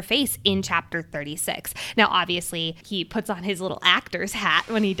cupping her face in chapter 36. Now, obviously, he puts on his little actor's hat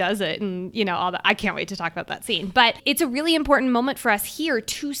when he does it and, you know, all that. I can't wait to talk about that scene. But it's a really important moment for us here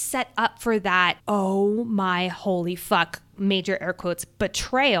to set up for that, oh my holy fuck, major air quotes,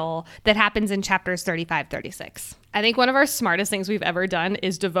 betrayal that happens in chapters 35, 36. I think one of our smartest things we've ever done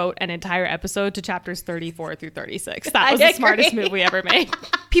is devote an entire episode to chapters 34 through 36. That was the smartest move we ever made.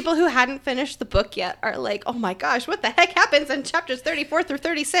 People who hadn't finished the book yet are like, oh my gosh, what the heck happens in chapters 34 through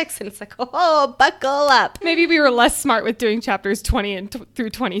 36? And it's like, oh, buckle up. Maybe we were less smart with doing chapters 20 and through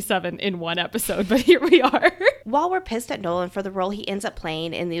 27 in one episode, but here we are. While we're pissed at Nolan for the role he ends up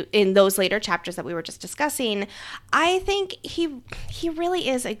playing in those later chapters that we were just discussing, I think he really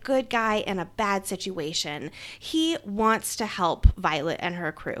is a good guy in a bad situation. He wants to help Violet and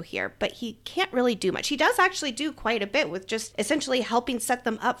her crew here, but he can't really do much. He does actually do quite a bit with just essentially helping set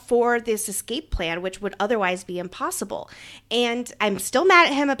them up for this escape plan, which would otherwise be impossible. And I'm still mad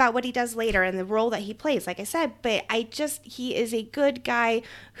at him about what he does later and the role that he plays, like I said, but he is a good guy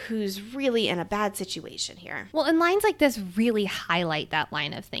who's really in a bad situation here. Well, and lines like this really highlight that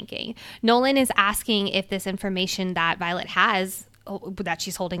line of thinking. Nolan is asking if this information that Violet has that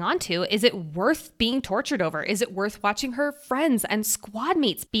she's holding on to, is it worth being tortured over? Is it worth watching her friends and squad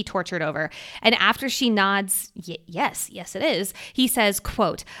mates be tortured over? And after she nods, yes, it is, he says,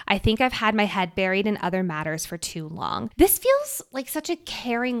 quote, I think I've had my head buried in other matters for too long. This feels like such a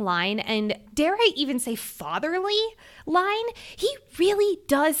caring line, and dare I even say fatherly line? He really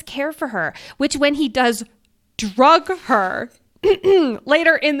does care for her, which when he does drug her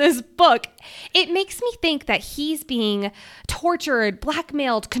later in this book, it makes me think that he's being tortured,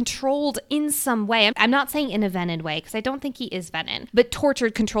 blackmailed, controlled in some way. I'm not saying in a Venin way, because I don't think he is Venin, but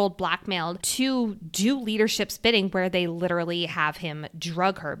tortured, controlled, blackmailed to do leadership's bidding, where they literally have him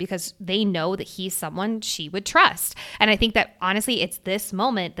drug her because they know that he's someone she would trust. And I think that honestly, it's this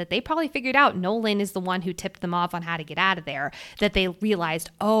moment that they probably figured out Nolan is the one who tipped them off on how to get out of there, that they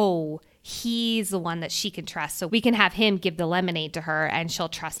realized, oh, he's the one that she can trust. So we can have him give the lemonade to her and she'll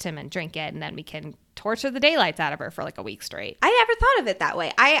trust him and drink it. And then we can torture the daylights out of her for like a week straight. I never thought of it that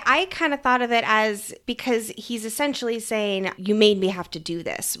way. I kind of thought of it as, because he's essentially saying, you made me have to do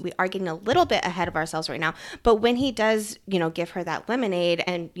this. We are getting a little bit ahead of ourselves right now. But when he does, give her that lemonade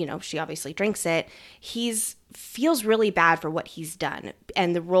and, she obviously drinks it, feels really bad for what he's done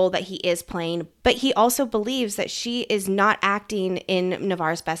and the role that he is playing, but he also believes that she is not acting in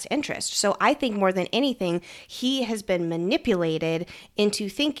Navarre's best interest. So I think more than anything, he has been manipulated into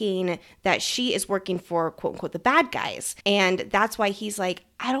thinking that she is working for quote unquote the bad guys. And that's why he's like,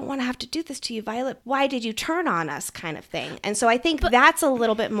 I don't want to have to do this to you, Violet. Why did you turn on us, kind of thing. And so I think that's a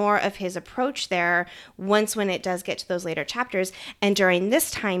little bit more of his approach there when it does get to those later chapters. And during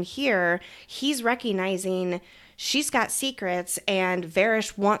this time here, he's recognizing she's got secrets and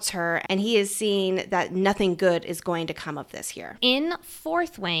Varys wants her, and he is seeing that nothing good is going to come of this here. In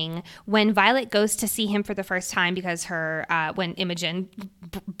Fourth Wing, when Violet goes to see him for the first time because when Imogen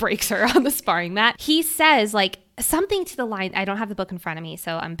breaks her on the sparring mat, he says something to the line, I don't have the book in front of me,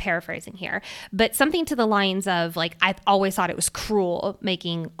 so I'm paraphrasing here, but something to the lines of I've always thought it was cruel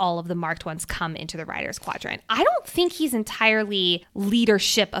making all of the marked ones come into the Riders Quadrant. I don't think he's entirely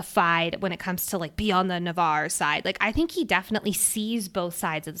leadership-ified when it comes to be on the Navarre side. I think he definitely sees both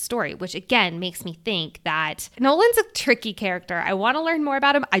sides of the story, which again makes me think that Nolan's a tricky character. I want to learn more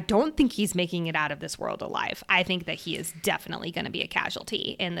about him. I don't think he's making it out of this world alive. I think that he is definitely going to be a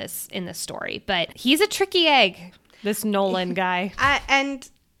casualty in this story, but he's a tricky egg. This Nolan guy. And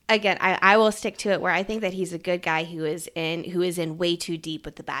again, I will stick to it where I think that he's a good guy who is in way too deep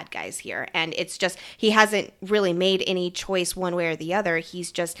with the bad guys here. And it's just, he hasn't really made any choice one way or the other.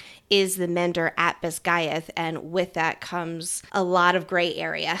 He's just is the mender at Basgiath. And with that comes a lot of gray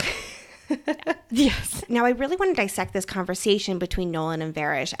area. Yes. Now, I really want to dissect this conversation between Nolan and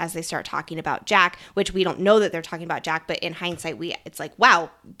Varys as they start talking about Jack, which we don't know that they're talking about Jack, but in hindsight, it's like, wow,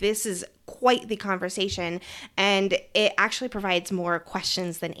 this is quite the conversation, and it actually provides more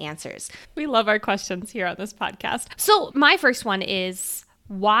questions than answers. We love our questions here on this podcast. So my first one is,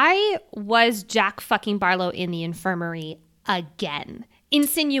 why was Jack fucking Barlow in the infirmary again?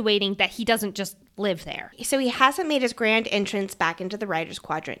 Insinuating that he doesn't just live there. So he hasn't made his grand entrance back into the Riders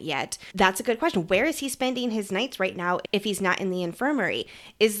Quadrant yet. That's a good question. Where is he spending his nights right now if he's not in the infirmary?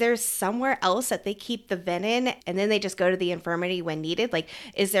 Is there somewhere else that they keep the Venin and then they just go to the infirmary when needed?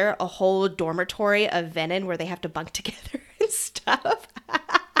 Is there a whole dormitory of Venin where they have to bunk together and stuff?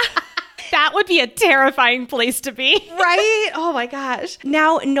 That would be a terrifying place to be. Right? Oh my gosh.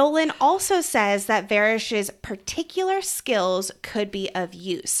 Now, Nolan also says that Varys' particular skills could be of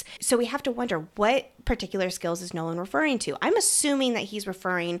use. So we have to wonder, what particular skills is Nolan referring to? I'm assuming that he's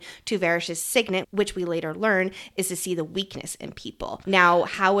referring to Varys' signet, which we later learn is to see the weakness in people. Now,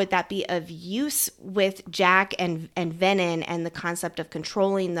 how would that be of use with Jack and Venin and the concept of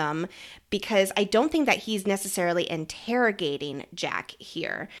controlling them? Because I don't think that he's necessarily interrogating Jack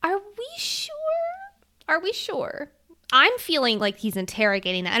here. Are we sure? Are we sure? I'm feeling like he's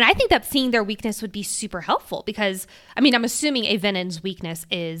interrogating that. And I think that seeing their weakness would be super helpful because, I mean, I'm assuming a Venon's weakness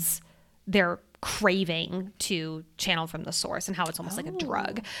is their craving to channel from the source and how it's almost like a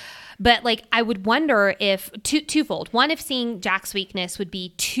drug. But like, I would wonder if twofold. One, if seeing Jack's weakness would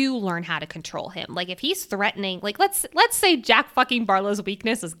be to learn how to control him. Like if he's threatening, like let's say Jack fucking Barlow's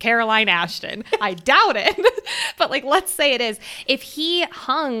weakness is Caroline Ashton. I doubt it, but like let's say it is. If he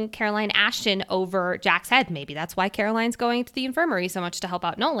hung Caroline Ashton over Jack's head, maybe that's why Caroline's going to the infirmary so much to help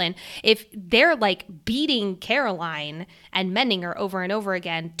out Nolan. If they're like beating Caroline and mending her over and over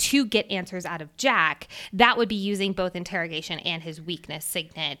again to get answers out of Jack, that would be using both interrogation and his weakness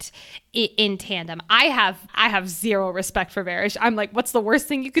signet in tandem. I have zero respect for Varys. I'm like, what's the worst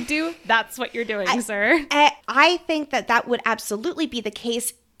thing you could do? That's what you're doing, sir. I think that would absolutely be the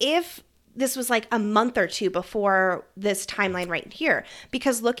case if this was like a month or two before this timeline right here.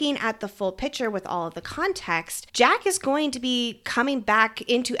 Because looking at the full picture with all of the context, Jack is going to be coming back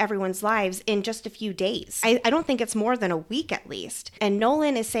into everyone's lives in just a few days. I don't think it's more than a week at least. And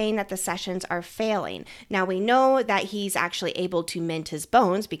Nolan is saying that the sessions are failing. Now we know that he's actually able to mend his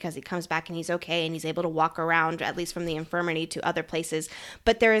bones because he comes back and he's okay and he's able to walk around, at least from the infirmary to other places.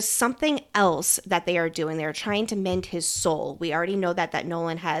 But there is something else that they are doing. They are trying to mend his soul. We already know that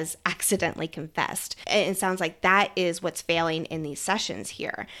Nolan has accidentally confessed. And it sounds like that is what's failing in these sessions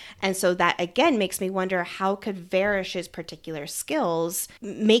here. And so that again makes me wonder, how could Varys's particular skills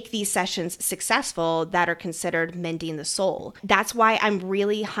make these sessions successful that are considered mending the soul? That's why I'm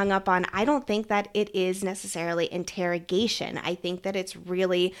really hung up on, I don't think that it is necessarily interrogation. I think that it's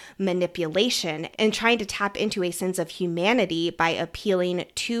really manipulation and trying to tap into a sense of humanity by appealing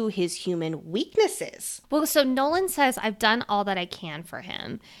to his human weaknesses. Well, so Nolan says, I've done all that I can for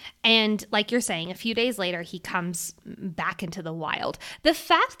him. And like you're saying, a few days later, he comes back into the wild. The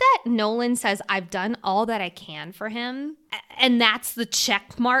fact that Nolan says, I've done all that I can for him, and that's the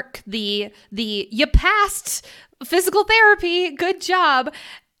check mark, the you passed physical therapy, good job,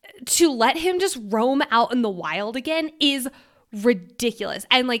 to let him just roam out in the wild again is ridiculous.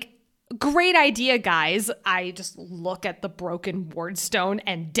 And like, great idea, guys. I just look at the broken wardstone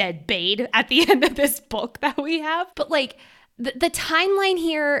and dead Bade at the end of this book that we have. But like, the timeline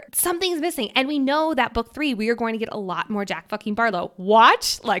here, something's missing. And we know that book 3, we are going to get a lot more Jack fucking Barlow.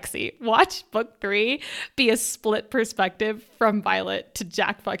 Watch, Lexi, watch book 3 be a split perspective from Violet to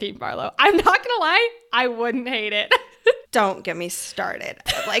Jack fucking Barlow. I'm not going to lie, I wouldn't hate it. Don't get me started.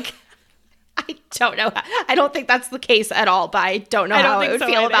 Like, I don't know. I don't think that's the case at all, but I don't know how I would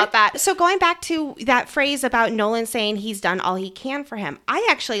feel about that. So going back to that phrase about Nolan saying he's done all he can for him, I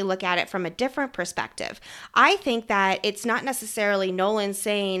actually look at it from a different perspective. I think that it's not necessarily Nolan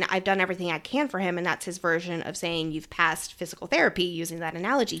saying I've done everything I can for him, and that's his version of saying you've passed physical therapy, using that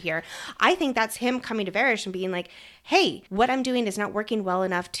analogy here. I think that's him coming to Varys and being like, hey, what I'm doing is not working well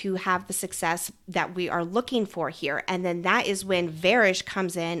enough to have the success that we are looking for here. And then that is when Varys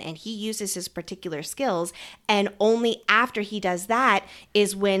comes in and he uses his particular skills. And only after he does that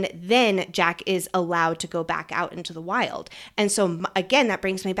is when then Jack is allowed to go back out into the wild. And so again, that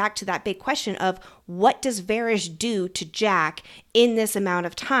brings me back to that big question of, what does Varys do to Jack in this amount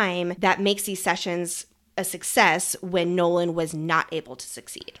of time that makes these sessions a success when Nolan was not able to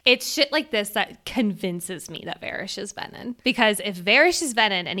succeed? It's shit like this that convinces me that Varys is Venon. Because if Varys is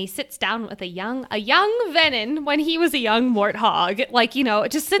Venon and he sits down with a young Venon when he was a young warthog, like, you know,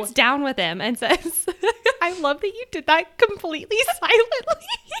 just sits down with him and says, I love that you did that completely silently.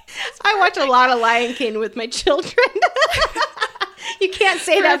 I watch a lot of Lion King with my children. You can't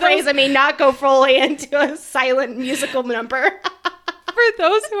say that phrase and me not go fully into a silent musical number. For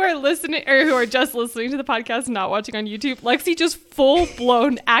those who are listening or who are just listening to the podcast, not watching on YouTube, Lexi just full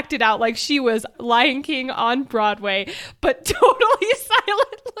blown acted out like she was Lion King on Broadway, but totally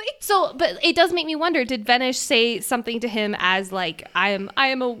silently. So, but it does make me wonder, did Venish say something to him as like, I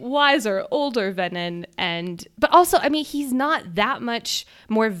am a wiser, older Venon? But also, I mean, he's not that much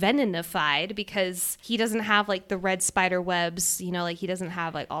more Venonified because he doesn't have like the red spider webs, you know, like he doesn't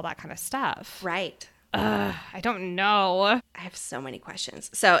have like all that kind of stuff. Right. I don't know. I have so many questions.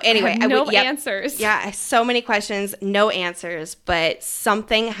 So anyway, I have answers. Yeah, so many questions, no answers. But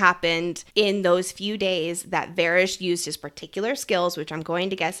something happened in those few days that Varys used his particular skills, which I'm going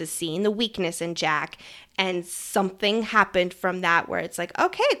to guess is seeing the weakness in Jack. And something happened from that where it's like,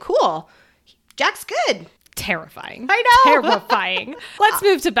 okay, cool. Jack's good. terrifying. I know. Terrifying. Let's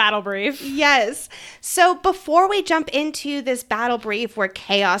move to battle brief. Yes. So before we jump into this battle brief where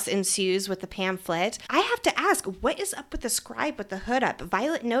chaos ensues with the pamphlet, I have to ask, what is up with the scribe with the hood up?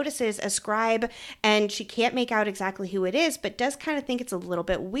 Violet notices a scribe and she can't make out exactly who it is, but does kind of think it's a little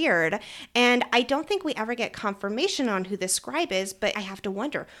bit weird. And I don't think we ever get confirmation on who this scribe is, but I have to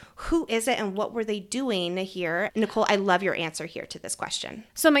wonder, who is it and what were they doing here? Nicole, I love your answer here to this question.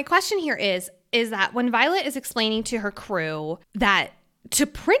 So my question here is that when Violet is explaining to her crew that to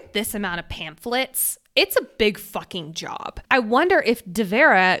print this amount of pamphlets, it's a big fucking job. I wonder if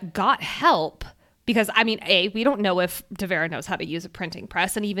DeVera got help. Because, I mean, we don't know if DeVera knows how to use a printing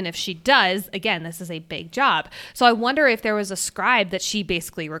press. And even if she does, again, this is a big job. So I wonder if there was a scribe that she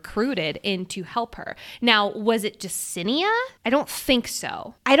basically recruited in to help her. Now, was it Jesinia? I don't think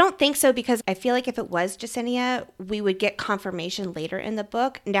so. I don't think so, because I feel like if it was Jesinia, we would get confirmation later in the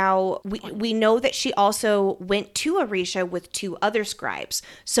book. Now, we know that she also went to Orisha with 2 other scribes.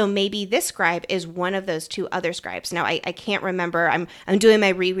 So maybe this scribe is one of those 2 other scribes. Now, I can't remember. I'm doing my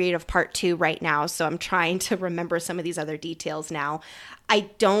reread of part 2 right now. So I'm trying to remember some of these other details now. I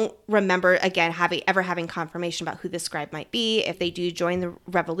don't remember, again, having confirmation about who this scribe might be, if they do join the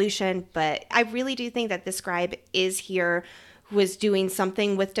revolution. But I really do think that this scribe is here, was doing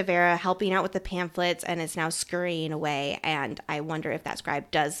something with DeVera, helping out with the pamphlets, and is now scurrying away. And I wonder if that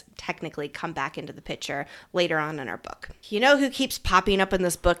scribe does technically come back into the picture later on in our book. You know who keeps popping up in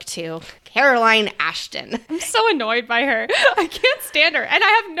this book too? Caroline Ashton. I'm so annoyed by her. I can't stand her. And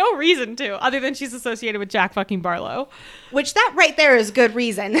I have no reason to, other than she's associated with Jack fucking Barlow. Which that right there is good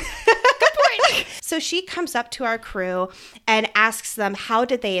reason. So she comes up to our crew and asks them, how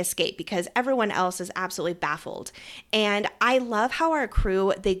did they escape? Because everyone else is absolutely baffled. And I love how our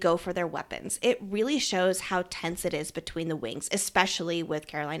crew, they go for their weapons. It really shows how tense it is between the wings, especially with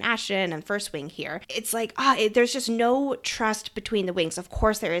Caroline Ashton and First Wing here. It's like, there's just no trust between the wings. Of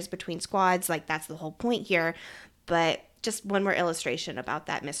course there is between squads, like that's the whole point here. But just one more illustration about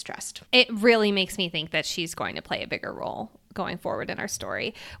that mistrust. It really makes me think that she's going to play a bigger role going forward in our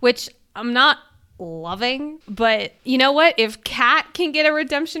story, which I'm not loving, but you know what? If Kat can get a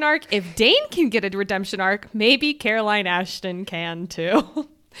redemption arc, if Dane can get a redemption arc, maybe Caroline Ashton can too.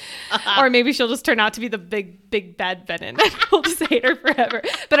 Or maybe she'll just turn out to be the big bad Venom. We'll just hate her forever.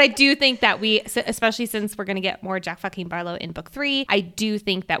 But I do think that we, especially since we're going to get more Jack fucking Barlow in book 3, I do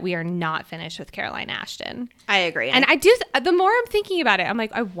think that we are not finished with Caroline Ashton. I agree. And I do, the more I'm thinking about it, I'm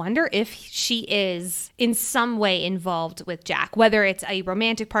like, I wonder if she is in some way involved with Jack, whether it's a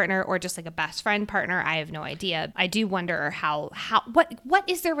romantic partner or just like a best friend partner. I have no idea. I do wonder what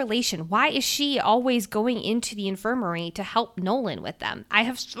is their relation? Why is she always going into the infirmary to help Nolan with them? I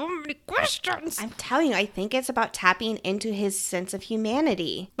have so many questions. I'm telling you, I think it's about tapping into his sense of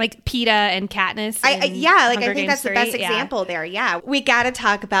humanity. Like PETA and Katniss. I think that's the best example there. Yeah. We got to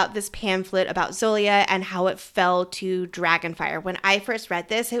talk about this pamphlet about Zolia and how it fell to Dragonfire. When I first read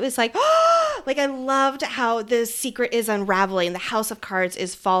this, it was like, like I loved how the secret is unraveling. The House of Cards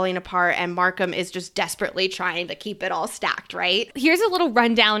is falling apart and Markham is just desperately trying to keep it all stacked, right? Here's a little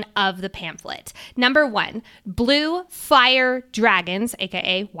rundown of the pamphlet. Number 1, blue fire dragons,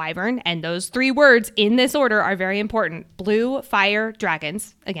 aka Wyvern, and those 3 words in this order are very important. Blue fire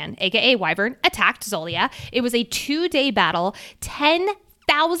dragons, again, aka Wyvern, attacked Zolia. It was a 2-day battle.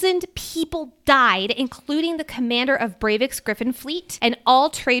 10,000 people died, including the commander of Breivik's Griffin fleet, and all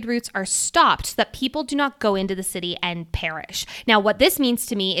trade routes are stopped so that people do not go into the city and perish. Now, what this means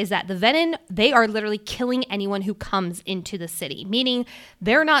to me is that the Venom, they are literally killing anyone who comes into the city, meaning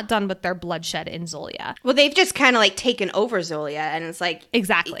they're not done with their bloodshed in Zolia. Well, they've just kind of like taken over Zolia, and it's like...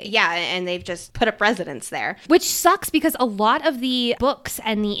 Exactly. Yeah, and they've just put up residence there. Which sucks because a lot of the books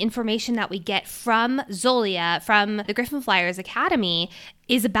and the information that we get from Zolia, from the Griffin Flyers Academy,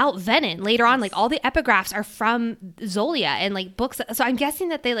 is about Venom later on. Like all the epigraphs are from Zolia and like books. So I'm guessing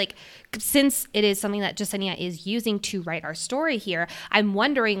that they like, since it is something that Jesinia is using to write our story here, I'm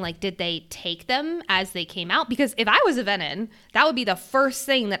wondering like, did they take them as they came out? Because if I was a Venom, that would be the first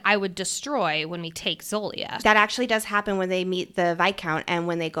thing that I would destroy when we take Zolia. That actually does happen when they meet the Viscount, and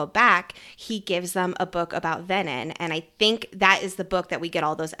when they go back, he gives them a book about Venom, and I think that is the book that we get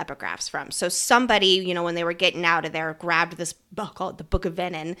all those epigraphs from. So somebody, you know, when they were getting out of there, grabbed this book called the Book of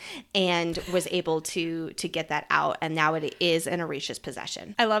Venom and was able to get that out, and now it is in Orisha's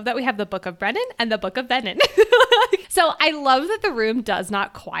possession. I love that we have the Book of Brennan and the Book of Venom. So I love that the room does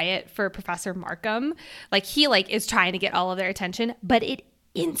not quiet for Professor Markham. Like he like is trying to get all of their attention, but it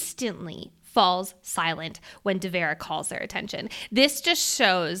instantly falls silent when Devera calls their attention. This just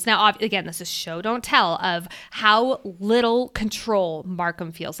shows, now again, this is show don't tell, of how little control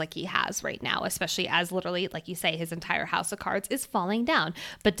Markham feels like he has right now, especially as literally, like you say, his entire house of cards is falling down.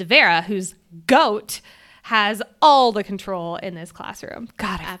 But Devera, who's GOAT, has all the control in this classroom.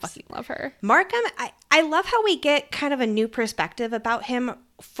 God, I fucking love her. Markham, I love how we get kind of a new perspective about him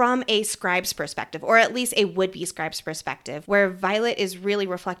from a scribe's perspective, or at least a would-be scribe's perspective, where Violet is really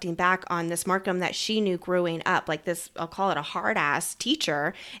reflecting back on this Markham that she knew growing up, like this, I'll call it a hard-ass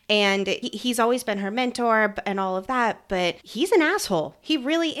teacher, and he's always been her mentor and all of that, but he's an asshole. He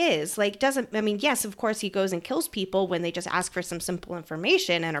really is. Like, yes, of course he goes and kills people when they just ask for some simple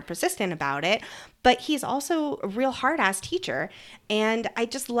information and are persistent about it, but he's also a real hard-ass teacher, and I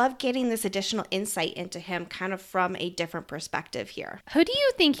just love getting this additional insight into him kind of from a different perspective here. Who do you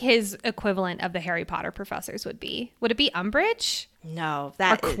think his equivalent of the Harry Potter professors would be? Would it be Umbridge? No,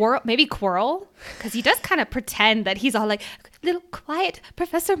 or Quirrell? Maybe Quirrell, because he does kind of pretend that he's all like little quiet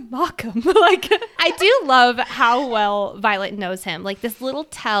Professor Markham. Like, I do love how well Violet knows him. Like this little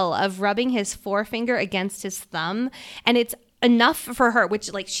tell of rubbing his forefinger against his thumb, and it's enough for her,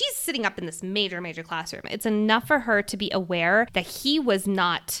 which like she's sitting up in this major classroom. It's enough for her to be aware that he was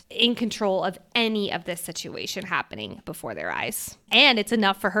not in control of any of this situation happening before their eyes. And it's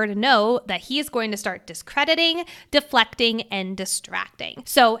enough for her to know that he is going to start discrediting, deflecting, and distracting.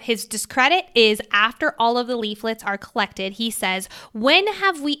 So his discredit is after all of the leaflets are collected, he says, "When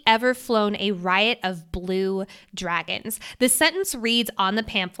have we ever flown a riot of blue dragons?" The sentence reads on the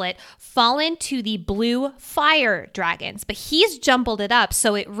pamphlet, "Fallen to the blue fire dragons," but he's jumbled it up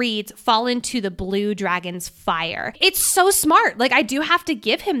so it reads, "Fallen to the blue dragon's fire." It's so smart. Like, I do have to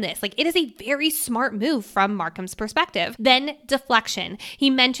give him this. Like, it is a very smart move from Markham's perspective. Then deflection.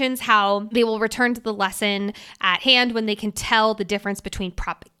 He mentions how they will return to the lesson at hand when they can tell the difference between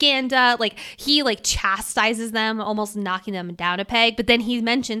propaganda. Like, he chastises them, almost knocking them down a peg. But then he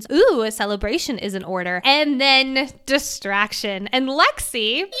mentions, ooh, a celebration is in order. And then distraction. And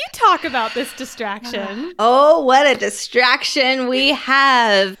Lexi, you talk about this distraction. Oh, what a distraction we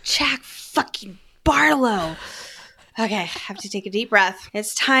have. Jack fucking Barlow. Okay, I have to take a deep breath.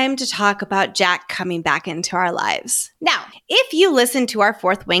 It's time to talk about Jack coming back into our lives. Now, if you listened to our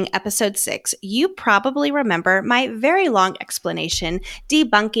Fourth Wing episode 6, you probably remember my very long explanation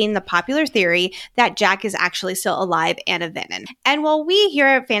debunking the popular theory that Jack is actually still alive and a Venin. And while we here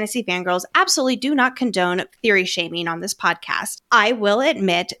at Fantasy Fangirls absolutely do not condone theory shaming on this podcast, I will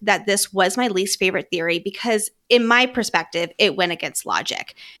admit that this was my least favorite theory because, in my perspective, it went against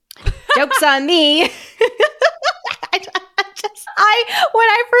logic. Joke's on me. When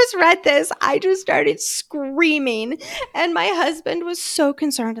I first read this, I just started screaming, and my husband was so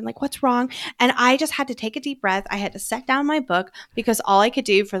concerned and like, what's wrong? And I just had to take a deep breath. I had to set down my book because all I could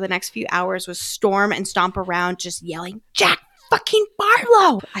do for the next few hours was storm and stomp around just yelling, Jack fucking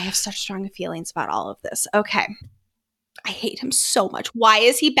Barlow. I have such strong feelings about all of this. Okay. I hate him so much. Why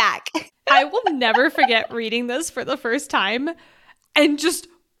is he back? I will never forget reading this for the first time and just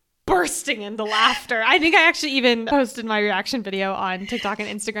bursting into laughter. I think I actually even posted my reaction video on TikTok and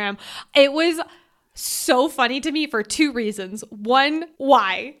Instagram. It was so funny to me for two reasons. One,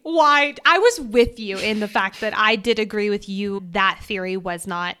 why? I was with you in the fact that I did agree with you that theory was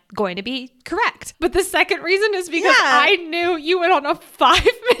not going to be correct. But the second reason is because I knew you went on a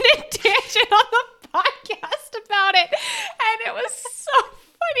 5-minute tangent on the podcast about it. And it was so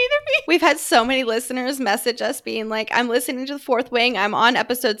funny to me. We've had so many listeners message us being like, I'm listening to the Fourth Wing, I'm on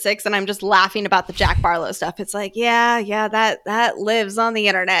episode 6, and I'm just laughing about the Jack Barlow stuff. It's like, yeah, that lives on the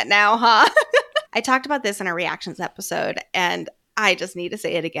internet now, huh? I talked about this in our reactions episode, and I just need to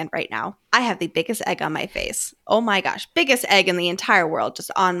say it again right now. I have the biggest egg on my face. Oh my gosh, biggest egg in the entire world just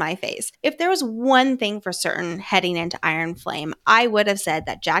on my face. If there was one thing for certain heading into Iron Flame, I would have said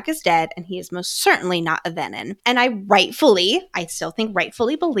that Jack is dead and he is most certainly not a Venin. And I still think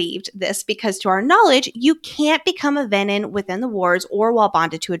rightfully believed this because to our knowledge, you can't become a Venin within the wards or while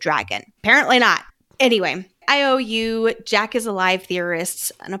bonded to a dragon. Apparently not. Anyway, I owe you Jack is alive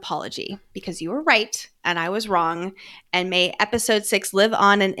theorists an apology because you were right and I was wrong. And may episode 6 live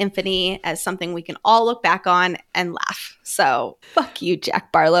on in infamy as something we can all look back on and laugh. So fuck you,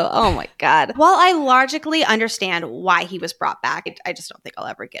 Jack Barlow. Oh my God. While I logically understand why he was brought back, I just don't think I'll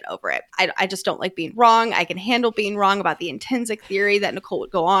ever get over it. I just don't like being wrong. I can handle being wrong about the intrinsic theory that Nicole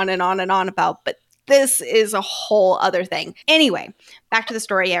would go on and on and on about, but this is a whole other thing. Anyway, back to the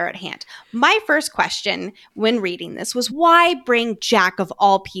story here at hand. My first question when reading this was, why bring Jack of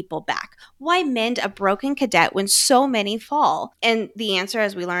all people back? Why mend a broken cadet when so many fall? And the answer,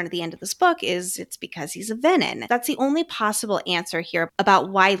 as we learn at the end of this book, is it's because he's a Venin. That's the only possible answer here about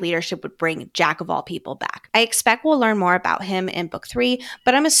why leadership would bring Jack of all people back. I expect we'll learn more about him in book 3,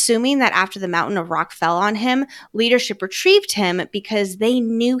 but I'm assuming that after the mountain of rock fell on him, leadership retrieved him because they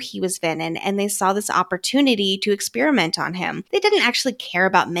knew he was Venin and they saw this opportunity to experiment on him. They didn't actually care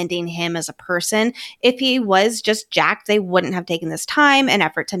about mending him as a person. If he was just Jack, they wouldn't have taken this time and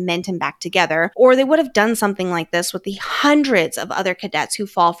effort to mend him back together, or they would have done something like this with the hundreds of other cadets who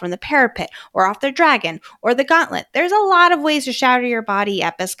fall from the parapet or off their dragon or the gauntlet. There's a lot of ways to shatter your body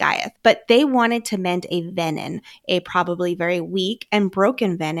at Basgiath, but they wanted to mend a Venin, a probably very weak and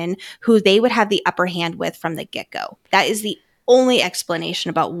broken Venin who they would have the upper hand with from the get-go. That is the only explanation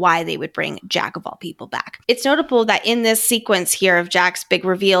about why they would bring Jack of all people back. It's notable that in this sequence here of Jack's big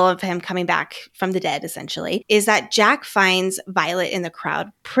reveal of him coming back from the dead, essentially, is that Jack finds Violet in the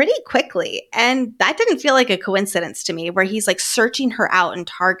crowd pretty quickly. And that didn't feel like a coincidence to me, where he's like searching her out and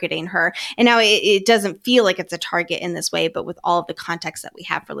targeting her. And now it doesn't feel like it's a target in this way, but with all of the context that we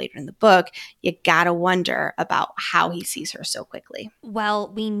have for later in the book, you gotta wonder about how he sees her so quickly.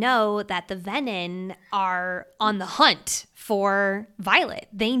 Well, we know that the Venin are on the hunt for Violet.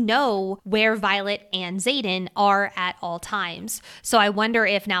 They know where Violet and Xaden are at all times. So I wonder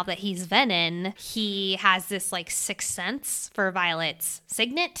if now that he's Venin, he has this like sixth sense for Violet's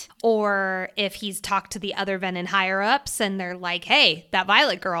signet, or if he's talked to the other Venin higher ups and they're like, hey, that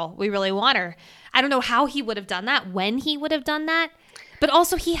Violet girl, we really want her. I don't know how he would have done that, when he would have done that. But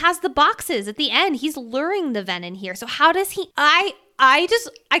also he has the boxes at the end. He's luring the Venin here. So how does he... I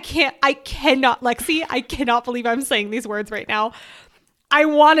cannot, Lexi, I cannot believe I'm saying these words right now. I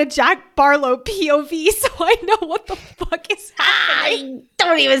want a Jack Barlow POV so I know what the fuck is happening.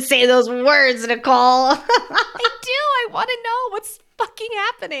 Don't even say those words, Nicole. I do. I want to know what's fucking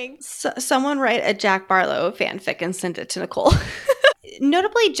happening. Someone write a Jack Barlow fanfic and send it to Nicole.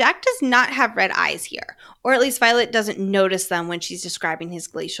 Notably, Jack does not have red eyes here, or at least Violet doesn't notice them when she's describing his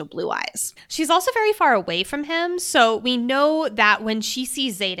glacial blue eyes. She's also very far away from him, so we know that when she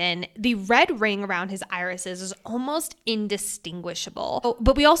sees Xaden, the red ring around his irises is almost indistinguishable. Oh,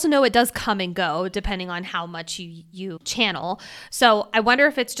 but we also know it does come and go depending on how much you channel. So I wonder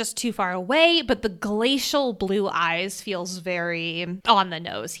if it's just too far away, but the glacial blue eyes feels very on the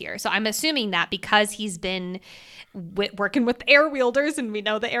nose here. So I'm assuming that because he's been working with the air wielders, and we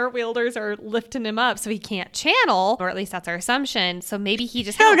know the air wielders are lifting him up so he can't channel, or at least that's our assumption. So maybe he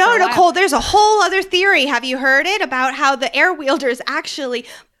just... No, Nicole, there's a whole other theory. Have you heard it? About how the air wielders actually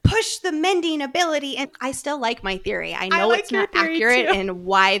push the mending ability. And I still like my theory. I know it's not accurate in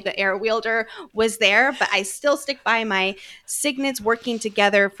why the air wielder was there, but I still stick by my signets working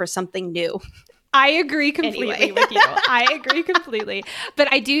together for something new. I agree completely with you. I agree completely. But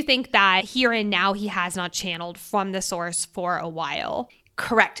I do think that here and now he has not channeled from the source for a while.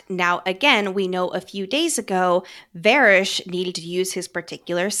 Correct. Now, again, we know a few days ago, Varish needed to use his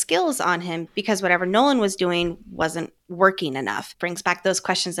particular skills on him because whatever Nolan was doing wasn't working enough. Brings back those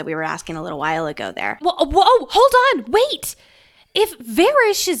questions that we were asking a little while ago there. Whoa, hold on. Wait. If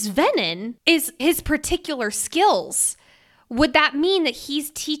Varish's Venin is his particular skills, would that mean that he's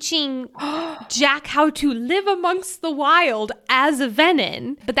teaching Jack how to live amongst the wild as a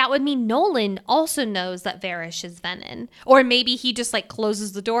Venin? But that would mean Nolan also knows that Varish is Venin. Or maybe he just like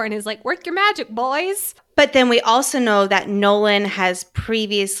closes the door and is like, work your magic, boys. But then we also know that Nolan has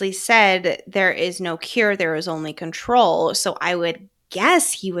previously said there is no cure, there is only control. So I would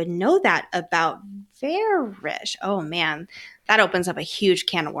guess he would know that about Varish. Oh man, that opens up a huge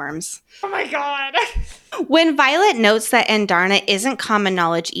can of worms. Oh my god. When Violet notes that Andarna isn't common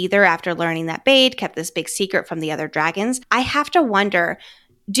knowledge either after learning that Bade kept this big secret from the other dragons, I have to wonder,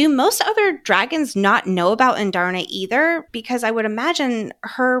 do most other dragons not know about Andarna either? Because I would imagine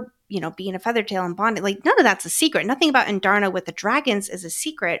her, being a Feathertail and bonded, like none of that's a secret. Nothing about Andarna with the dragons is a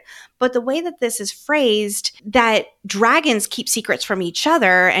secret. But the way that this is phrased, that dragons keep secrets from each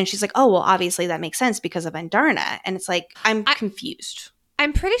other, and she's like, oh, well, obviously that makes sense because of Andarna. And it's like, I'm confused.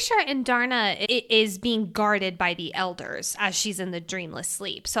 I'm pretty sure Andarna is being guarded by the elders as she's in the dreamless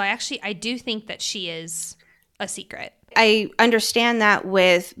sleep. So I do think that she is a secret. I understand that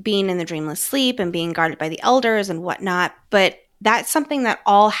with being in the dreamless sleep and being guarded by the elders and whatnot, but that's something that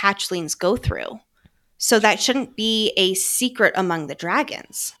all hatchlings go through. So that shouldn't be a secret among the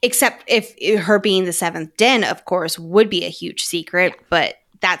dragons. Except if her being the seventh den, of course, would be a huge secret, but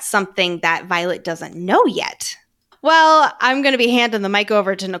that's something that Violet doesn't know yet. Well, I'm going to be handing the mic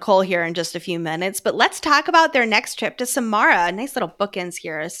over to Nicole here in just a few minutes, but let's talk about their next trip to Samara. Nice little bookends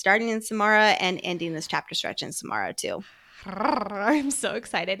here, starting in Samara and ending this chapter stretch in Samara too. I'm so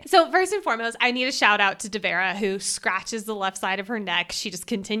excited. So first and foremost, I need a shout out to Devera, who scratches the left side of her neck. She just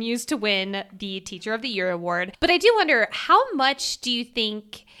continues to win the Teacher of the Year award. But I do wonder, how much do you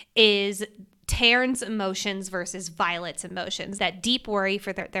think is Tairn's emotions versus Violet's emotions, that deep worry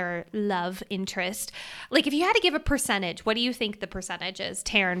for their love interest? Like, if you had to give a percentage, what do you think the percentage is,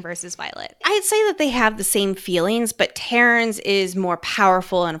 Tairn versus Violet? I'd say that they have the same feelings, but Tairn's is more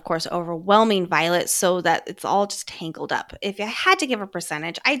powerful and, of course, overwhelming Violet, so that it's all just tangled up. If I had to give a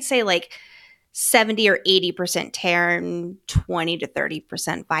percentage, I'd say like 70 or 80% Tairn, 20 to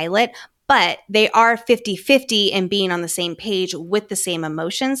 30% Violet. But they are 50-50 in being on the same page with the same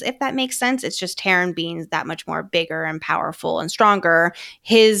emotions, if that makes sense. It's just Tairn being that much more bigger and powerful and stronger.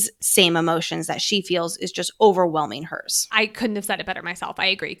 His same emotions that she feels is just overwhelming hers. I couldn't have said it better myself. I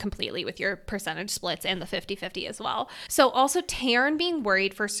agree completely with your percentage splits and the 50-50 as well. So also Tairn being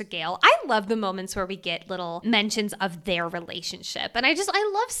worried for Sigale. I love the moments where we get little mentions of their relationship. And I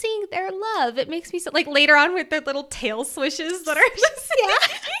love seeing their love. It makes me so, like, later on with their little tail swishes that are just...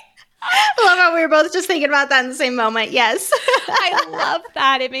 Yeah. I love how we were both just thinking about that in the same moment. Yes. I love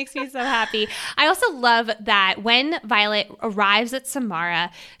that. It makes me so happy. I also love that when Violet arrives at Samara,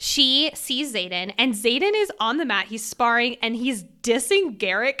 she sees Xaden, and Xaden is on the mat. He's sparring, and he's dissing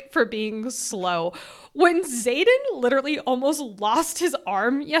Garrick for being slow. When Xaden literally almost lost his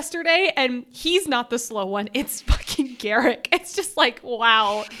arm yesterday, and he's not the slow one, it's fucking Garrick. It's just like,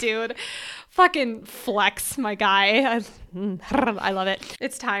 wow, dude. Fucking flex, my guy. I love it.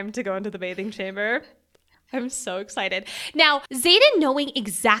 It's time to go into the bathing chamber. I'm so excited. Now, Xaden knowing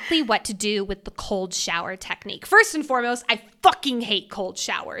exactly what to do with the cold shower technique. First and foremost, I fucking hate cold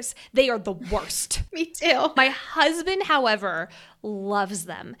showers. They are the worst. Me too. My husband, however, loves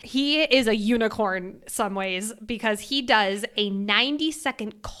them. He is a unicorn some ways because he does a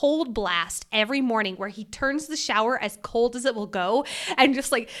 90-second cold blast every morning where he turns the shower as cold as it will go and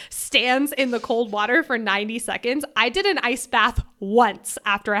just like stands in the cold water for 90 seconds. I did an ice bath once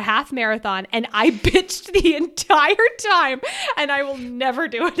after a half marathon and I bitched the entire time, and I will never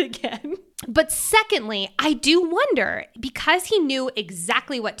do it again. But secondly, I do wonder, because he knew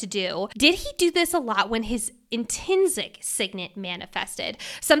exactly what to do, did he do this a lot when his intrinsic signet manifested?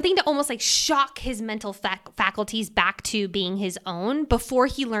 Something to almost like shock his mental faculties back to being his own before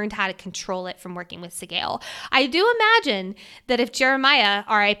he learned how to control it from working with Sigale. I do imagine that if Jeremiah,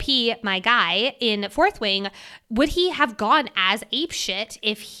 R.I.P. my guy, in Fourth Wing, would he have gone as apeshit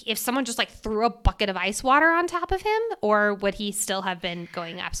if someone just like threw a bucket of ice water on top of him? Or would he still have been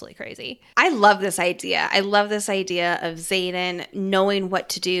going absolutely crazy? I love this idea. I love this idea of Xaden knowing what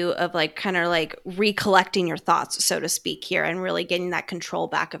to do, of like kind of like recollecting your thoughts, so to speak, here, and really getting that control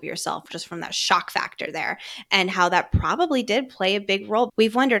back of yourself just from that shock factor there, and how that probably did play a big role.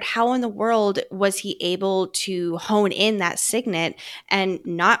 We've wondered how in the world was he able to hone in that signet and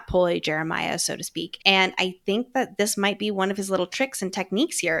not pull a Jeremiah, so to speak. And I think that this might be one of his little tricks and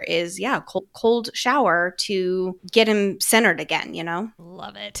techniques here is, cold shower to get him centered again, you know?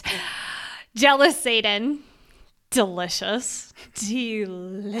 Love it. Jealous Xaden. Delicious.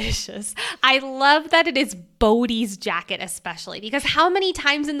 Delicious. I love that it is Bodhi's jacket especially, because how many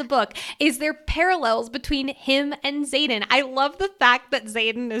times in the book is there parallels between him and Xaden? I love the fact that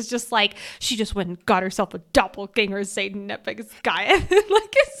Xaden is just like, she just went and got herself a doppelganger Xaden Nepeg's-Gaia.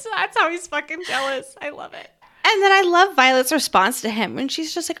 That's how he's fucking jealous. I love it. And then I love Violet's response to him when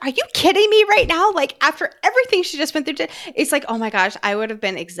she's just like, are you kidding me right now? Like, after everything she just went through, it's like, oh my gosh, I would have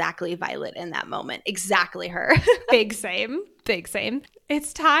been exactly Violet in that moment. Exactly her. Big same. Big same.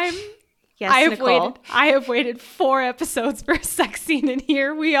 It's time. Yes, Nicole. I have waited 4 episodes for a sex scene, and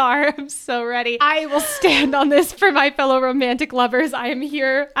here we are. I'm so ready. I will stand on this for my fellow romantic lovers. I am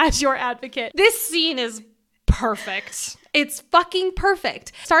here as your advocate. This scene is perfect. It's fucking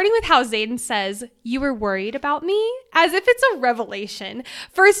perfect. Starting with how Xaden says, "You were worried about me?" As if it's a revelation.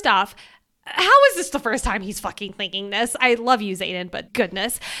 First off, how is this the first time he's fucking thinking this? I love you, Xaden, but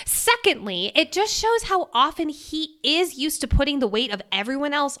goodness. Secondly, it just shows how often he is used to putting the weight of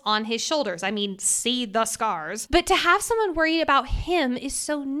everyone else on his shoulders. I mean, see the scars. But to have someone worried about him is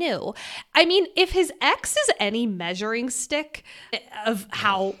so new. I mean, if his ex is any measuring stick of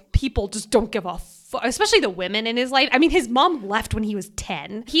how people just don't give a fuck, especially the women in his life. I mean, his mom left when he was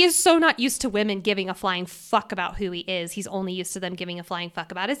 10. He is so not used to women giving a flying fuck about who he is. He's only used to them giving a flying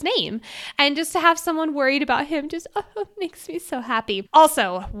fuck about his name. And just to have someone worried about him just makes me so happy.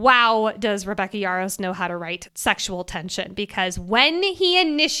 Also, wow, does Rebecca Yarros know how to write sexual tension, because when he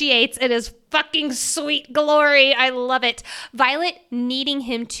initiates, it is fucking sweet glory. I love it. Violet needing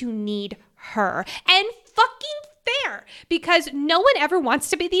him to need her. And fucking fair, because no one ever wants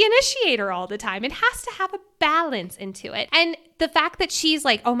to be the initiator all the time. It has to have a balance into it. And the fact that she's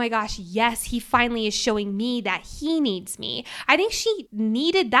like, oh my gosh, yes, he finally is showing me that he needs me. I think she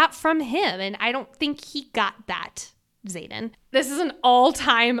needed that from him, and I don't think he got that, Xaden. This is an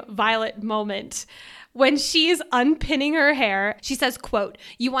all-time Violet moment. When she's unpinning her hair, she says, quote,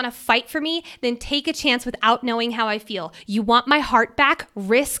 "You want to fight for me? Then take a chance without knowing how I feel. You want my heart back?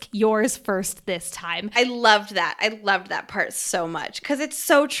 Risk yours first this time." I loved that. I loved that part so much because it's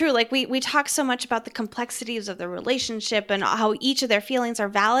so true. Like we talk so much about the complexities of the relationship and how each of their feelings are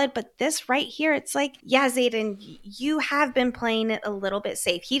valid. But this right here, it's like, yeah, Xaden, you have been playing it a little bit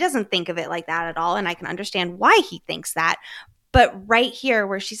safe. He doesn't think of it like that at all. And I can understand why he thinks that. But right here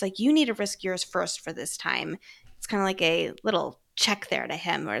where she's like, you need to risk yours first for this time, it's kind of like a little check there to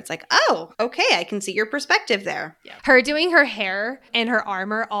him where it's like, oh, okay, I can see your perspective there. Yeah. Her doing her hair and her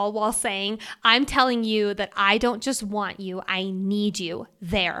armor all while saying, I'm telling you that I don't just want you, I need you.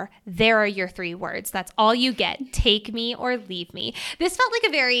 There are your 3 words. That's all you get. Take me or leave me. This felt like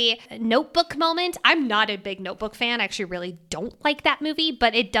a very Notebook moment. I'm not a big Notebook fan. I actually really don't like that movie,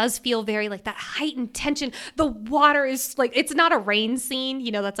 but it does feel very like that heightened tension. The water is like, it's not a rain scene.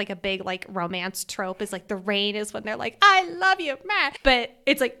 You know, that's like a big like romance trope, is like the rain is when they're like, I love you. But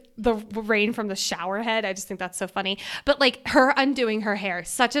it's like the rain from the shower head. I just think that's so funny. But like her undoing her hair,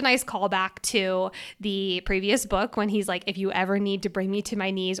 such a nice callback to the previous book when he's like, if you ever need to bring me to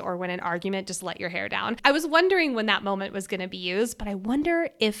my knees or win an argument, just let your hair down. I was wondering when that moment was going to be used, but I wonder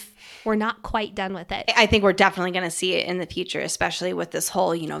if we're not quite done with it. I think we're definitely going to see it in the future, especially with this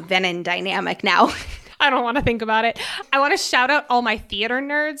whole, Venom dynamic now. I don't want to think about it. I want to shout out all my theater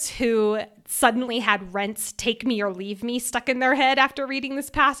nerds who suddenly had Rent's Take Me or Leave Me stuck in their head after reading this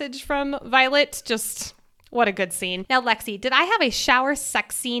passage from Violet. Just what a good scene. Now, Lexi, did I have a shower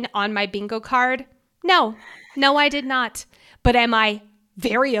sex scene on my bingo card? No, I did not. But am I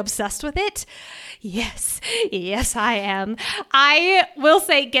very obsessed with it? Yes, I am. I will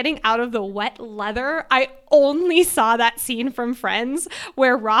say, getting out of the wet leather, I only saw that scene from Friends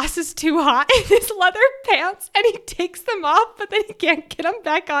where Ross is too hot in his leather pants and he takes them off, but then he can't get them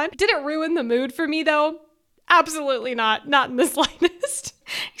back on. Did it ruin the mood for me though? Absolutely not. Not in the slightest.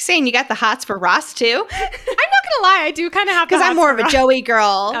 You're saying you got the hots for Ross too? I'm not gonna lie, I do kind of have the hots. Because I'm more of a Ross. Joey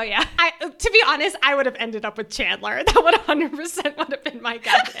girl. Oh yeah. To be honest, I would have ended up with Chandler. That would 100% would have been my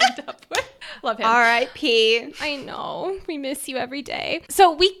guy to end up with. Love him. R.I.P. I know. We miss you every day.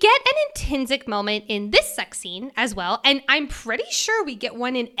 So we get an intrinsic moment in this sex scene as well. And I'm pretty sure we get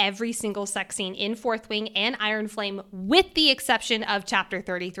one in every single sex scene in Fourth Wing and Iron Flame, with the exception of chapter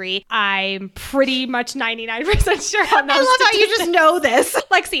 33. I'm pretty much 99% sure on those. I love how you just know this.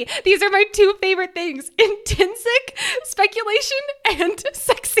 Lexi, these are my 2 favorite things: intrinsic speculation and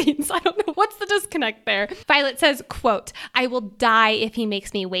sex scenes. I don't know. What's the disconnect there? Violet says, quote, "I will die if he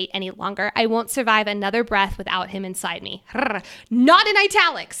makes me wait any longer. I won't survive another breath without him inside me." Not in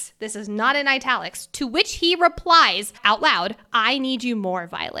italics. This is not in italics. To which he replies out loud, "I need you more,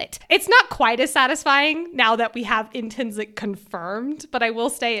 Violet." It's not quite as satisfying now that we have intrinsic confirmed, but I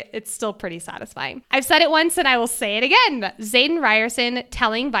will say it's still pretty satisfying. I've said it once and I will say it again. Xaden Ryerson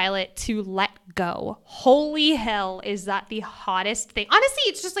telling Violet to let go. Holy hell, is that the hottest thing? Honestly,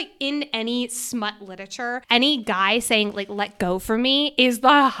 it's just like in any smut literature, any guy saying like, let go for me is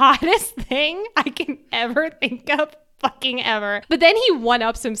the hottest thing I can ever think of. Fucking ever. But then he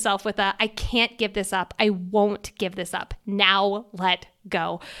one-ups himself with I can't give this up. I won't give this up. Now let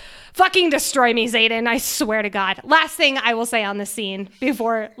go. Fucking destroy me, Xaden. I swear to God. Last thing I will say on this scene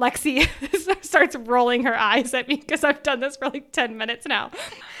before Lexi starts rolling her eyes at me, because I've done this for like 10 minutes now.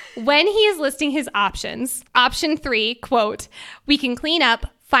 When he is listing his options, option 3, quote, "We can clean up,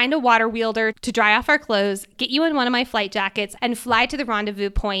 find a water wielder to dry off our clothes, get you in one of my flight jackets, and fly to the rendezvous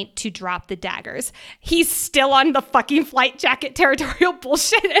point to drop the daggers." He's still on the fucking flight jacket territorial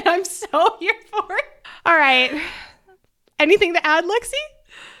bullshit, and I'm so here for it. All right. Anything to add, Lexi?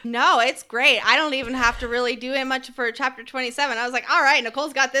 No, it's great. I don't even have to really do it much for chapter 27. I was like, all right,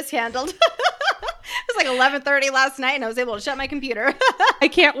 Nicole's got this handled. It was like 11:30 last night, and I was able to shut my computer. I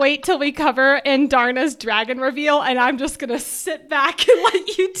can't wait till we cover Andarna's dragon reveal, and I'm just going to sit back and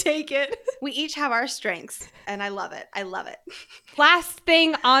let you take it. We each have our strengths, and I love it. I love it. Last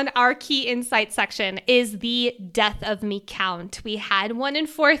thing on our key insight section is the death of me count. We had one in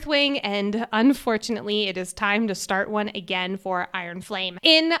Fourth Wing, and unfortunately, it is time to start one again for Iron Flame.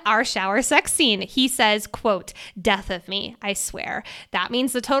 In our shower sex scene, he says, quote, "Death of me, I swear." That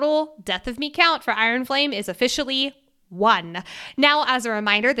means the total death of me count for Iron Flame is officially 1. Now, as a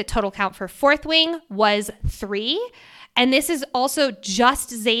reminder, the total count for Fourth Wing was 3. And this is also just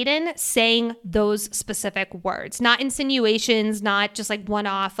Xaden saying those specific words, not insinuations, not just like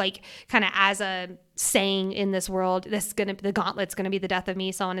one-off, like kind of as a saying in this world, this is gonna, the gauntlet's gonna be the death of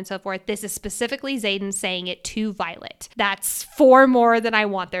me, so on and so forth. This is specifically Xaden saying it to Violet. That's 4 more than I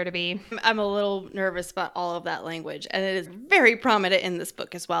want there to be. I'm a little nervous about all of that language, and it is very prominent in this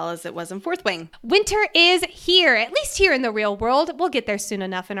book as well as it was in Fourth Wing. Winter is here, at least here in the real world. We'll get there soon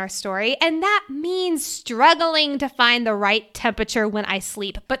enough in our story, and that means struggling to find the right temperature when I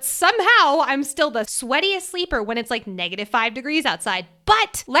sleep. But somehow I'm still the sweatiest sleeper when it's like -5 degrees outside.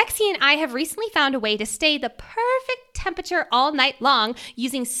 But Lexi and I have recently found a way to stay the perfect temperature all night long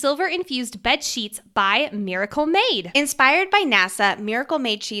using silver-infused bed sheets by Miracle Made. Inspired by NASA, Miracle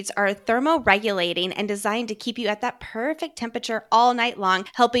Made sheets are thermoregulating and designed to keep you at that perfect temperature all night long,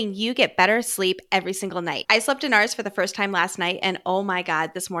 helping you get better sleep every single night. I slept in ours for the first time last night, and oh my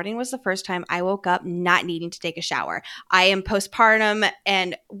God, this morning was the first time I woke up not needing to take a shower. I am postpartum,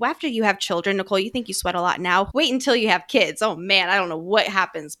 and after you have children, Nicole, you think you sweat a lot now. Wait until you have kids. Oh man, I don't know what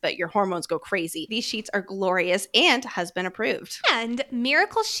happens, but your hormones go crazy. These sheets are glorious and husband approved. And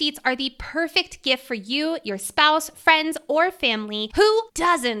Miracle Sheets are the perfect gift for you, your spouse, friends, or family. Who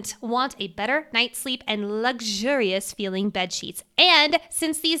doesn't want a better night's sleep and luxurious feeling bed sheets? And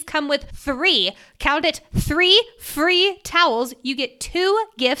since these come with 3, count it, 3 free towels, you get 2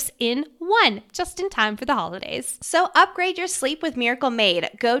 gifts in 1, just in time for the holidays. So upgrade your sleep with Miracle Made.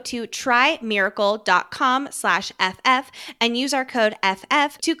 Go to trymiracle.com/FF and use our code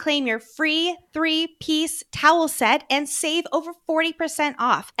FF to claim your free 3-piece towel set and save over 40%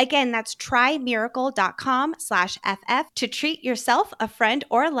 off. Again, that's trymiracle.com/FF to treat yourself, a friend,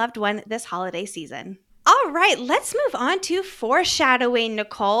 or a loved one this holiday season. All right, let's move on to foreshadowing,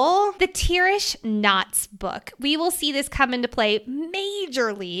 Nicole. The Tirish Knots book. We will see this come into play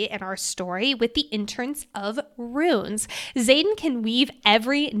majorly in our story with the entrance of runes. Xaden can weave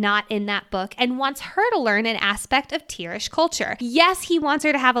every knot in that book and wants her to learn an aspect of Tirish culture. Yes, he wants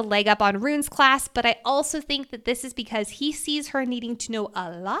her to have a leg up on runes class, but I also think that this is because he sees her needing to know a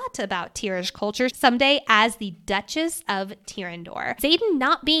lot about Tirish culture someday as the Duchess of Tyrrendor. Xaden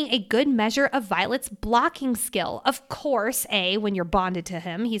not being a good measure of Violet's blocking skill. Of course, A, when you're bonded to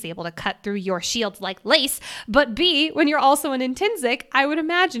him, he's able to cut through your shield like lace, but B, when you're also an Intrinsic, I would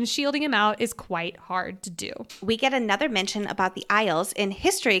imagine shielding him out is quite hard to do. We get another mention about the Isles in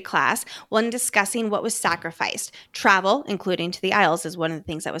history class when discussing what was sacrificed. Travel, including to the Isles, is one of the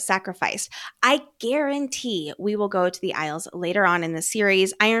things that was sacrificed. I guarantee we will go to the Isles later on in the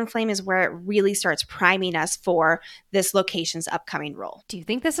series. Iron Flame is where it really starts priming us for this location's upcoming role. Do you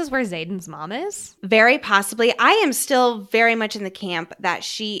think this is where Xaden's mom is? Very possibly. I am still very much in the camp that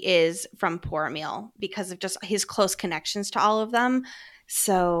she is from Poromil because of just his close connections to all of them.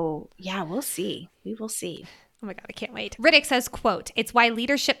 So yeah, we'll see. We will see. Oh my God, I can't wait. Riddick says, quote, "It's why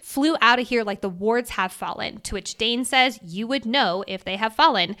leadership flew out of here like the wards have fallen." To which Dane says, "You would know if they have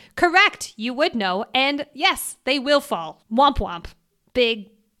fallen." Correct, you would know. And yes, they will fall. Womp womp.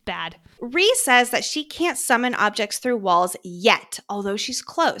 Big bad. Rhys says that she can't summon objects through walls yet, although she's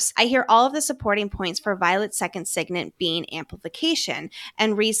close. I hear all of the supporting points for Violet's second signet being amplification,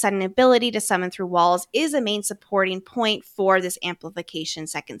 and Rhys' sudden ability to summon through walls is a main supporting point for this amplification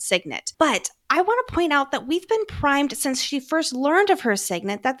second signet. But I want to point out that we've been primed since she first learned of her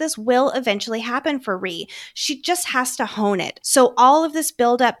signet that this will eventually happen for Rhys. She just has to hone it. So all of this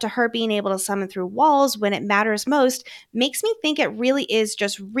build up to her being able to summon through walls when it matters most makes me think it really is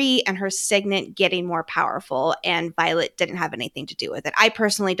just Rhys and her signet getting more powerful, and Violet didn't have anything to do with it. I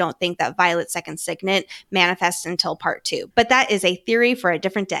personally don't think that Violet's second signet manifests until part 2, but that is a theory for a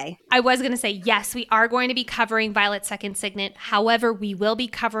different day. I was going to say, yes, we are going to be covering Violet's second signet. However, we will be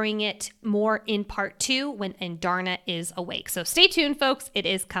covering it more in part 2 when Andarna is awake. So stay tuned, folks. It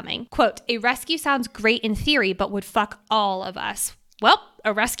is coming. Quote, "A rescue sounds great in theory, but would fuck all of us." Well,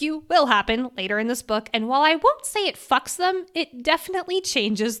 a rescue will happen later in this book, and while I won't say it fucks them, it definitely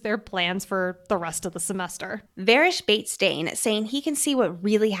changes their plans for the rest of the semester. Varish baits Dane, saying he can see what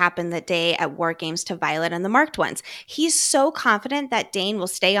really happened that day at War Games to Violet and the Marked Ones. He's so confident that Dane will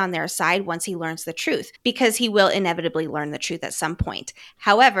stay on their side once he learns the truth, because he will inevitably learn the truth at some point.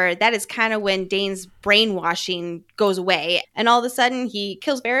 However, that is kind of when Dane's brainwashing goes away, and all of a sudden he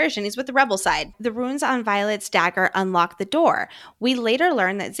kills Varish and he's with the rebel side. The runes on Violet's dagger unlock the door. We later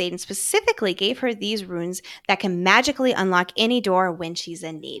learn that Xaden specifically gave her these runes that can magically unlock any door when she's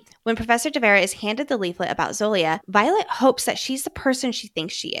in need. When Professor Devera is handed the leaflet about Zolia, Violet hopes that she's the person she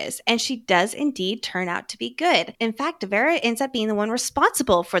thinks she is, and she does indeed turn out to be good. In fact, Devera ends up being the one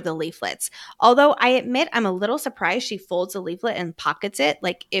responsible for the leaflets. Although I admit I'm a little surprised she folds the leaflet and pockets it.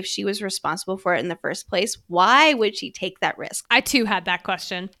 Like, if she was responsible for it in the first place, why would she take that risk? I too had that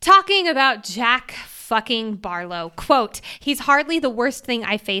question. Talking about Jack fucking Barlow. Quote, he's hardly the worst thing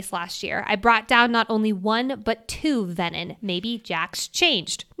I faced last year. I brought down not only one, but two venin. Maybe Jack's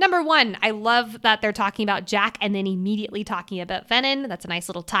changed. Number one, I love that they're talking about Jack and then immediately talking about venin. That's a nice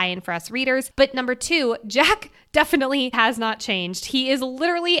little tie-in for us readers. But number two, Jack definitely has not changed. He is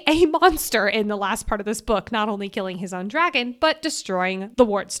literally a monster in the last part of this book, not only killing his own dragon, but destroying the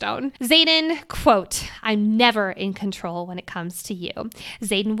Wardstone. Xaden, quote, I'm never in control when it comes to you.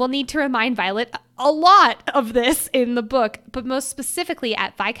 Xaden will need to remind Violet a lot of this in the book, but most specifically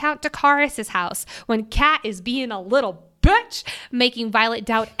at Viscount Dracarys' house, when Kat is being a little bitch, making Violet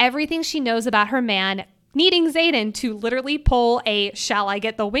doubt everything she knows about her man, needing Xaden to literally pull a shall I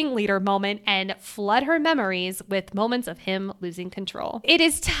get the wing leader moment and flood her memories with moments of him losing control. It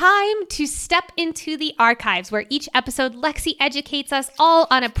is time to step into the archives, where each episode Lexi educates us all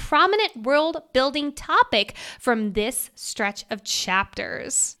on a prominent world building topic from this stretch of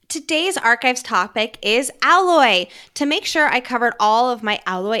chapters. Today's archives topic is alloy. To make sure I covered all of my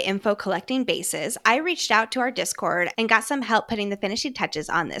alloy info collecting bases, I reached out to our Discord and got some help putting the finishing touches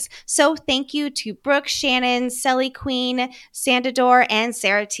on this. So thank you to Brooke, Shannon, Selly Queen, Sandador, and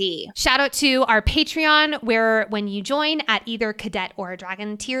Sarah T. Shout out to our Patreon, where when you join at either cadet or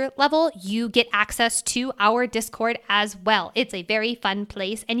dragon tier level, you get access to our Discord as well. It's a very fun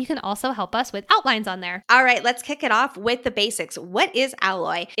place, and you can also help us with outlines on there. All right, let's kick it off with the basics. What is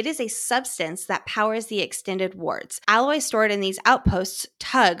alloy? It is a substance that powers the extended wards. Alloy stored in these outposts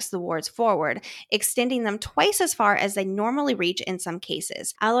tugs the wards forward, extending them twice as far as they normally reach in some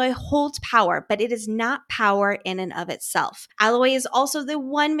cases. Alloy holds power, but it is not power in and of itself. Alloy is also the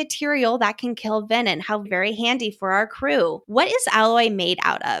one material that can kill venin. How very handy for our crew. What is alloy made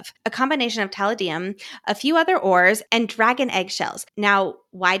out of? A combination of palladium, a few other ores, and dragon eggshells. Now,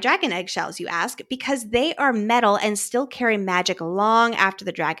 why dragon eggshells, you ask? Because they are metal and still carry magic long after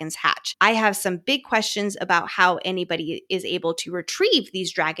the dragons hatch. I have some big questions about how anybody is able to retrieve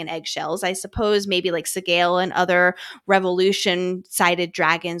these dragon eggshells. I suppose maybe like Sigale and other revolution-sided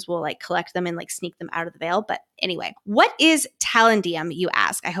dragons will like collect them and like sneak them out of the veil. But anyway, what is talendium, you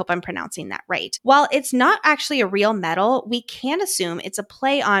ask? I hope I'm pronouncing that right. While it's not actually a real metal, we can assume it's a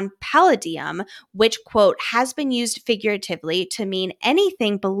play on palladium, which, quote, has been used figuratively to mean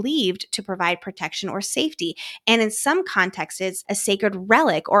anything believed to provide protection or safety, and in some contexts, it's a sacred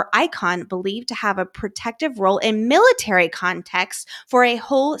relic or icon believed to have a protective role in military contexts for a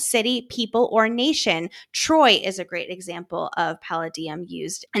whole city, people, or nation. Troy is a great example of palladium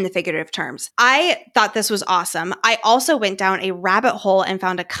used in the figurative terms. I thought this was awesome. I also went down a rabbit hole and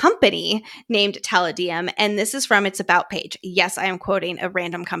found a company named Talendium, and this is from its about page. Yes, I am quoting a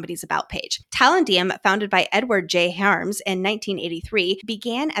random company's about page. Talendium, founded by Edward J. Harms in 1983,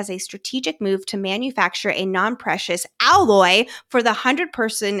 began as a strategic move to manufacture a non-precious alloy for the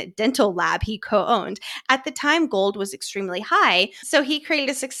 100-person dental lab he co-owned. At the time, gold was extremely high, so he created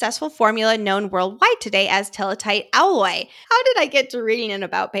a successful formula known worldwide today as teletite alloy. How did I get to reading an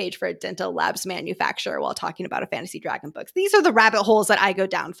about page for a dental labs manufacturer while talking about a fantasy dragon book? These are the rabbit holes that I go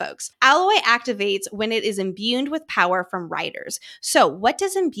down, folks. Alloy activates when it is imbued with power from writers. So what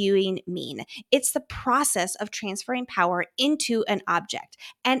does imbuing mean? It's the process of transferring power into an object,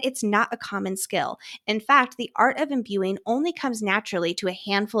 and it's not a common skill. In fact, the art of imbuing only comes naturally to a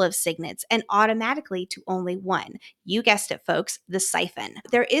handful of signets and automatically to only one. You guessed it, folks, the siphon.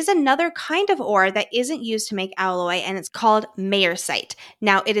 There is another kind of ore that isn't used to make alloy, and it's called mayersite.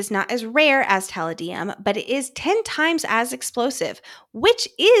 Now, it is not as rare as talladium, but it is 10 times as explosive, which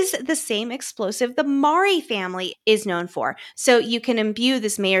is the same explosive the Mari family is known for. So you can imbue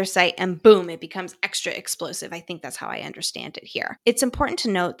this mayersite and boom, it becomes extra explosive. I think that's how I understand it here. It's important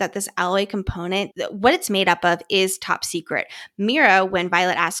to note that this alloy component, what it's made up of, is top secret. Mira, when when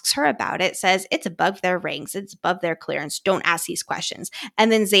Violet asks her about it, says it's above their ranks, it's above their clearance, don't ask these questions.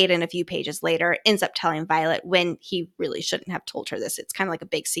 And then Xaden, a few pages later, ends up telling Violet when he really shouldn't have told her this. It's kind of like a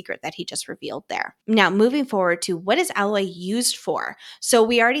big secret that he just revealed there. Now, moving forward to what is alloy used for? So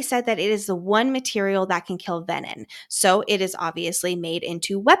we already said that it is the one material that can kill venom. So it is obviously made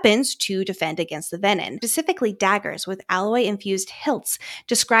into weapons to defend against the venom, specifically daggers with alloy-infused hilts,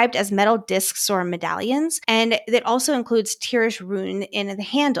 described as metal discs or medallions, and it also includes Tirish rune in the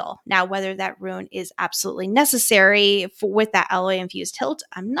handle. Now, whether that rune is absolutely necessary with that alloy-infused hilt,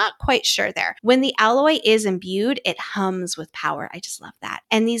 I'm not quite sure there. When the alloy is imbued, it hums with power. I just love that.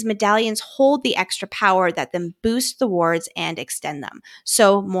 And these medallions hold the extra power that then boosts the wards and extend them.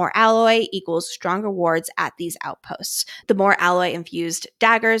 So more alloy equals stronger wards at these outposts. The more alloy-infused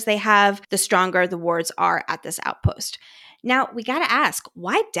daggers they have, the stronger the wards are at this outpost. Now, we gotta ask,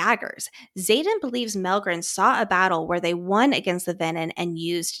 why daggers? Xaden believes Melgren saw a battle where they won against the venom and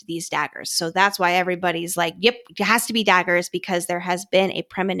used these daggers. So that's why everybody's like, yep, it has to be daggers, because there has been a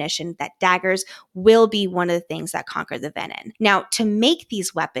premonition that daggers will be one of the things that conquer the venom. Now, to make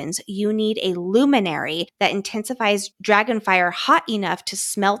these weapons, you need a luminary that intensifies dragonfire hot enough to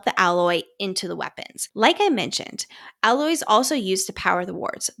smelt the alloy into the weapons. Like I mentioned, alloys also used to power the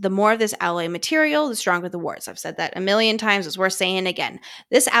wards. The more of this alloy material, the stronger the wards. I've said that a million times. It's worth saying again.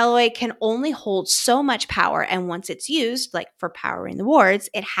 This alloy can only hold so much power, and once it's used, like for powering the wards,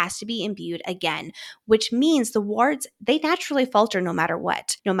 it has to be imbued again, which means the wards, they naturally falter no matter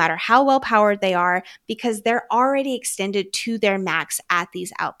what, no matter how well powered they are, because they're already extended to their max at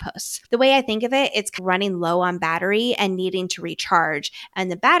these outposts. The way I think of it, it's running low on battery and needing to recharge, and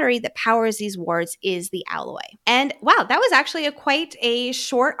the battery that powers these wards is the alloy. And wow, that was actually quite a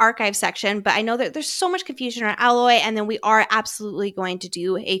short archive section, but I know that there's so much confusion around alloy, and then we are absolutely going to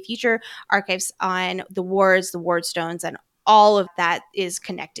do a future archives on the wards, the ward stones, and all of that is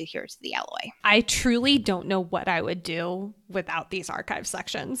connected here to the alloy. I truly don't know what I would do without these archive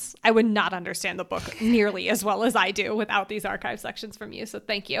sections. I would not understand the book nearly as well as I do without these archive sections from you. So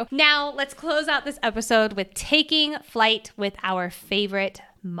thank you. Now let's close out this episode with taking flight with our favorite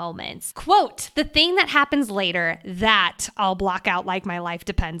moments. Quote, the thing that happens later that I'll block out like my life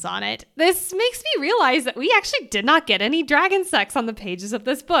depends on it. This makes me realize that we actually did not get any dragon sex on the pages of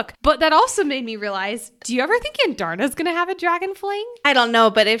this book. But that also made me realize, do you ever think Andarna's gonna have a dragon fling? I don't know,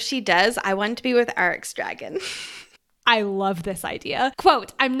 but if she does, I want to be with Aric's dragon. I love this idea.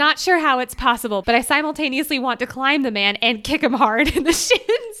 Quote, I'm not sure how it's possible, but I simultaneously want to climb the man and kick him hard in the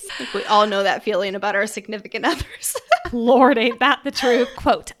shins. We all know that feeling about our significant others. Lord, ain't that the truth?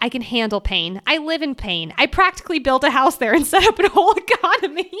 Quote, I can handle pain. I live in pain. I practically built a house there and set up a whole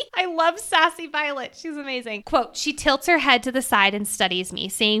economy. I love sassy Violet. She's amazing. Quote, she tilts her head to the side and studies me,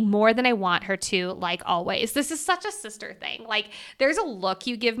 saying more than I want her to, like always. This is such a sister thing. Like, there's a look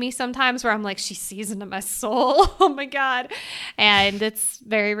you give me sometimes where I'm like, she sees into my soul. Oh my God. And it's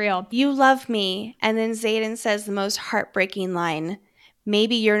very real. You love me. And then Xaden says the most heartbreaking line,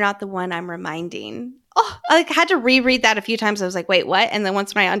 maybe you're not the one I'm reminding. Oh, I had to reread that a few times. I was like, wait, what? And then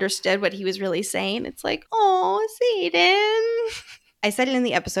once when I understood what he was really saying, it's like, oh, Xaden. I said it in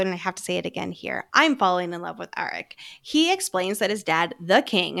the episode and I have to say it again here. I'm falling in love with Aric. He explains that his dad, the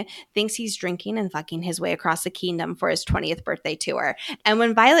king, thinks he's drinking and fucking his way across the kingdom for his 20th birthday tour. And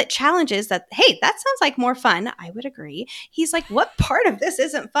when Violet challenges that, hey, that sounds like more fun, I would agree. He's like, what part of this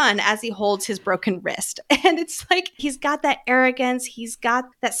isn't fun, as he holds his broken wrist? And it's like, he's got that arrogance. He's got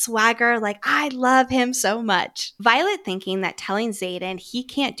that swagger. Like, I love him so much. Violet thinking that telling Xaden he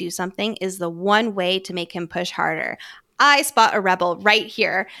can't do something is the one way to make him push harder. I spot a rebel right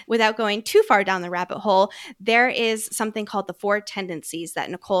here. Without going too far down the rabbit hole, there is something called the 4 tendencies that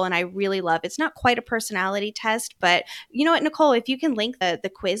Nicole and I really love. It's not quite a personality test, but you know what, Nicole, if you can link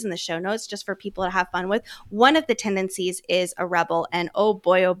the quiz in the show notes just for people to have fun with, one of the tendencies is a rebel, and oh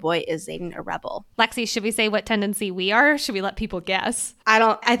boy, is Xaden a rebel. Lexi, should we say what tendency we are? Should we let people guess?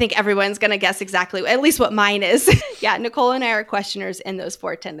 I think everyone's going to guess exactly, at least what mine is. Yeah, Nicole and I are questioners in those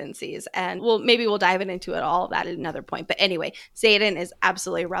 4 tendencies, and maybe we'll dive into it all of that at another point. But anyway, Xaden is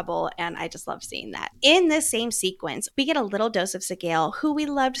absolutely a rebel, and I just love seeing that. In this same sequence, we get a little dose of Sigale, who we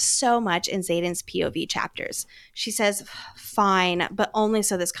loved so much in Xaden's POV chapters. She says, fine, but only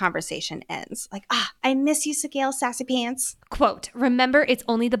so this conversation ends. Like, I miss you, Sigale, sassy pants. Quote, remember, it's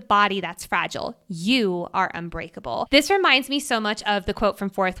only the body that's fragile. You are unbreakable. This reminds me so much of the quote from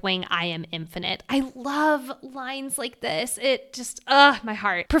Fourth Wing, I am infinite. I love lines like this. It just, my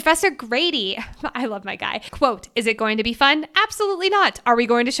heart. Professor Grady, I love my guy. Quote, is it going to be fun? Absolutely not. Are we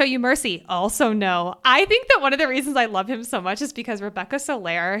going to show you mercy? Also no. I think that one of the reasons I love him so much is because Rebecca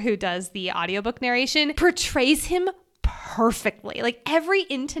Soler, who does the audiobook narration, portrays him perfectly. Like every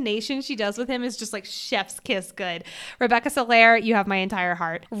intonation she does with him is just like chef's kiss good. Rebecca Soler, you have my entire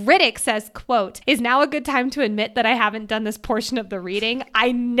heart. Riddick says, quote, is now a good time to admit that I haven't done this portion of the reading.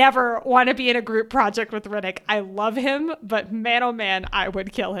 I never want to be in a group project with Riddick. I love him, but man, oh man, I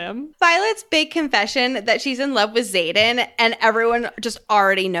would kill him. Violet's big confession that she's in love with Xaden, and everyone just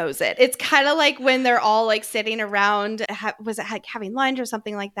already knows it. It's kind of like when they're all like sitting around, was it like having lunch or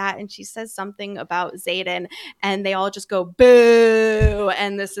something like that? And she says something about Xaden, and they all just go boo.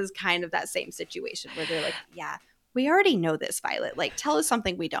 And this is kind of that same situation where they're like, yeah, we already know this, Violet. Like, tell us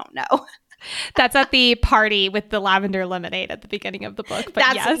something we don't know. That's at the party with the lavender lemonade at the beginning of the book. But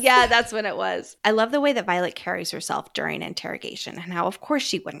that's when it was. I love the way that Violet carries herself during interrogation and how, of course,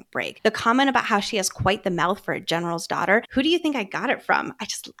 she wouldn't break. The comment about how she has quite the mouth for a general's daughter. Who do you think I got it from?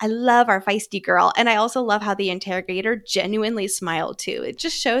 I love our feisty girl. And I also love how the interrogator genuinely smiled too. It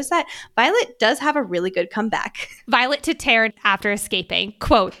just shows that Violet does have a really good comeback. Violet to Taryn after escaping,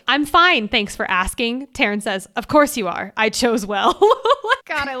 quote, I'm fine, thanks for asking. Taryn says, of course you are. I chose well.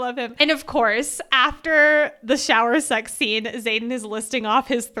 God, I love him. And of course, after the shower sex scene, Xaden is listing off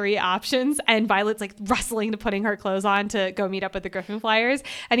his 3 options, and Violet's like rustling to putting her clothes on to go meet up with the Griffin Flyers.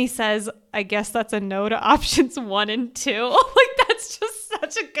 And he says, I guess that's a no to options 1 and 2. Like, that's just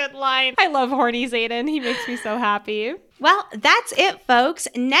such a good line. I love horny Xaden. He makes me so happy. Well, that's it, folks.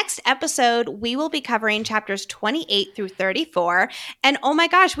 Next episode, we will be covering chapters 28 through 34. And oh my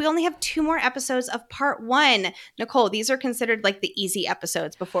gosh, we only have 2 more episodes of part 1. Nicole, these are considered like the easy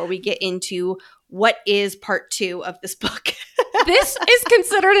episodes before we get into what is part 2 of this book. This is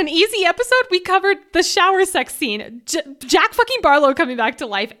considered an easy episode. We covered the shower sex scene, Jack fucking Barlow coming back to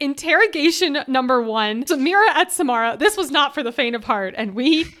life, interrogation number 1, Samira at Samara. This was not for the faint of heart, and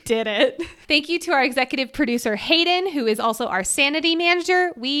we did it. Thank you to our executive producer, Hayden, who is also our sanity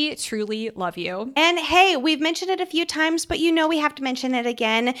manager. We truly love you. And hey, we've mentioned it a few times, but you know we have to mention it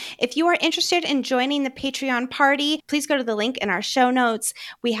again. If you are interested in joining the Patreon party, please go to the link in our show notes.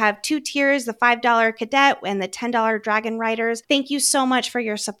 We have 2 tiers, the $5 Cadet and the $10 Dragon Riders. Thank you so much for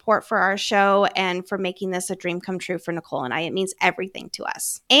your support for our show and for making this a dream come true for Nicole and I. It means everything to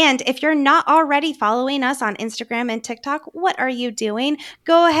us. And if you're not already following us on Instagram and TikTok, what are you doing?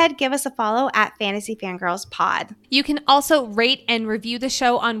 Go ahead, give us a follow at Fantasy Fangirls Pod. You can also rate and review the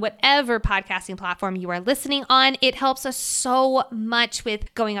show on whatever podcasting platform you are listening on. It helps us so much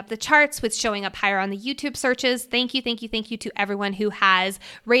with going up the charts, with showing up higher on the YouTube searches. Thank you to everyone who has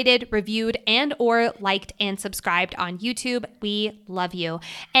rated, reviewed, and or liked and subscribed on YouTube. We love you.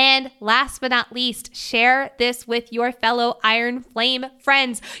 And last but not least, share this with your fellow Iron Flame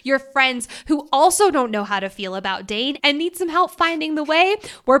friends, your friends who also don't know how to feel about Dane and need some help finding the way.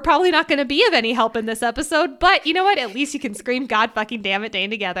 We're probably not going to be of any help in this episode, but you know what? At least you can scream God fucking damn it, Dane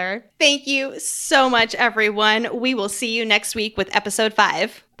together. Thank you so much, everyone. We will see you next week with episode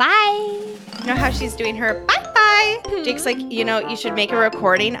 5. Bye. You know how she's doing her bye-bye? Jake's like, you know, you should make a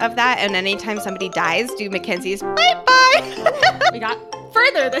recording of that, and anytime somebody dies, do Mackenzie's bye-bye. We got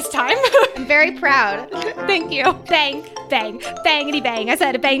further this time. I'm very proud. Thank you. Bang, bang, bangity bang. I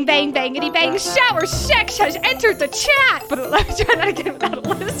said bang, bang, bangity bang. Shower sex has entered the chat. But let me try that again without a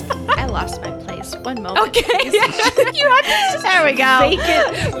lisp. I lost my place. One moment. Okay. You had this there we go.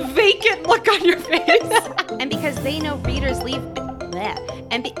 Vacant look on your face. And because they know readers leave.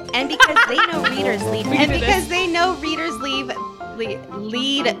 And because they know readers leave. And because they know readers lead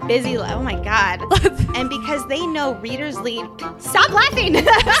busy. Oh my God. And because they know readers lead. Stop laughing. Sorry.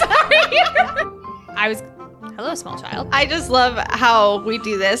 Hello, small child. I just love how we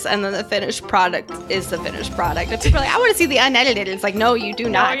do this, and then the finished product is the finished product. And people are like, I want to see the unedited. It's like, no, you do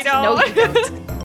not. No, you don't. No, you don't.